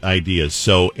 Great ideas.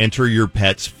 So enter your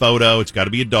pet's photo. It's got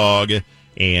to be a dog.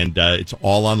 And it's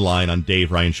all online on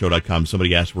DaveRyanShow.com.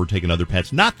 Somebody asked if we're taking other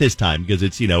pets. Not this time, because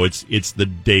it's the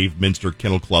Dave Minster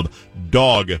Kennel Club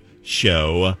dog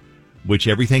show, which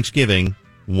every Thanksgiving,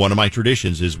 one of my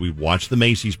traditions is we watch the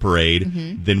Macy's parade,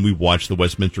 then we watch the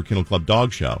Westminster Kennel Club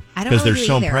dog show. I don't because they're really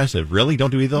so either. Impressive. Really? Don't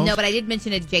do either of those? No, but I did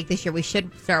mention to Jake this year we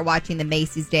should start watching the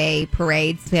Macy's Day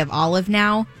parades. We have Olive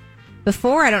now.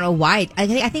 Before, I don't know why. I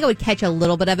think I would catch a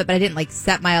little bit of it, but I didn't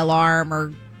set my alarm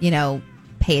or,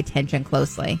 pay attention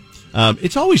closely.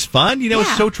 It's always fun.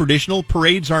 It's so traditional.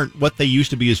 Parades aren't what they used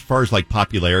to be as far as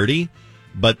popularity,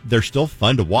 but they're still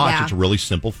fun to watch. Yeah. It's a really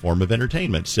simple form of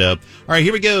entertainment. So, all right,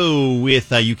 here we go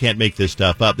with You Can't Make This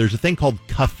Stuff Up. There's a thing called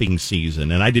cuffing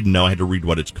season, and I didn't know. I had to read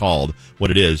what it's called, what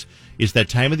it is. It's that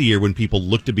time of the year when people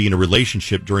look to be in a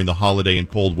relationship during the holiday and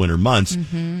cold winter months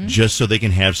just so they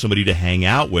can have somebody to hang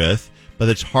out with. But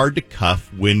it's hard to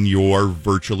cuff when you're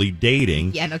virtually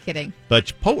dating. Yeah, no kidding. But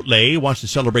Chipotle wants to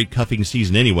celebrate cuffing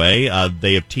season anyway.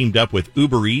 They have teamed up with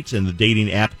Uber Eats and the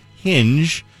dating app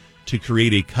Hinge to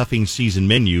create a cuffing season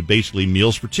menu, basically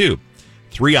meals for two.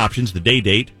 3 options, the day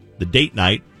date, the date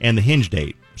night, and the Hinge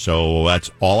date. So that's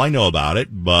all I know about it,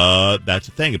 but that's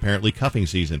the thing, apparently cuffing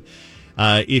season.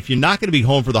 If you're not going to be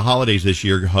home for the holidays this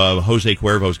year, Jose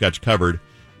Cuervo's got you covered.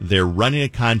 They're running a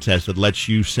contest that lets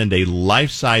you send a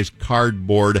life-size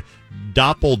cardboard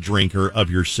doppelganger of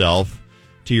yourself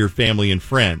to your family and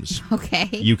friends. Okay.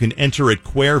 You can enter at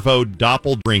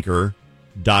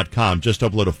CuervoDoppelganger.com. Just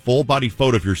upload a full-body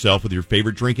photo of yourself with your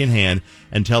favorite drink in hand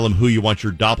and tell them who you want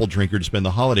your doppelganger to spend the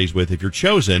holidays with. If you're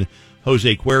chosen,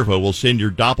 Jose Cuervo will send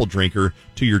your doppelganger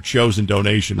to your chosen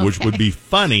donation, which would be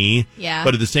funny. Yeah.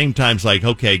 But at the same time, it's like,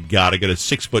 okay, God, I got a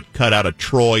 6-foot cutout of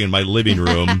Troy in my living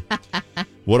room.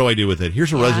 What do I do with it?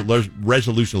 Here's a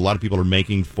resolution a lot of people are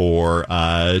making for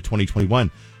 2021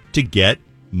 to get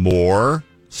more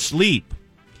sleep.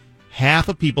 Half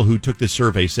of people who took this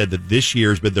survey said that this year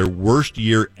has been their worst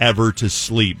year ever to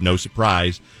sleep. No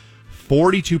surprise.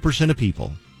 42% of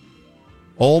people,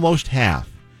 almost half,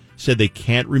 said they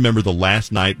can't remember the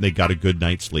last night they got a good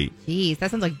night's sleep. Jeez,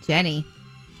 that sounds like Jenny.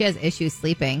 She has issues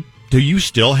sleeping. Do you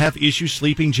still have issues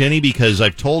sleeping, Jenny? Because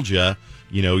I've told you,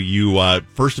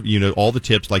 first, all the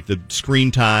tips like the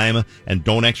screen time and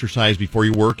don't exercise before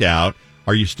you work out.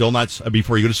 Are you still not,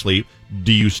 before you go to sleep,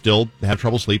 do you still have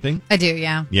trouble sleeping? I do,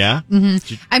 yeah. Yeah?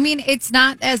 Mm-hmm. I mean, it's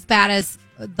not as bad as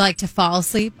to fall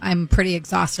asleep. I'm pretty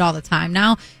exhausted all the time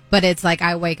now, but it's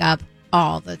I wake up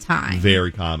all the time.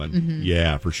 Very common. Mm-hmm.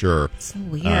 Yeah, for sure. So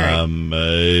weird.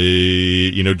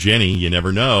 Jenny, you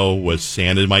never know.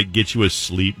 Santa might get you a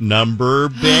sleep number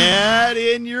bed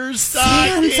in your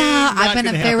stocking. Santa, I've been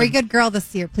a very good girl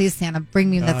this year. Please, Santa, bring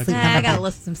me that sleep number. I got to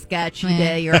list some sketch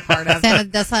you're a part of.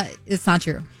 Santa, it's not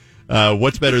true.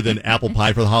 What's better than apple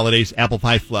pie for the holidays? Apple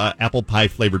pie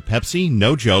flavored Pepsi?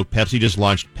 No joke. Pepsi just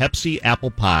launched Pepsi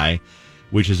Apple Pie,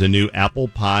 which is a new apple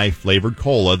pie flavored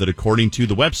cola that, according to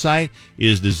the website,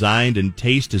 is designed and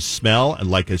tastes to smell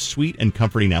like a sweet and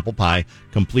comforting apple pie,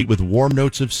 complete with warm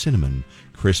notes of cinnamon,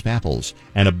 crisp apples,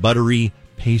 and a buttery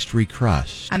pastry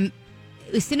crust.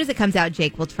 As soon as it comes out,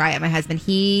 Jake will try it. My husband,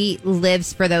 he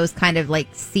lives for those kind of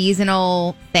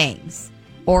seasonal things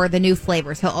or the new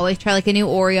flavors. He'll always try a new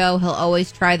Oreo. He'll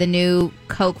always try the new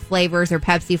Coke flavors or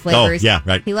Pepsi flavors. Oh, yeah,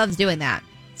 right. He loves doing that.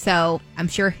 So I'm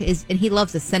sure and he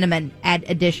loves a cinnamon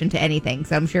addition to anything.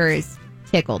 So I'm sure he's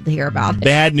tickled to hear about it.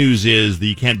 Bad news is that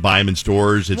you can't buy them in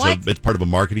stores. It's What? it's part of a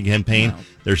marketing campaign. No.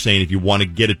 They're saying if you want to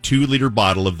get a 2-liter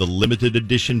bottle of the limited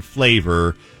edition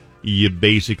flavor, you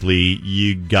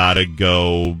gotta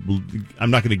go. I'm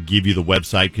not going to give you the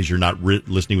website because you're not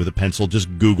listening with a pencil.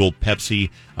 Just Google Pepsi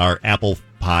or apple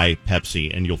pie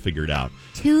Pepsi and you'll figure it out.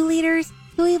 2 liters?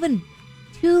 2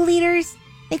 liters?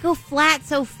 They go flat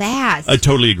so fast. I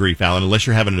totally agree, Fallon. Unless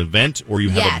you're having an event or you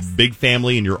have Yes. a big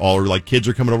family and you're all kids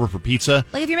are coming over for pizza.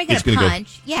 If you're making it's a gonna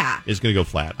punch, yeah. It's going to go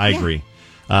flat. I agree.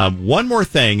 One more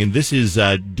thing, and this is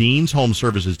Dean's Home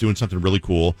Services doing something really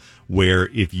cool where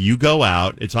if you go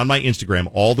out, it's on my Instagram,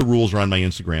 all the rules are on my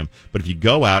Instagram, but if you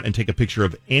go out and take a picture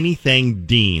of anything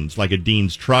Dean's, like a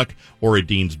Dean's truck or a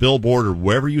Dean's billboard or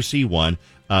wherever you see one,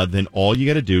 then all you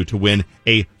got to do to win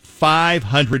a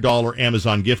 $500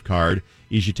 Amazon gift card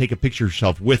is you take a picture of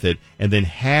yourself with it and then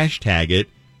hashtag it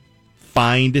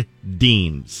Find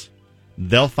Dean's.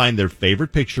 They'll find their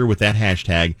favorite picture with that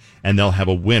hashtag and they'll have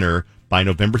a winner by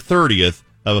November 30th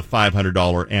of a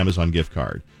 $500 Amazon gift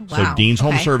card. Wow. So Dean's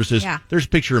Home Okay. Services, Yeah. there's a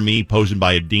picture of me posing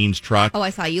by a Dean's truck. Oh,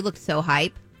 I saw you look so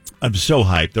hype. I'm so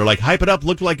hyped. They're like, hype it up,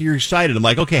 look like you're excited. I'm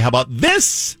like, okay, how about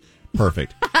this?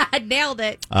 Perfect. Nailed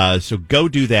it. So go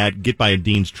do that. Get by a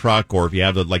Dean's truck, or if you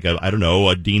have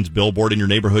a Dean's billboard in your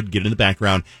neighborhood, get in the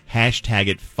background, hashtag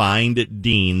it, find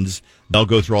Dean's. They'll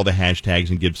go through all the hashtags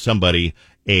and give somebody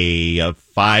a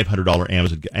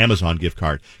 $500 Amazon gift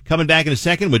card. Coming back in a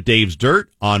second with Dave's Dirt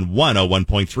on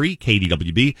 101.3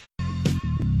 KDWB.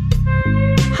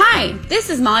 Hi, this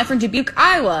is Molly from Dubuque,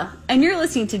 Iowa, and you're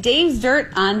listening to Dave's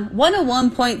Dirt on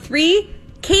 101.3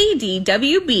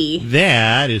 KDWB.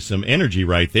 That is some energy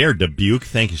right there, Dubuque.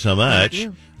 Thank you so much.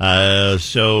 Thank you.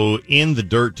 So in the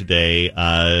dirt today,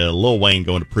 Lil Wayne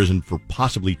going to prison for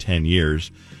possibly 10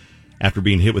 years after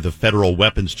being hit with a federal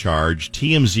weapons charge.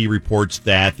 TMZ reports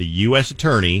that the U.S.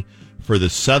 attorney for the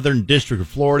Southern District of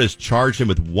Florida has charged him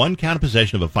with one count of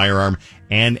possession of a firearm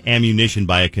and ammunition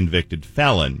by a convicted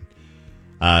felon.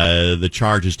 The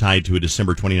charge is tied to a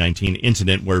December 2019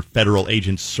 incident where federal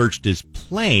agents searched his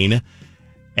plane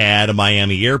at a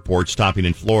Miami airport, stopping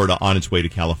in Florida on its way to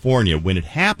California. When it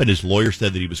happened, his lawyer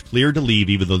said that he was cleared to leave,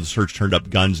 even though the search turned up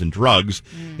guns and drugs.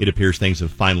 It appears things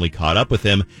have finally caught up with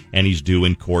him, and he's due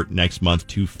in court next month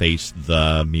to face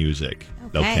the music.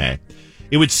 Okay.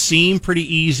 It would seem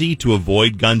pretty easy to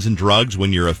avoid guns and drugs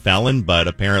when you're a felon, but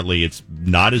apparently it's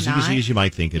not as easy as you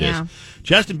might think it is.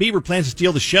 Justin Bieber plans to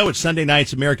steal the show at Sunday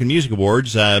night's American Music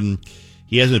Awards.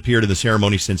 He hasn't appeared in the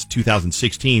ceremony since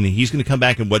 2016. He's going to come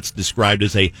back in what's described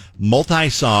as a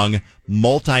multi-song,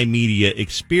 multimedia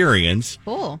experience.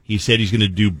 Cool. He said he's going to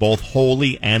do both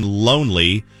Holy and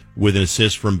Lonely with an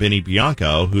assist from Benny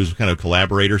Bianco, who's kind of a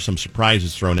collaborator, some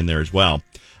surprises thrown in there as well.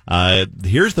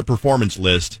 Here's the performance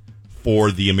list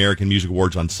for the American Music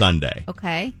Awards on Sunday.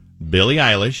 Okay. Billie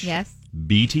Eilish. Yes.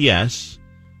 BTS.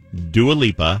 Dua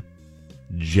Lipa.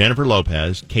 Jennifer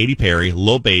Lopez, Katy Perry,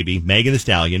 Lil Baby, Megan Thee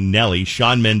Stallion, Nelly,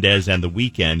 Shawn Mendes, and The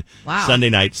Weeknd. Wow. Sunday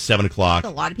night, 7 o'clock.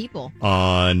 That's a lot of people.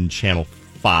 On Channel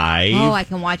 5. Oh, I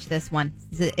can watch this one.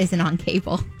 It isn't on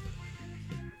cable.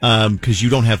 Because you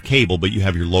don't have cable, but you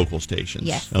have your local stations.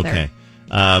 Yes, okay.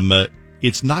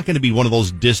 It's not going to be one of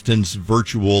those distance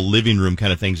virtual living room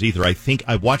kind of things either. I think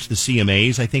I watched the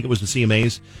CMAs. I think it was the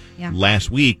CMAs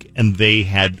last week, and they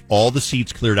had all the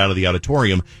seats cleared out of the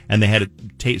auditorium, and they had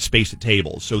space at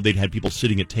tables. So they'd had people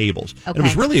sitting at tables. Okay. And it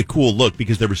was really a cool look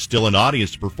because there was still an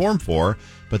audience to perform for,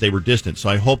 but they were distant. So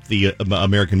I hope the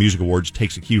American Music Awards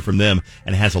takes a cue from them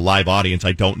and has a live audience.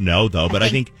 I don't know, though, but I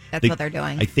think that's what they're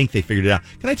doing. I think they figured it out.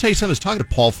 Can I tell you something? I was talking to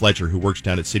Paul Fletcher, who works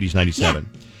down at Cities 97.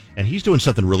 Yeah. And he's doing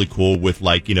something really cool with,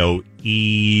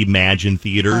 Imagine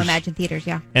Theaters. Oh, Imagine Theaters,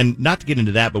 yeah. And not to get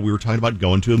into that, but we were talking about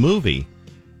going to a movie.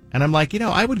 And I'm like,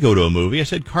 I would go to a movie. I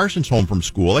said, Carson's home from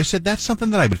school. I said, that's something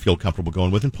that I would feel comfortable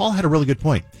going with. And Paul had a really good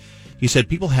point. He said,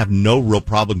 people have no real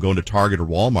problem going to Target or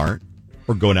Walmart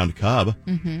or going down to Cub,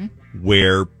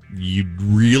 where you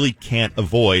really can't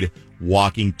avoid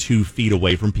walking 2 feet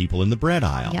away from people in the bread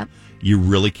aisle. Yep. You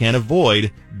really can't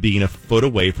avoid being a foot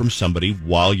away from somebody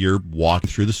while you're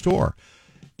walking through the store.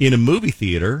 In a movie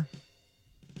theater,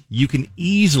 you can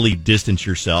easily distance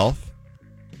yourself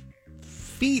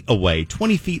feet away,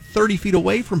 20 feet, 30 feet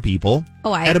away from people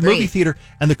at agree. a movie theater.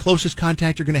 And the closest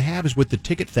contact you're going to have is with the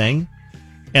ticket thing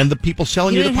and the people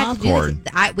selling you the popcorn.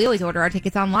 We always order our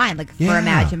tickets online, for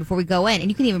Imagine, before we go in. And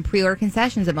you can even pre-order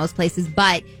concessions at most places.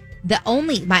 But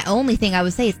my only thing I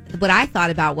would say is what I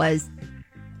thought about was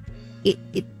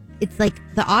it's like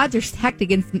the odds are stacked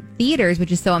against theaters,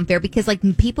 which is so unfair because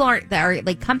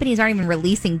companies aren't even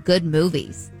releasing good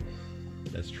movies.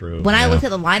 That's true. When I looked at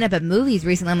the lineup of movies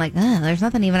recently, I'm like, there's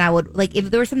nothing even I would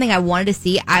if there was something I wanted to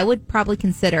see, I would probably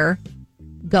consider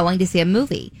going to see a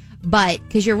movie. But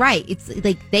because you're right, it's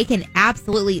like they can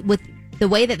absolutely, with the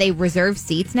way that they reserve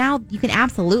seats now, you can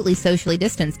absolutely socially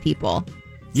distance people.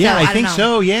 Yeah, so, I think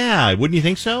so. Yeah, wouldn't you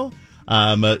think so?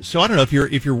 So I don't know if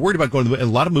you're worried about going to a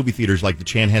lot of movie theaters like the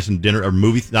Chanhassen Dinner or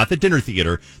not the Dinner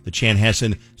Theater, the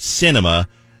Chanhassen Cinema.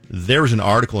 There was an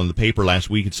article in the paper last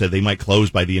week that said they might close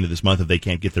by the end of this month if they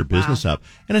can't get their business up.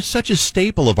 And it's such a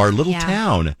staple of our little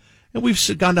town. And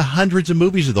we've gone to hundreds of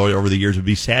movies over the years. It would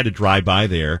be sad to drive by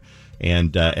there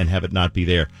and have it not be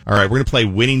there. All right, we're going to play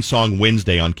Winning Song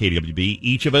Wednesday on KWB.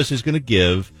 Each of us is going to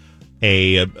give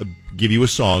you a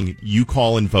song. You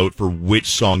call and vote for which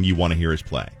song you want to hear us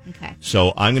play. Okay.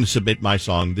 So I'm going to submit my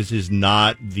song. This is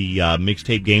not the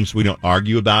mixtape game, so we don't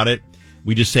argue about it.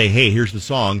 We just say, hey, here's the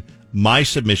song. My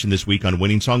submission this week on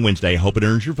Winning Song Wednesday, I hope it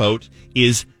earns your vote,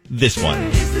 is this one.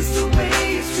 Is this the way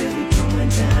it's really going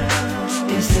down?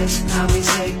 Is this how we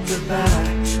say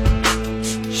goodbye?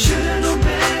 Should've known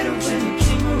better when you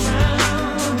came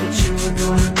around.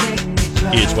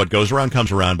 It's What Goes Around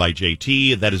Comes Around by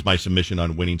JT. That is my submission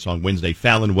on Winning Song Wednesday.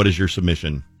 Fallon, what is your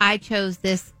submission? I chose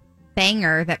this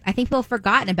banger that I think people have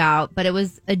forgotten about, but it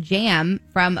was a jam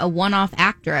from a one-off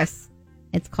actress.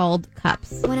 It's called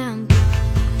Cups. When I'm gone,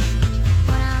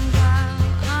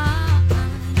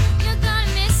 you're gonna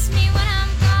miss me when I'm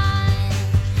gone.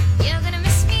 You're gonna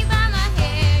miss me by my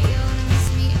hair. You're gonna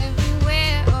miss me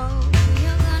everywhere. Oh,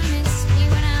 you're gonna miss me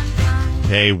when I'm gone.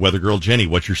 Hey, Weather Girl Jenny,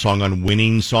 what's your song on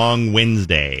Winning Song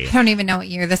Wednesday? I don't even know what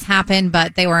year this happened,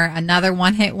 but they were another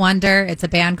one-hit wonder. It's a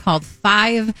band called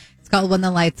Five. It's called When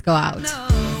the Lights Go Out.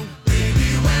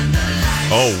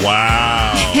 Oh,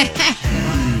 wow.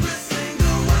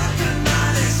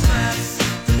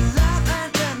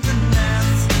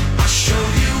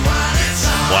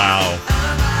 Wow.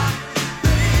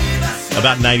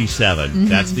 About 97. Mm-hmm.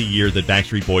 That's the year that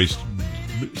Backstreet Boys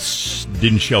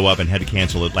didn't show up and had to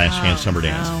cancel it Last Chance Summer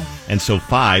Dance. And so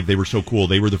Five, they were so cool.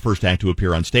 They were the first act to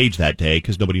appear on stage that day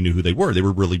because nobody knew who they were. They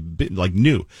were really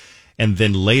new. And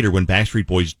then later when Backstreet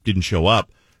Boys didn't show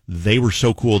up, they were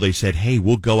so cool. They said, hey,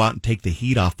 we'll go out and take the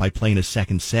heat off by playing a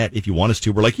second set if you want us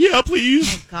to. We're like, yeah,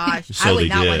 please. Oh, gosh. So I would they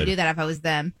not want to did. do that if I was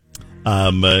them. I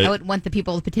wouldn't want the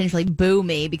people to potentially boo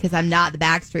me because I'm not the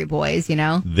Backstreet Boys, you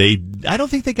know? I don't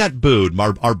think they got booed.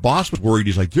 Our boss was worried.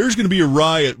 He's like, there's going to be a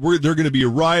riot. They're going to be a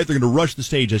riot. They're going to rush the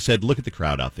stage. I said, look at the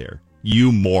crowd out there.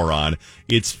 You moron.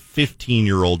 It's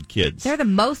 15-year-old kids. They're the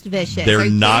most vicious. Are They're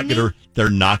you not kidding me?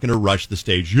 going to rush the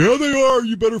stage. Yeah, they are.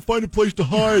 You better find a place to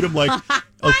hide. I'm like,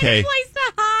 okay. Place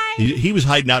to hide. He was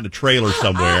hiding out in a trailer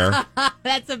somewhere.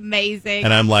 That's amazing.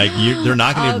 And I'm like, they're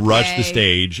not going to rush the Okay.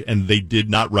 stage, and they did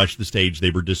not rush the stage.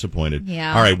 They were disappointed.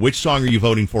 Yeah. All right, which song are you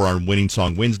voting for on Winning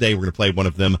Song Wednesday? We're going to play one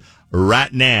of them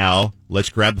right now. Let's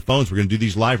grab the phones. We're going to do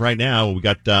these live right now. We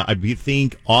got, I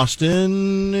think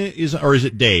Austin is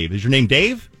it Dave? Is your name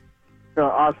Dave?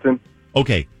 Austin.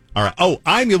 Okay. All right. Oh,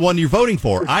 I'm the one you're voting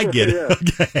for. I get it.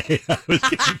 Okay. I was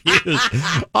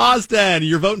confused. Austin,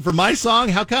 you're voting for my song?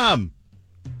 How come?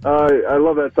 I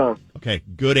love that song. Okay,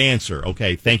 good answer.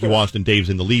 Okay, thank you, Austin. Dave's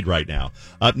in the lead right now.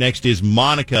 Up next is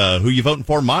Monica. Who you voting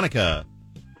for, Monica?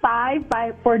 5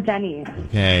 for Jenny.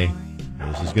 Okay,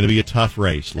 this is going to be a tough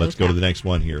race. Let's go to the next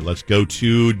one here. Let's go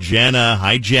to Jenna.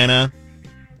 Hi, Jenna.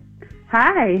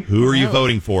 Hi. Who are you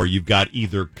voting for? You've got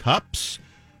either Cups,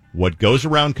 What Goes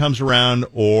Around Comes Around,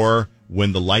 or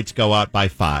When the Lights Go Out by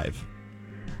 5.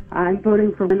 I'm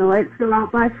voting for When the Lights Go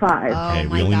Out by 5. Okay,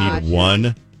 we only need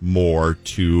one more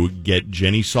to get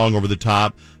Jenny's song over the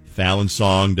top. Fallon's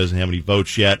song doesn't have any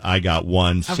votes yet. I got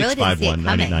one. I really didn't see it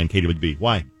 651-99 KWB.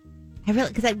 Why?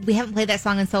 Because we haven't played that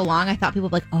song in so long. I thought people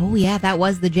would be like, oh, yeah, that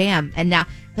was the jam. And now,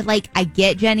 but like, I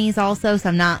get Jenny's also, so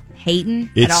I'm not hating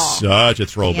at all. It's such a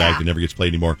throwback Yeah. that never gets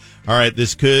played anymore. All right,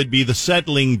 this could be the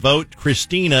settling vote.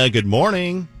 Christina, good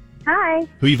morning. Hi.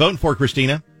 Who you voting for,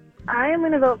 Christina? I am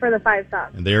going to vote for the 5 song.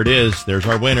 And there it is. There's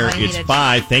our winner. I It's needed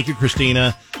 5. Thank you,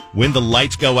 Christina. When the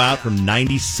Lights Go Out from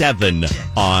 97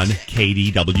 on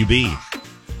KDWB.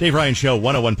 Dave Ryan Show,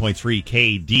 101.3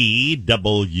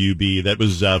 KDWB. That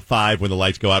was 5 When the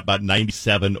Lights Go Out, about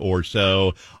 97 or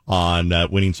so on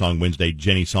Winning Song Wednesday.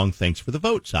 Jenny's song, thanks for the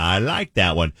votes. I like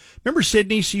that one. Remember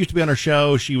Sydney? She used to be on our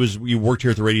show. You worked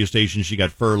here at the radio station. She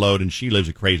got furloughed, and she lives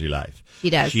a crazy life. She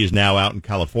does. She is now out in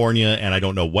California, and I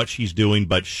don't know what she's doing,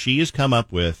 but she has come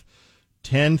up with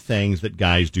 10 things that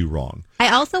guys do wrong. I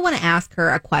also want to ask her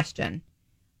a question.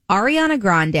 Ariana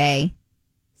Grande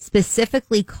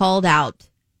specifically called out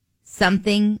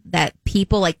something that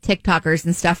people like TikTokers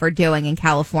and stuff are doing in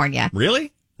California.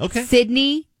 Really? Okay.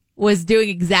 Sydney was doing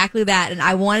exactly that, and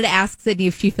I wanted to ask Sydney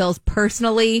if she feels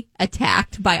personally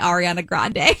attacked by Ariana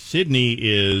Grande. Sydney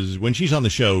is, when she's on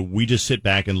the show, we just sit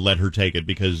back and let her take it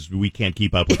because we can't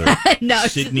keep up with her. No.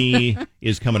 Sydney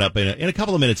is coming up in a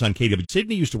couple of minutes on KW.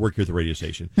 Sydney used to work here at the radio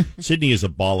station. Sydney is a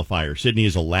ball of fire. Sydney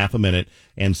is a laugh a minute,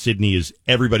 and Sydney is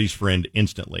everybody's friend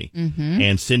instantly. Mhm.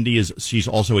 And she's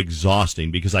also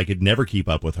exhausting because I could never keep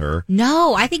up with her.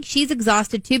 No, I think she's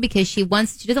exhausted too because she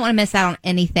doesn't want to miss out on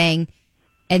anything.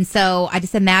 And so I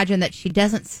just imagine that she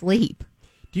doesn't sleep.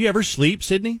 Do you ever sleep,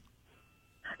 Sydney?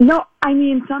 No, I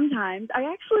mean, sometimes. I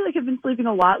actually have been sleeping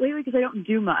a lot lately because I don't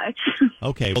do much.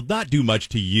 Okay, well, not do much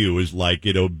to you is like,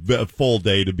 a full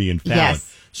day to be in Fallon.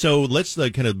 Yes. So let's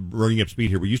kind of bring up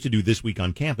speed here. We used to do This Week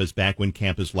on Campus back when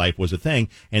campus life was a thing,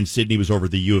 and Sydney was over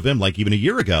at the U of M like even a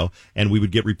year ago, and we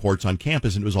would get reports on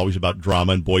campus, and it was always about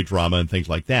drama and boy drama and things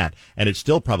like that. And it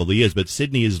still probably is, but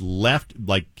Sydney has left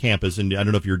like campus, and I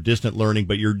don't know if you're distant learning,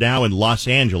 but you're now in Los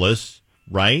Angeles,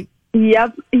 right?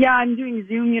 Yep. Yeah, I'm doing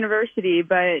Zoom University,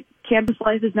 but campus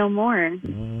life is no more.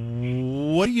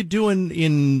 What are you doing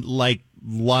in like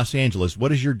Los Angeles? What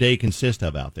does your day consist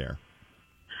of out there?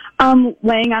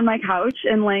 Laying on my couch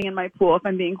and laying in my pool, if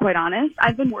I'm being quite honest.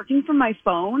 I've been working from my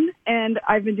phone, and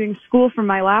I've been doing school from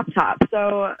my laptop.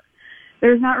 So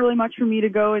there's not really much for me to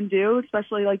go and do,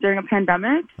 especially like during a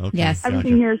pandemic. Okay, Yes.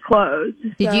 Everything here is closed.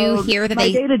 Did you hear that my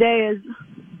they- day-to-day is...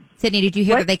 Sydney, did you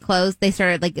hear What? that they closed? They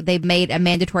started they made a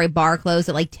mandatory bar close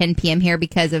at like 10 p.m. here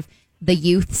because of the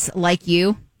youths like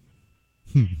you.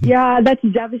 Yeah, that's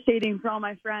devastating for all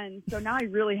my friends. So now I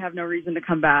really have no reason to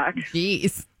come back.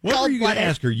 Jeez. What were you going to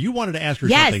ask her? You wanted to ask her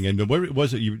Yes. something, and what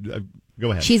was it? You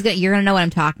go ahead. You're gonna know what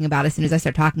I'm talking about as soon as I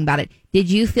start talking about it.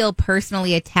 Did you feel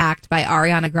personally attacked by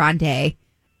Ariana Grande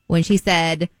when she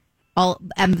said,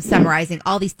 I'm summarizing,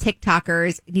 all these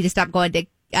TikTokers need to stop going to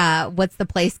what's the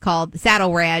place called?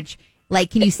 Saddle Ranch.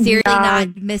 Like, can you seriously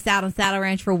not miss out on Saddle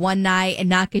Ranch for one night and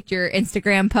not get your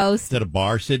Instagram post? Is that a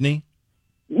bar, Sydney?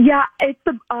 Yeah, it's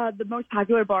the most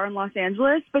popular bar in Los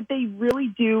Angeles, but they really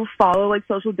do follow like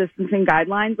social distancing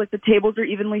guidelines. Like the tables are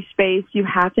evenly spaced. You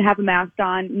have to have a mask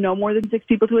on, no more than 6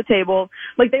 people to a table.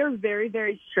 Like they are very,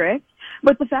 very strict.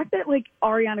 But the fact that like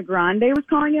Ariana Grande was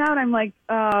calling it out, I'm like,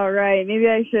 oh, right, maybe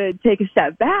I should take a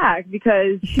step back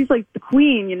because she's like the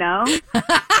queen, you know?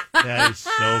 That is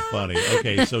so funny.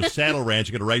 Okay, so Saddle Ranch,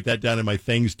 I'm going to write that down in my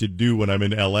things to do when I'm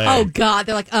in L.A. Oh, God.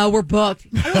 They're like, we're booked.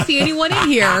 I don't see anyone in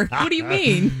here. What do you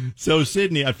mean? So,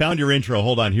 Sydney, I found your intro.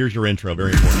 Hold on. Here's your intro.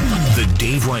 Very important. The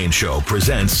Dave Ryan Show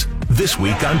presents This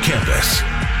Week on Campus.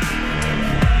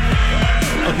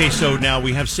 Okay, so now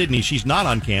we have Sydney. She's not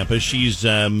on campus. She's,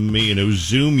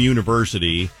 Zoom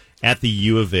University at the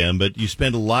U of M, but you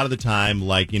spend a lot of the time,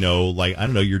 I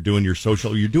don't know, you're doing your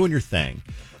social, you're doing your thing.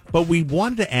 But we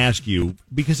wanted to ask you,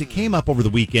 because it came up over the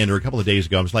weekend or a couple of days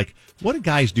ago, I was like, what do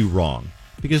guys do wrong?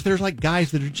 Because there's like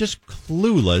guys that are just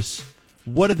clueless.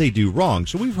 What do they do wrong?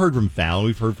 So we've heard from Fallon,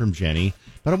 we've heard from Jenny,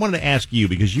 but I wanted to ask you,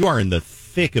 because you are in the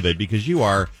thick of it, because you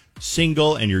are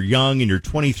single and you're young and you're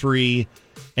 23,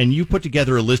 and you put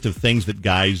together a list of things that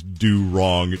guys do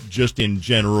wrong, just in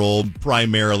general,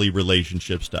 primarily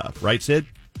relationship stuff. Right, Sid?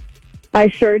 I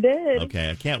sure did. Okay,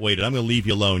 I can't wait. I'm going to leave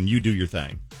you alone. You do your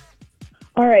thing.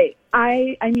 All right.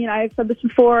 I mean, I've said this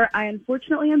before. I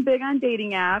unfortunately am big on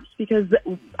dating apps because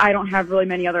I don't have really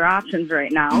many other options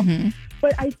right now. Mm-hmm.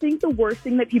 But I think the worst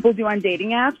thing that people do on dating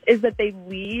apps is that they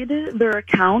lead their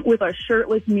account with a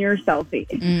shirtless mirror selfie.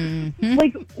 Mm-hmm.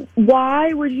 Like,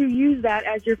 why would you use that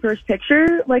as your first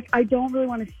picture? Like, I don't really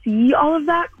want to see all of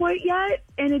that quite yet.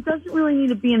 And it doesn't really need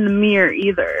to be in the mirror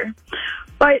either.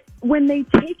 But when they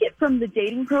take it from the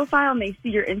dating profile and they see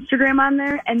your Instagram on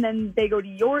there and then they go to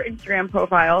your Instagram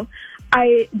profile,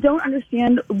 I don't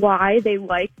understand why they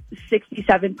like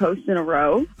 67 posts in a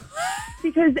row.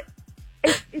 Because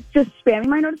it's just spamming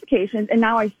my notifications and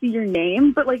now I see your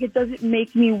name, but like it doesn't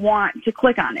make me want to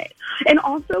click on it. And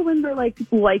also when they're like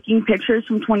liking pictures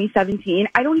from 2017,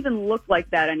 I don't even look like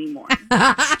that anymore.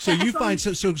 So you find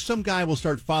so some guy will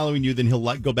start following you, then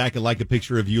he'll go back and like a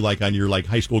picture of you like on your like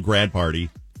high school grad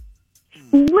party.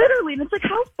 Literally, and it's like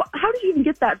how did you even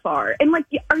get that far? And like,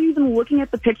 are you even looking at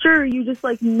the picture, or are you just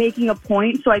like making a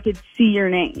point so I could see your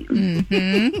name?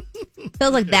 Mm-hmm.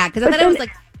 Feels like that because I thought it was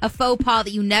like a faux pas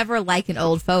that you never like an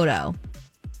old photo.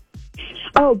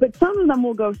 Oh, but some of them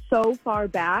will go so far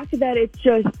back that it's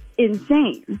just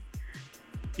insane.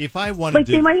 If I wanted Like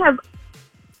to, they might have.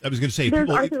 I was going to say, There's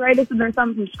arthritis in their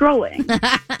thumb from scrolling.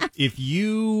 if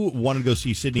you want to go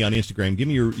see Sydney on Instagram, give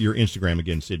me your Instagram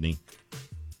again, Sydney.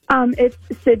 It's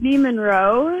Sydney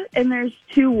Monroe, and there's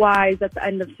 2 Y's at the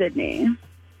end of Sydney.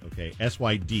 Okay,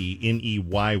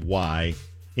 SydneyMonroe,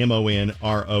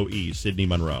 Sydney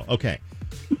Monroe. Okay,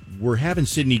 we're having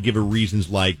Sydney give her reasons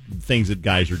like things that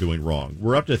guys are doing wrong.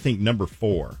 We're up to, I think, number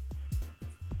 4.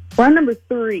 We're on number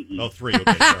 3. Oh, 3,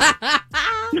 okay, sorry.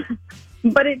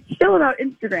 But it's still about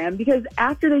Instagram because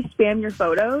after they spam your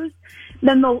photos,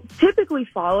 then they'll typically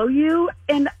follow you.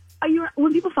 And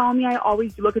when people follow me, I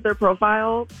always look at their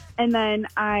profile and then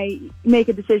I make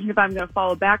a decision if I'm going to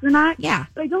follow back or not. Yeah.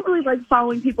 But I don't really like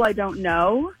following people I don't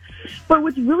know. But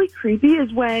what's really creepy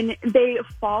is when they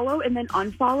follow and then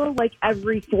unfollow like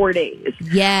every 4 days.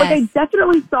 Yes. Like I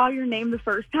definitely saw your name the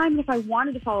first time, and if I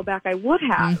wanted to follow back, I would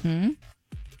have. Mm-hmm.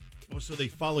 Oh, so they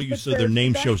follow you so their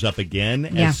name shows up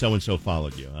again as so-and-so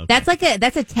followed you. Okay.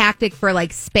 That's a tactic for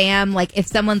like spam. Like if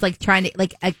someone's like trying to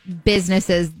like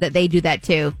businesses that they do that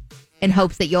too, in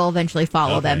hopes that you'll eventually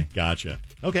follow them. Gotcha.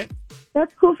 Okay.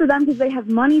 That's cool for them because they have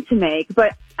money to make,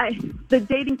 but the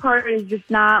dating part is just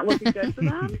not looking good for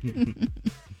them.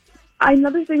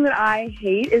 Another thing that I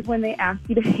hate is when they ask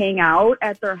you to hang out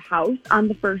at their house on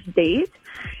the first date.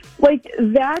 Like,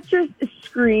 that just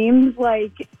screams,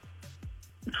 like,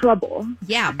 trouble.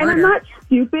 Yeah, and I'm not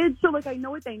stupid, so like I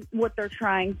know what they're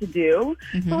trying to do.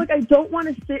 So like I don't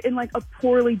want to sit in like a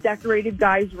poorly decorated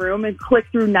guy's room and click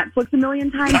through Netflix a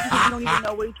million times because we don't even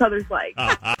know what each other's like.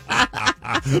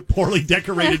 Poorly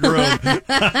decorated room.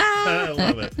 I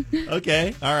love it.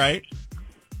 Okay, all right.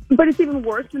 But it's even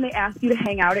worse when they ask you to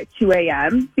hang out at 2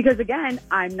 a.m. because, again,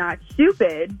 I'm not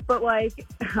stupid, but, like,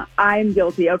 I'm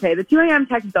guilty. Okay, the 2 a.m.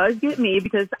 text does get me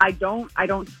because I don't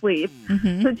sleep.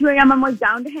 So at 2 a.m. I'm, like,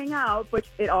 down to hang out, but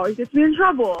it always gets me in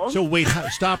trouble. So wait,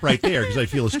 stop right there because I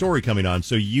feel a story coming on.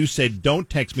 So you said don't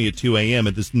text me at 2 a.m.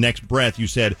 At this next breath, you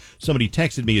said somebody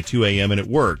texted me at 2 a.m. and it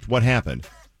worked. What happened?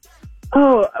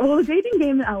 Oh, well, the dating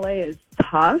game in LA is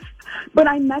tough, but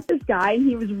I met this guy and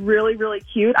he was really, really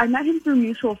cute. I met him through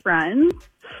mutual friends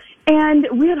and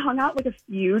we had hung out like a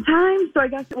few times, so I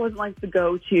guess it wasn't like the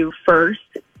go-to first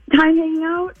time hanging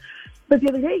out. But the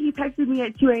other day he texted me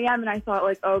at 2 a.m. and I thought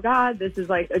like, oh God, this is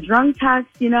like a drunk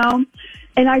text, you know?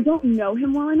 And I don't know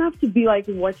him well enough to be like,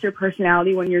 what's your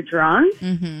personality when you're drunk?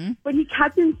 But he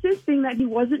kept insisting that he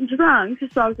wasn't drunk,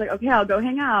 so I was like, okay, I'll go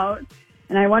hang out.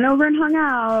 And I went over and hung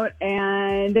out,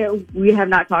 and we have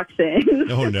not talked since.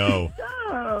 Oh, no.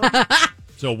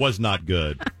 So it was not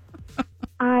good.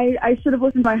 I should have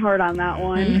listened to my heart on that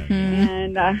one.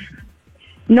 And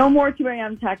no more 2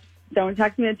 a.m. text. Don't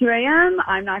text me at 2 a.m.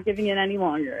 I'm not giving it any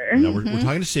longer. No, we're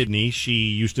talking to Sydney. She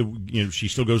used to, she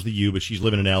still goes to the U, but she's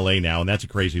living in L.A. now, and that's a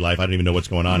crazy life. I don't even know what's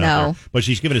going on out there. But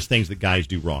she's giving us things that guys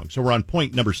do wrong. So we're on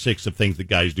point number 6 of things that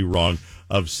guys do wrong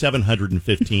of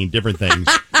 715 different things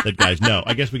that guys know.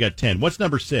 I guess we got 10. What's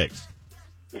number 6?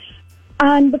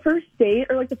 On the first date,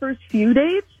 or like the first few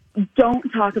dates, don't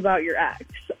talk about your ex.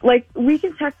 Like, we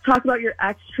can talk about your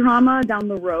ex trauma down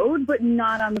the road, but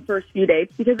not on the first few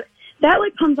dates, because that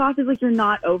like comes off as like you're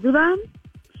not over them,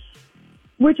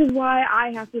 which is why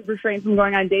I have to refrain from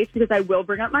going on dates because I will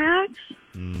bring up my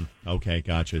ex. Okay,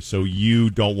 gotcha. So you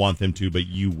don't want them to, but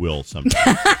you will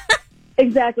sometime.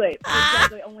 Exactly.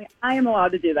 Only I am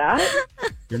allowed to do that.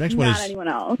 Your next one not is anyone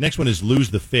else. Next one is lose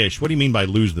the fish. What do you mean by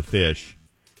lose the fish?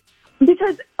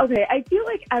 Because okay, I feel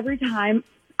like every time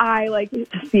I like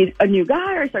see a new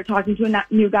guy or start talking to a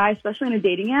new guy, especially on a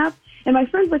dating app, and my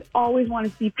friends like always want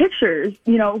to see pictures,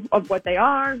 you know, of what they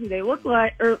are, who they look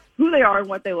like, or who they are and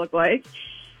what they look like.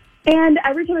 And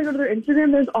every time I go to their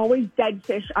Instagram, there's always dead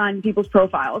fish on people's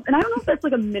profiles. And I don't know if that's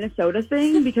like a Minnesota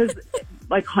thing because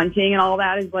like hunting and all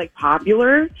that is like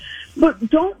popular,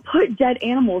 but don't put dead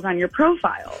animals on your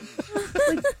profile.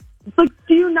 Like,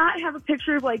 do you not have a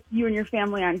picture of like you and your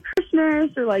family on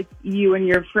Christmas or like you and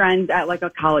your friends at like a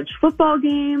college football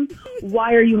game?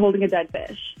 Why are you holding a dead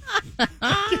fish?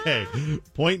 Okay.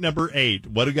 Point number 8.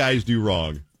 What do guys do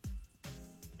wrong?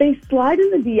 They slide in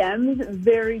the DMs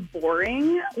very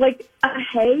boring. Like, a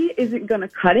hey isn't going to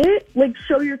cut it. Like,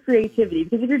 show your creativity.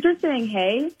 Because if you're just saying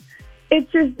hey,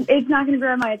 it's not going to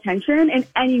grab my attention, and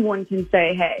anyone can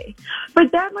say hey.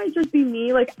 But that might just be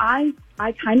me. Like, I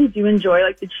kind of do enjoy,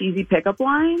 like, the cheesy pickup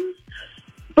lines.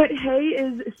 But hey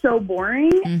is so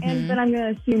boring, and then I'm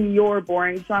going to assume you're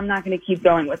boring, so I'm not going to keep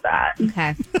going with that.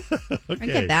 Okay. I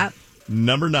get that.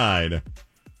 Number 9.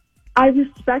 I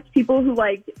respect people who,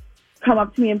 like, come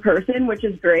up to me in person, which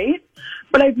is great.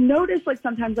 But I've noticed, like,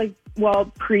 sometimes, like,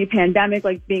 well, pre-pandemic,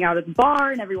 like, being out at the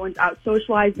bar and everyone's out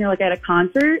socializing or, like, at a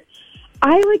concert,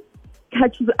 I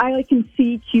can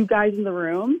see cute guys in the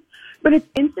room, but it's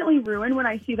instantly ruined when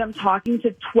I see them talking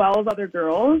to 12 other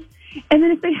girls. And then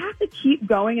if they have to keep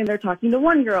going and they're talking to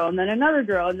one girl and then another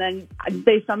girl and then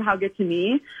they somehow get to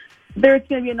me, there's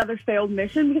going to be another failed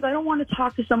mission because I don't want to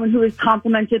talk to someone who has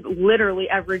complimented literally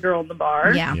every girl in the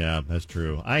bar. Yeah, that's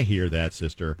true. I hear that,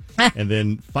 sister. And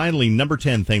then finally, number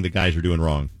 10 thing that guys are doing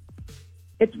wrong.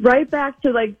 It's right back to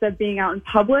like the being out in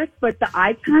public, but the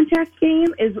eye contact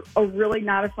game is a really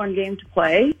not a fun game to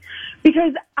play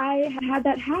because I had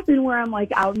that happen where I'm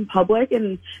like out in public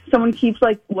and someone keeps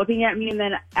like looking at me, and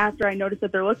then after I notice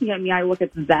that they're looking at me, I look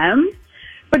at them.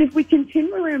 But if we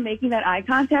continually are making that eye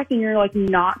contact and you're like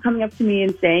not coming up to me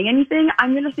and saying anything,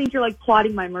 I'm going to think you're like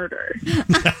plotting my murder.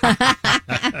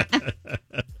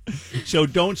 So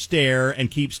don't stare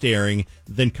and keep staring,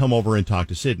 then come over and talk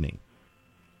to Sydney.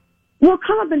 We'll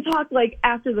come up and talk like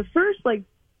after the first like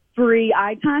 3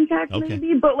 eye contacts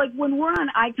maybe, but like when we're on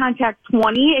eye contact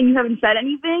 20 and you haven't said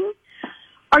anything,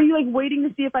 are you like waiting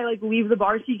to see if I like leave the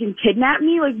bar so you can kidnap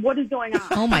me? Like what is going on?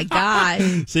 Oh my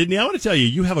God. Sydney, I want to tell you,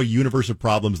 you have a universe of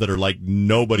problems that are like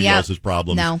nobody else's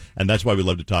problems. No. And that's why we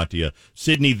love to talk to you.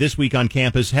 Sydney, this week on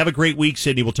campus. Have a great week,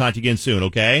 Sydney. We'll talk to you again soon,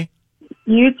 okay?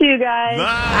 You too, guys.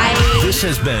 This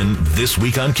has been This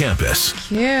Week on Campus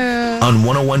Cute. on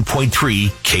 101.3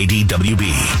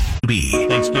 KDWB.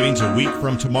 Thanksgiving's a week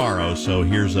from tomorrow, so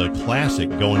here's a classic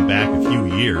going back a few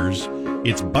years.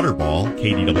 It's Butterball,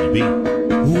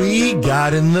 KDWB. We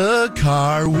got in the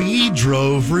car, we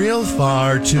drove real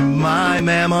far to my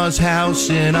mama's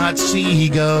house in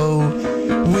Otsego.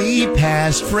 We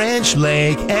passed French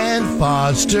Lake and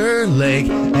Foster Lake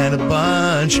and a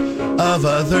bunch of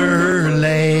other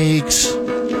lakes.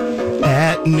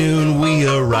 At noon we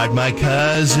arrived, my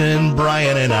cousin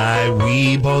Brian and I,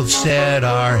 we both said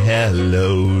our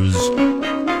hellos.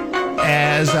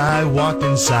 As I walked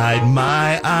inside,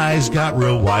 my eyes got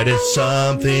real wide as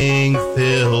something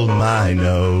filled my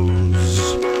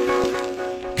nose.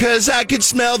 'Cause I could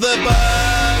smell the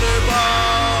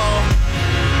Butterball.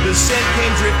 The scent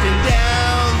came drifting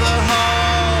down the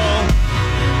hall.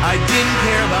 I didn't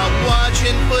care about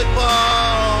watching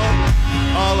football.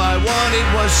 All I wanted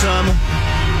was some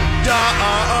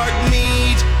dark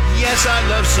meat. Yes, I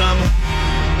love some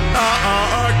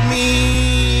dark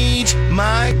meat.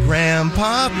 My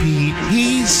grandpa Pete,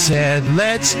 he said,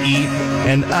 let's eat.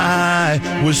 And I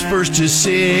was first to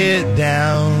sit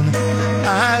down.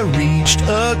 I reached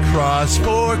across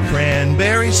for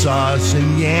cranberry sauce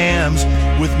and yams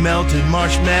with melted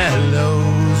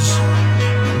marshmallows.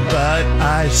 But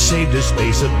I saved a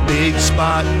space, a big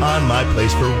spot on my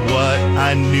place for what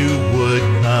I knew would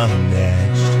come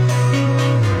next.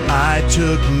 I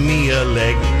took me a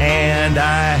leg, and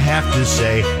I have to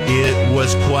say, it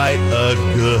was quite a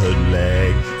good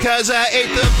leg. 'Cause I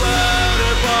ate the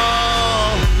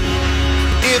Butterball.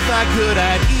 If I could,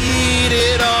 I'd eat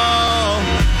it all.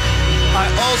 I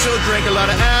also drank a lot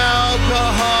of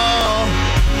alcohol.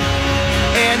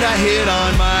 And I hit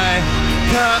on my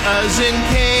cousin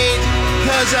Kate,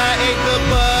 'cause I ate the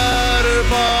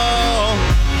Butterball.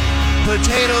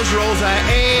 Potatoes, rolls, I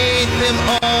ate them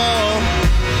all.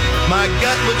 My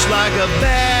gut looks like a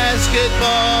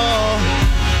basketball.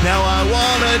 Now I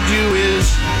wanna do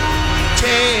is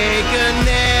take a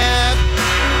nap.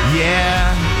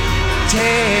 Yeah,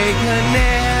 take a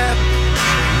nap.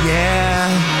 Yeah,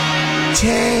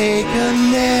 take a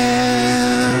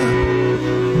nap.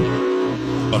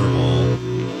 Butterball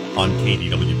on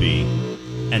KDWB.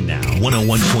 And now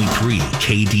 101.3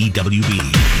 KDWB.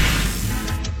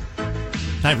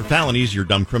 Time for Felonies, your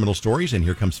dumb criminal stories, and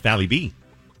here comes Fally B.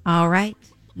 All right.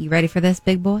 You ready for this,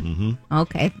 big boy? Mm-hmm.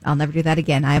 Okay. I'll never do that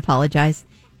again. I apologize.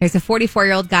 There's a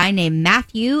 44-year-old guy named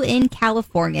Matthew in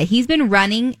California. He's been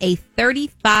running a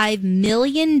 $35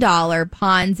 million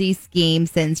Ponzi scheme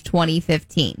since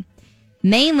 2015,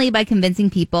 mainly by convincing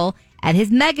people at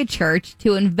his mega church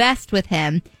to invest with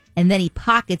him, and then he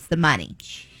pockets the money.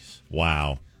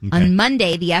 Wow. Okay. On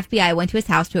Monday, the FBI went to his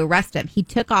house to arrest him. He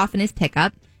took off in his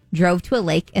pickup, drove to a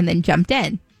lake, and then jumped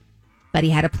in. But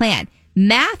he had a plan.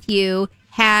 Matthew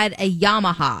had a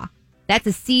Yamaha. That's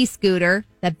a sea scooter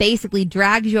that basically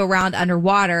drags you around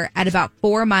underwater at about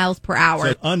 4 miles per hour.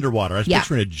 So underwater. I was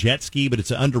picturing a jet ski, but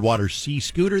it's an underwater sea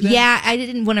scooter then? Yeah, I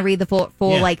didn't want to read the full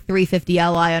like 350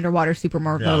 Li underwater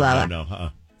supermarket. No.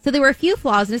 So there were a few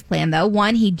flaws in his plan, though.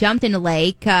 One, he jumped in a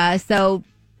lake, so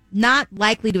not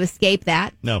likely to escape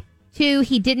that. No. 2,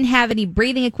 he didn't have any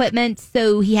breathing equipment,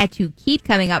 so he had to keep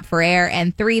coming up for air.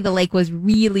 And 3, the lake was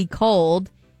really cold.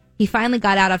 He finally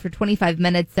got out after 25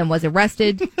 minutes and was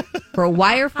arrested for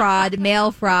wire fraud,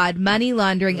 mail fraud, money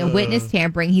laundering, and witness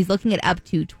tampering. He's looking at up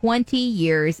to 20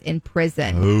 years in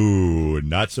prison. Ooh,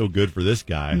 not so good for this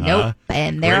guy, Nope. huh?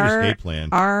 And Great there escape plan.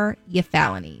 are your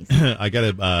felonies. I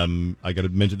gotta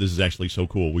mention this is actually so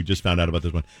cool. We just found out about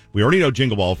this one. We already know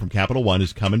Jingle Ball from Capital One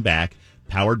is coming back,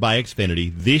 powered by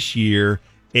Xfinity. This year,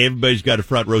 everybody's got a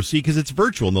front row seat because it's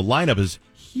virtual, and the lineup is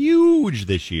huge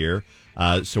this year.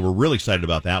 So we're really excited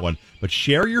about that one. But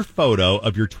share your photo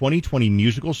of your 2020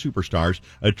 musical superstars,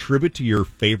 a tribute to your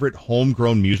favorite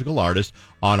homegrown musical artist,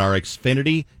 on our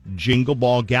Xfinity Jingle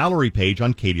Ball Gallery page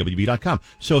on KDWB.com.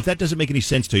 So if that doesn't make any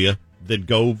sense to you, then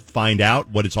go find out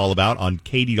what it's all about on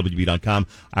KDWB.com,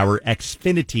 our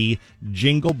Xfinity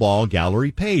Jingle Ball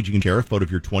Gallery page. You can share a photo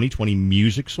of your 2020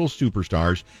 musical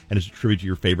superstars, and it's a tribute to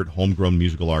your favorite homegrown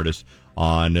musical artist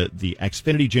on the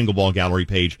Xfinity Jingle Ball Gallery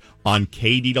page on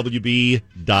KDWB.com.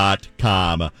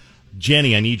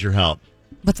 Jenny, I need your help.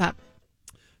 What's up?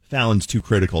 Fallon's too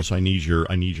critical, so I need your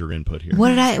input here. What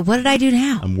did I do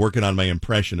now? I'm working on my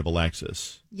impression of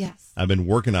Alexis. Yes. I've been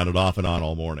working on it off and on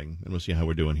all morning, and we'll see how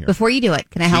we're doing here. Before you do it,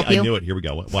 can I help you? I knew it. Here we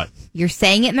go. What? You're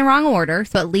saying it in the wrong order,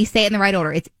 so at least say it in the right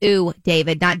order. It's ooh,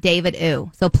 David, not David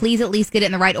ooh. So please at least get it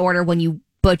in the right order when you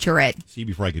butcher it. See,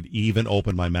 before I could even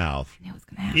open my mouth. I knew it was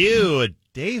going to happen. Ew,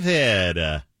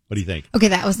 David. What do you think? Okay,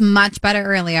 that was much better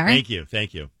earlier. Thank you.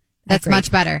 That's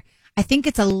much better. I think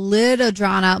it's a little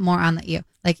drawn out more on the ew.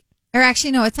 Or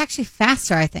actually, no, it's actually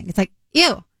faster, I think. It's like,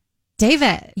 ew,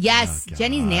 David. Yes,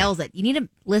 Jenny nails it. You need to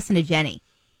listen to Jenny.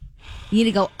 You need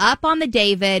to go up on the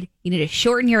David. You need to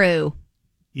shorten your ooh.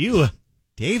 You,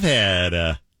 David.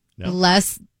 No.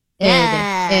 Less id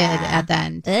at the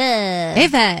end.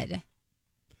 David.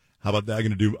 How about that?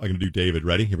 I'm gonna do David.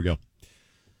 Ready? Here we go.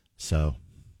 So,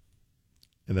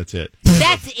 and that's it.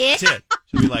 That's it. That's it.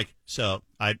 She'll be like,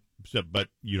 but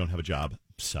you don't have a job,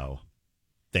 so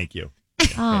thank you.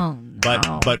 Oh,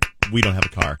 no. But we don't have a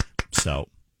car, so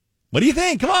what do you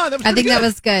think? Come on, I think that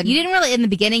was good. You didn't really, in the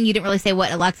beginning, you didn't really say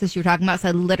what Alexis you were talking about, so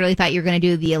I literally thought you were going to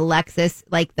do the Alexis,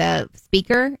 like the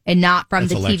speaker, and not from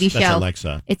That's the Alexa, TV show. that's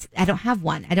Alexa. I don't have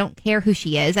one. I don't care who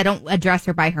she is. I don't address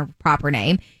her by her proper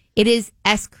name. It is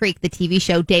S Creek, the TV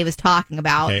show Dave is talking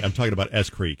about. Okay, I'm talking about S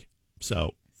Creek.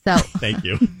 So thank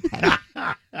you.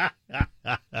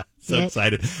 So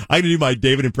excited. I'm going to do my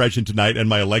David impression tonight and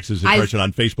my Alexis impression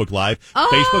on Facebook Live.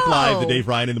 Facebook Live, the Dave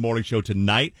Ryan in the Morning Show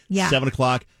tonight, 7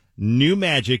 o'clock. New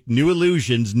magic, new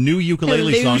illusions, new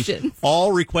ukulele songs.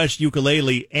 All request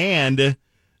ukulele, and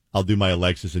I'll do my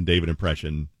Alexis and David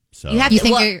impression. So you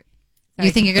think you're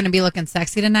going to be looking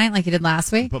sexy tonight like you did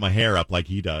last week? Put my hair up like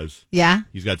he does. Yeah?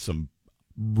 He's got some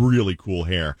really cool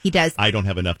hair. He does. I don't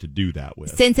have enough to do that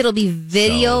with. Since it'll be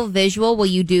visual, will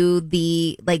you do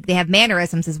they have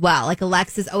mannerisms as well? Like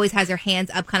Alexis always has her hands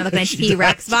up, kind of like a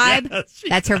T-Rex vibe. Yes,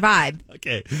 That's her vibe.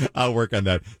 Okay, I'll work on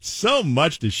that. So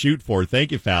much to shoot for.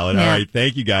 Thank you, Fallon. All right,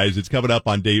 thank you, guys. It's coming up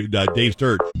on Dave's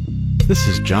Dirt. This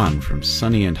is John from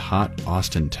sunny and hot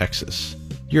Austin, Texas.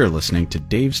 You're listening to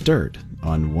Dave's Dirt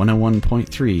on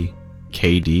 101.3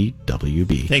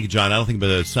 KDWB. Thank you, John. I don't think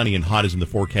the sunny and hot is in the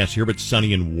forecast here, but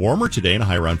sunny and warmer today and a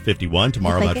high around 51.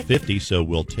 Tomorrow about 50, so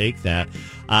we'll take that.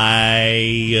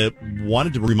 I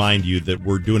wanted to remind you that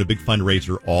we're doing a big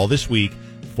fundraiser all this week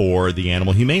for the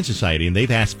Animal Humane Society, and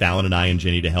they've asked Fallon and I and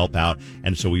Jenny to help out,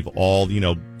 and so we've all,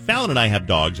 Fallon and I have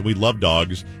dogs, and we love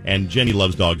dogs, and Jenny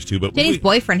loves dogs too. But Jenny's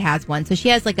boyfriend has one, so she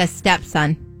has like a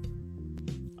stepson.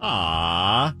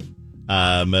 Ah.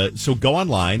 So go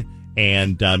online.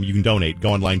 And you can donate.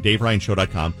 Go online,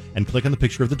 DaveRyanShow.com, and click on the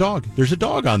picture of the dog. There's a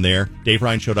dog on there,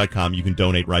 DaveRyanShow.com. You can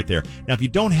donate right there. Now, if you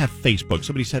don't have Facebook,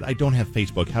 somebody said, I don't have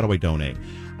Facebook. How do I donate?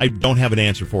 I don't have an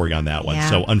answer for you on that one. Yeah.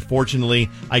 So, unfortunately,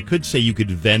 I could say you could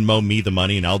Venmo me the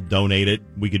money, and I'll donate it.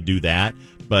 We could do that.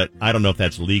 But I don't know if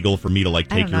that's legal for me to,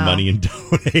 take your money and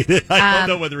donate it. I don't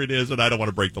know whether it is, and I don't want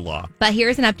to break the law. But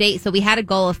here's an update. So we had a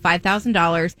goal of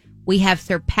 $5,000. We have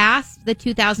surpassed the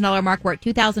 $2,000 mark. We're at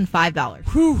 $2,005.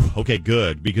 Whew. Okay,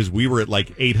 good, because we were at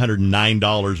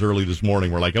 $809 early this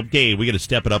morning. We're like, okay, we got to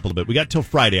step it up a little bit. We got till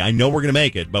Friday. I know we're going to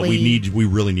make it, but we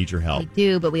really need your help. We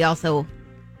do, but we have some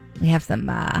we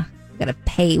got to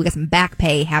pay. We got some back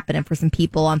pay happening for some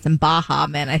people on some Baja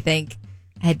Men. I think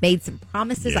I had made some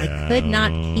promises I could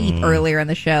not keep earlier in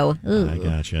the show. Ooh. I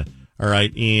gotcha. All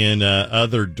right, in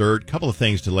other dirt, couple of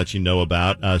things to let you know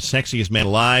about. Sexiest Man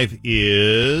Alive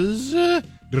is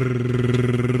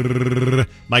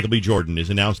Michael B. Jordan is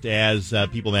announced as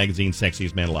People Magazine's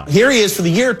Sexiest Man Alive. Here he is for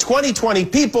the year 2020,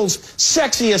 People's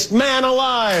Sexiest Man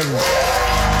Alive.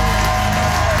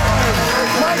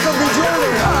 Michael B.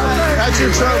 Jordan. That's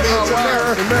your trophy. It's a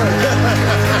mirror.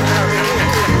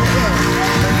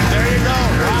 There you go.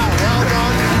 Wow, well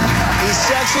done. He's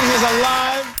sexy. He's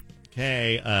alive.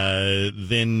 Okay,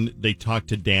 then they talked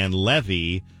to Dan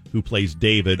Levy, who plays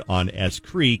David on S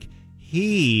Creek.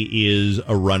 He is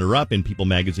a runner-up in People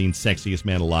Magazine's Sexiest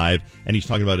Man Alive, and he's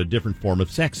talking about a different form of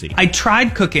sexy. I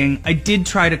tried cooking. I did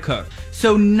try to cook.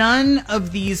 So none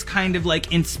of these kind of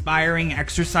inspiring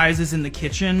exercises in the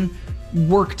kitchen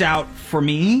worked out for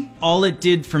me. All it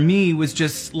did for me was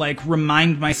just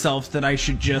remind myself that I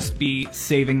should just be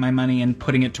saving my money and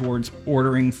putting it towards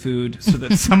ordering food so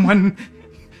that someone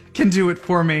can do it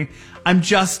for me. I'm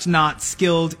just not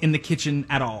skilled in the kitchen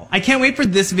at all. I can't wait for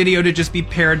this video to just be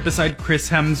paired beside Chris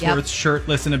Hemsworth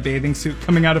shirtless in a bathing suit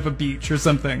coming out of a beach or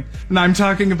something. And I'm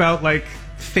talking about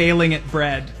failing at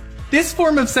bread. This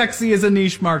form of sexy is a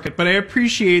niche market, but I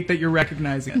appreciate that you're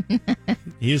recognizing it.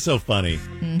 He is so funny. So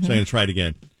I'm going to try it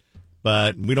again.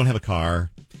 But we don't have a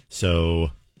car, so...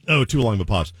 Oh, too long of a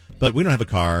pause. But we don't have a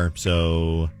car,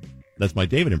 so that's my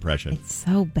David impression. It's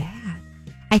so bad.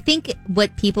 I think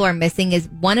what people are missing is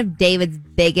one of David's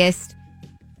biggest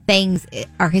things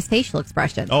are his facial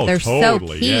expressions. Oh, they're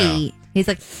totally, so key.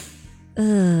 yeah.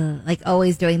 He's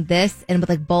always doing this and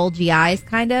with bulgy eyes,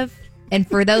 kind of. And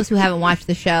for those who haven't watched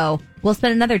the show, we'll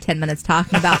spend another 10 minutes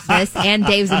talking about this and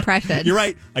Dave's impression. You're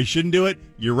right. I shouldn't do it.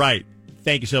 You're right.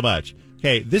 Thank you so much.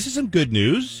 Okay, this is some good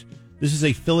news. This is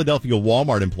a Philadelphia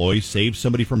Walmart employee saved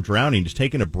somebody from drowning, just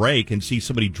taking a break and see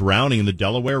somebody drowning in the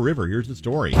Delaware River. Here's the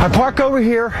story. I park over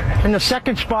here in the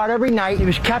second spot every night. He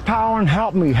just kept hollering,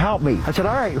 help me, help me. I said,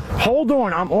 all right, hold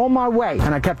on, I'm on my way.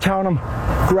 And I kept telling him,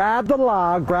 grab the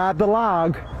log,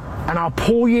 and I'll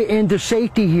pull you into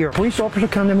safety here. Police officer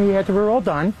come to me after we were all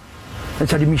done and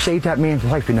said, you saved that man's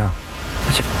life, you know.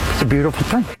 It's a beautiful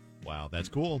thing. Wow, that's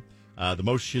cool. The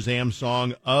most Shazam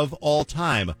song of all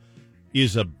time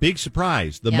is a big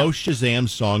surprise. The most Shazam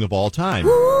song of all time.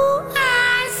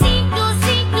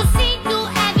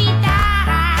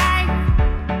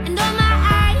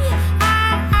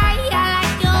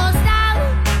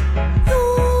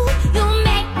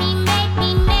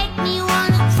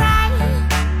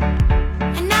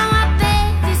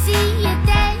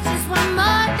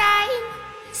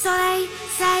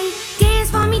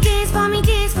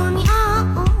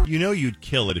 You know you'd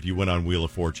kill it if you went on Wheel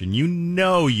of Fortune. You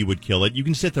know you would kill it. You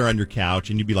can sit there on your couch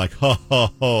and you'd be like, ho, ho,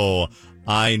 ho,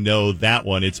 I know that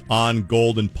one. It's on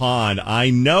Golden Pond. I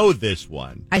know this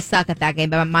one. I suck at that game,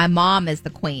 but my mom is the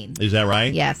queen. Is that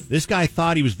right? Yes. This guy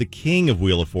thought he was the king of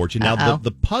Wheel of Fortune. Now,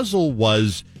 the puzzle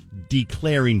was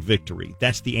declaring victory.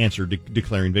 That's the answer,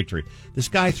 declaring victory. This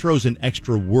guy throws an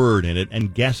extra word in it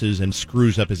and guesses and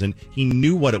screws up his... He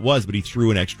knew what it was, but he threw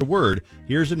an extra word.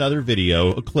 Here's another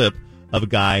video, a clip of a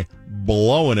guy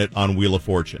blowing it on Wheel of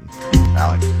Fortune.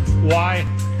 Alex. Why?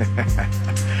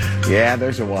 Yeah,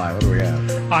 there's a why. What do we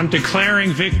have? I'm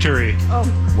declaring victory. Oh.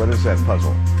 What is that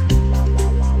puzzle?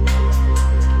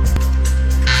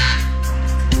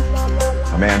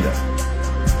 Amanda.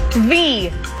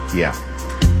 V. Yeah.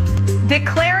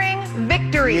 Declaring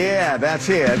victory. Yeah, that's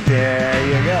it. There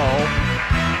you go.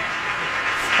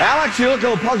 Alex, you look a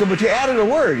little puzzled, but you added a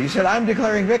word. You said, I'm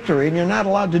declaring victory, and you're not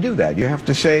allowed to do that. You have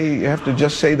to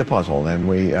just say the puzzle, and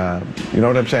we, you know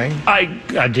what I'm saying? I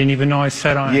didn't even know I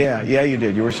said on. Yeah, you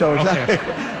did. You were so excited.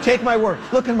 Okay. Take my word.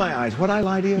 Look in my eyes. Would I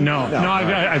lie to you? No,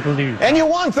 I believe you. And you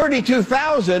won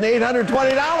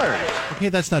 $32,820. Okay,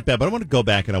 that's not bad, but I want to go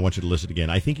back and I want you to listen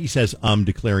again. I think he says,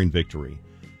 declaring victory.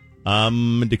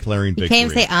 Declaring victory. You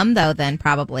can't even say though, then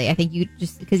probably. I think you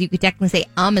just, because you could technically say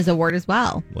as a word as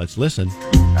well. Let's listen.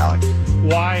 Alex.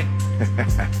 Why?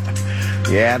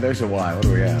 Yeah, there's a why. What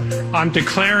do we have? I'm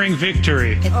declaring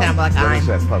victory. It sounds like What is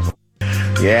that puzzle?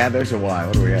 Yeah, there's a why.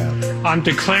 What do we have? I'm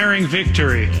declaring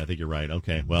victory. Yeah, I think you're right.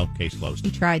 Okay, well, case closed.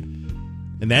 You tried.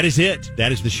 And that is it.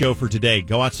 That is the show for today.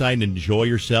 Go outside and enjoy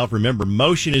yourself. Remember,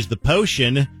 motion is the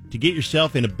potion to get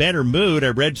yourself in a better mood. I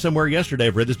read somewhere yesterday,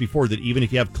 I've read this before, that even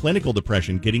if you have clinical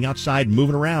depression, getting outside,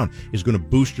 moving around is going to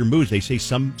boost your moods. They say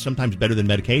sometimes better than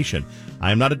medication.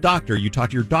 I am not a doctor. You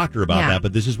talk to your doctor about that,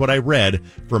 but this is what I read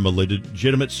from a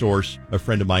legitimate source, a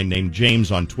friend of mine named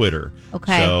James on Twitter.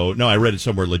 Okay. So, no, I read it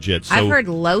somewhere legit. So, I've heard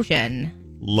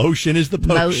lotion. Lotion is the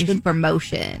potion? For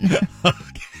motion.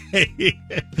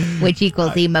 Which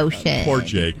equals emotion. Poor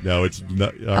Jake. No, it's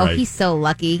not. All right. He's so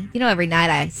lucky. You know, every night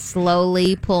I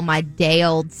slowly pull my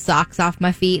day-old socks off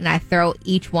my feet and I throw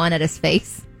each one at his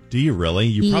face. Do you really?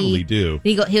 You probably do.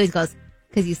 He always goes,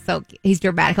 because he's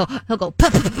dramatic. He'll go, pa,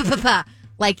 pa, pa, pa, pa,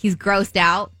 like he's grossed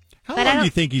out. How long do you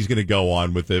think he's going to go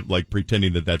on with it, like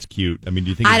pretending that that's cute? I mean,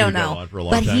 do you think he's going to go on for a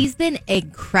long time? But he's been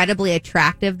incredibly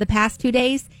attractive the past 2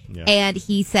 days. Yeah. And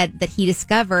he said that he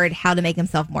discovered how to make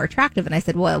himself more attractive. And I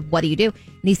said, well, what do you do?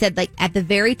 And he said, like, at the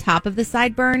very top of the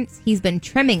sideburns, he's been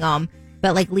trimming them,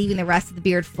 but like leaving the rest of the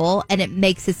beard full, and it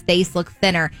makes his face look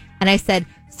thinner. And I said,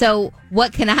 so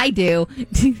what can I do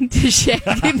to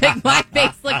make my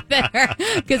face look thinner?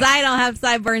 Because I don't have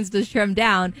sideburns to trim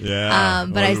down. Yeah.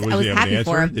 But I was happy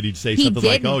for him. Did he say something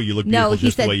like, oh, you look beautiful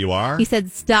just the way you are? He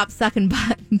said, stop sucking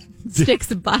sticks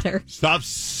of butter. Stop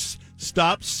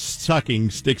sucking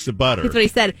sticks of butter. That's what he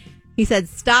said. He said,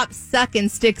 stop sucking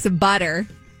sticks of butter.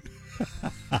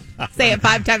 Say it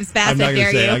 5 times fast. I'm not going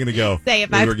to say it. I'm going to go. Say it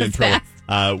 5 times fast.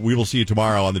 We will see you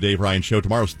tomorrow on the Dave Ryan Show.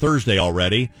 Tomorrow's Thursday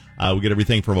already. We get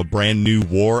everything from a brand new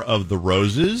War of the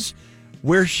Roses,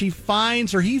 where he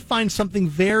finds something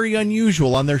very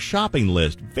unusual on their shopping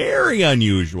list. Very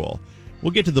unusual.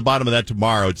 We'll get to the bottom of that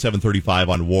tomorrow at 7:35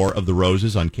 on War of the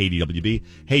Roses on KDWB.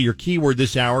 Hey, your keyword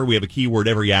this hour. We have a keyword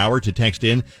every hour to text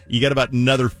in. You got about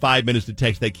another 5 minutes to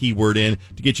text that keyword in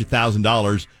to get you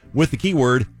 $1,000 with the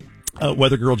keyword.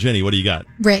 Weather Girl Jenny, what do you got?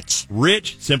 Rich.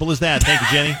 Rich. Simple as that. Thank you,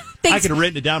 Jenny. I could have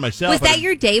written it down myself. Was that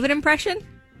your David impression?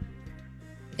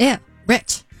 Yeah.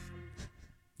 Rich.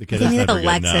 Okay, that's not very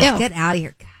good. No. Get out of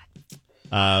here,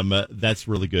 God. That's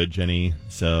really good, Jenny.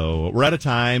 So we're out of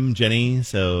time, Jenny.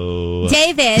 So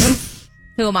David.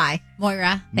 Who am I?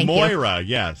 Moira. Thank you. Moira,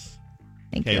 yes.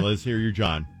 Thank you. you. Let's hear your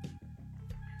John.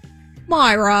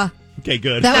 Moira. Okay,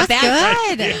 good. That was Not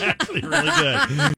bad. good. Yeah, actually really good.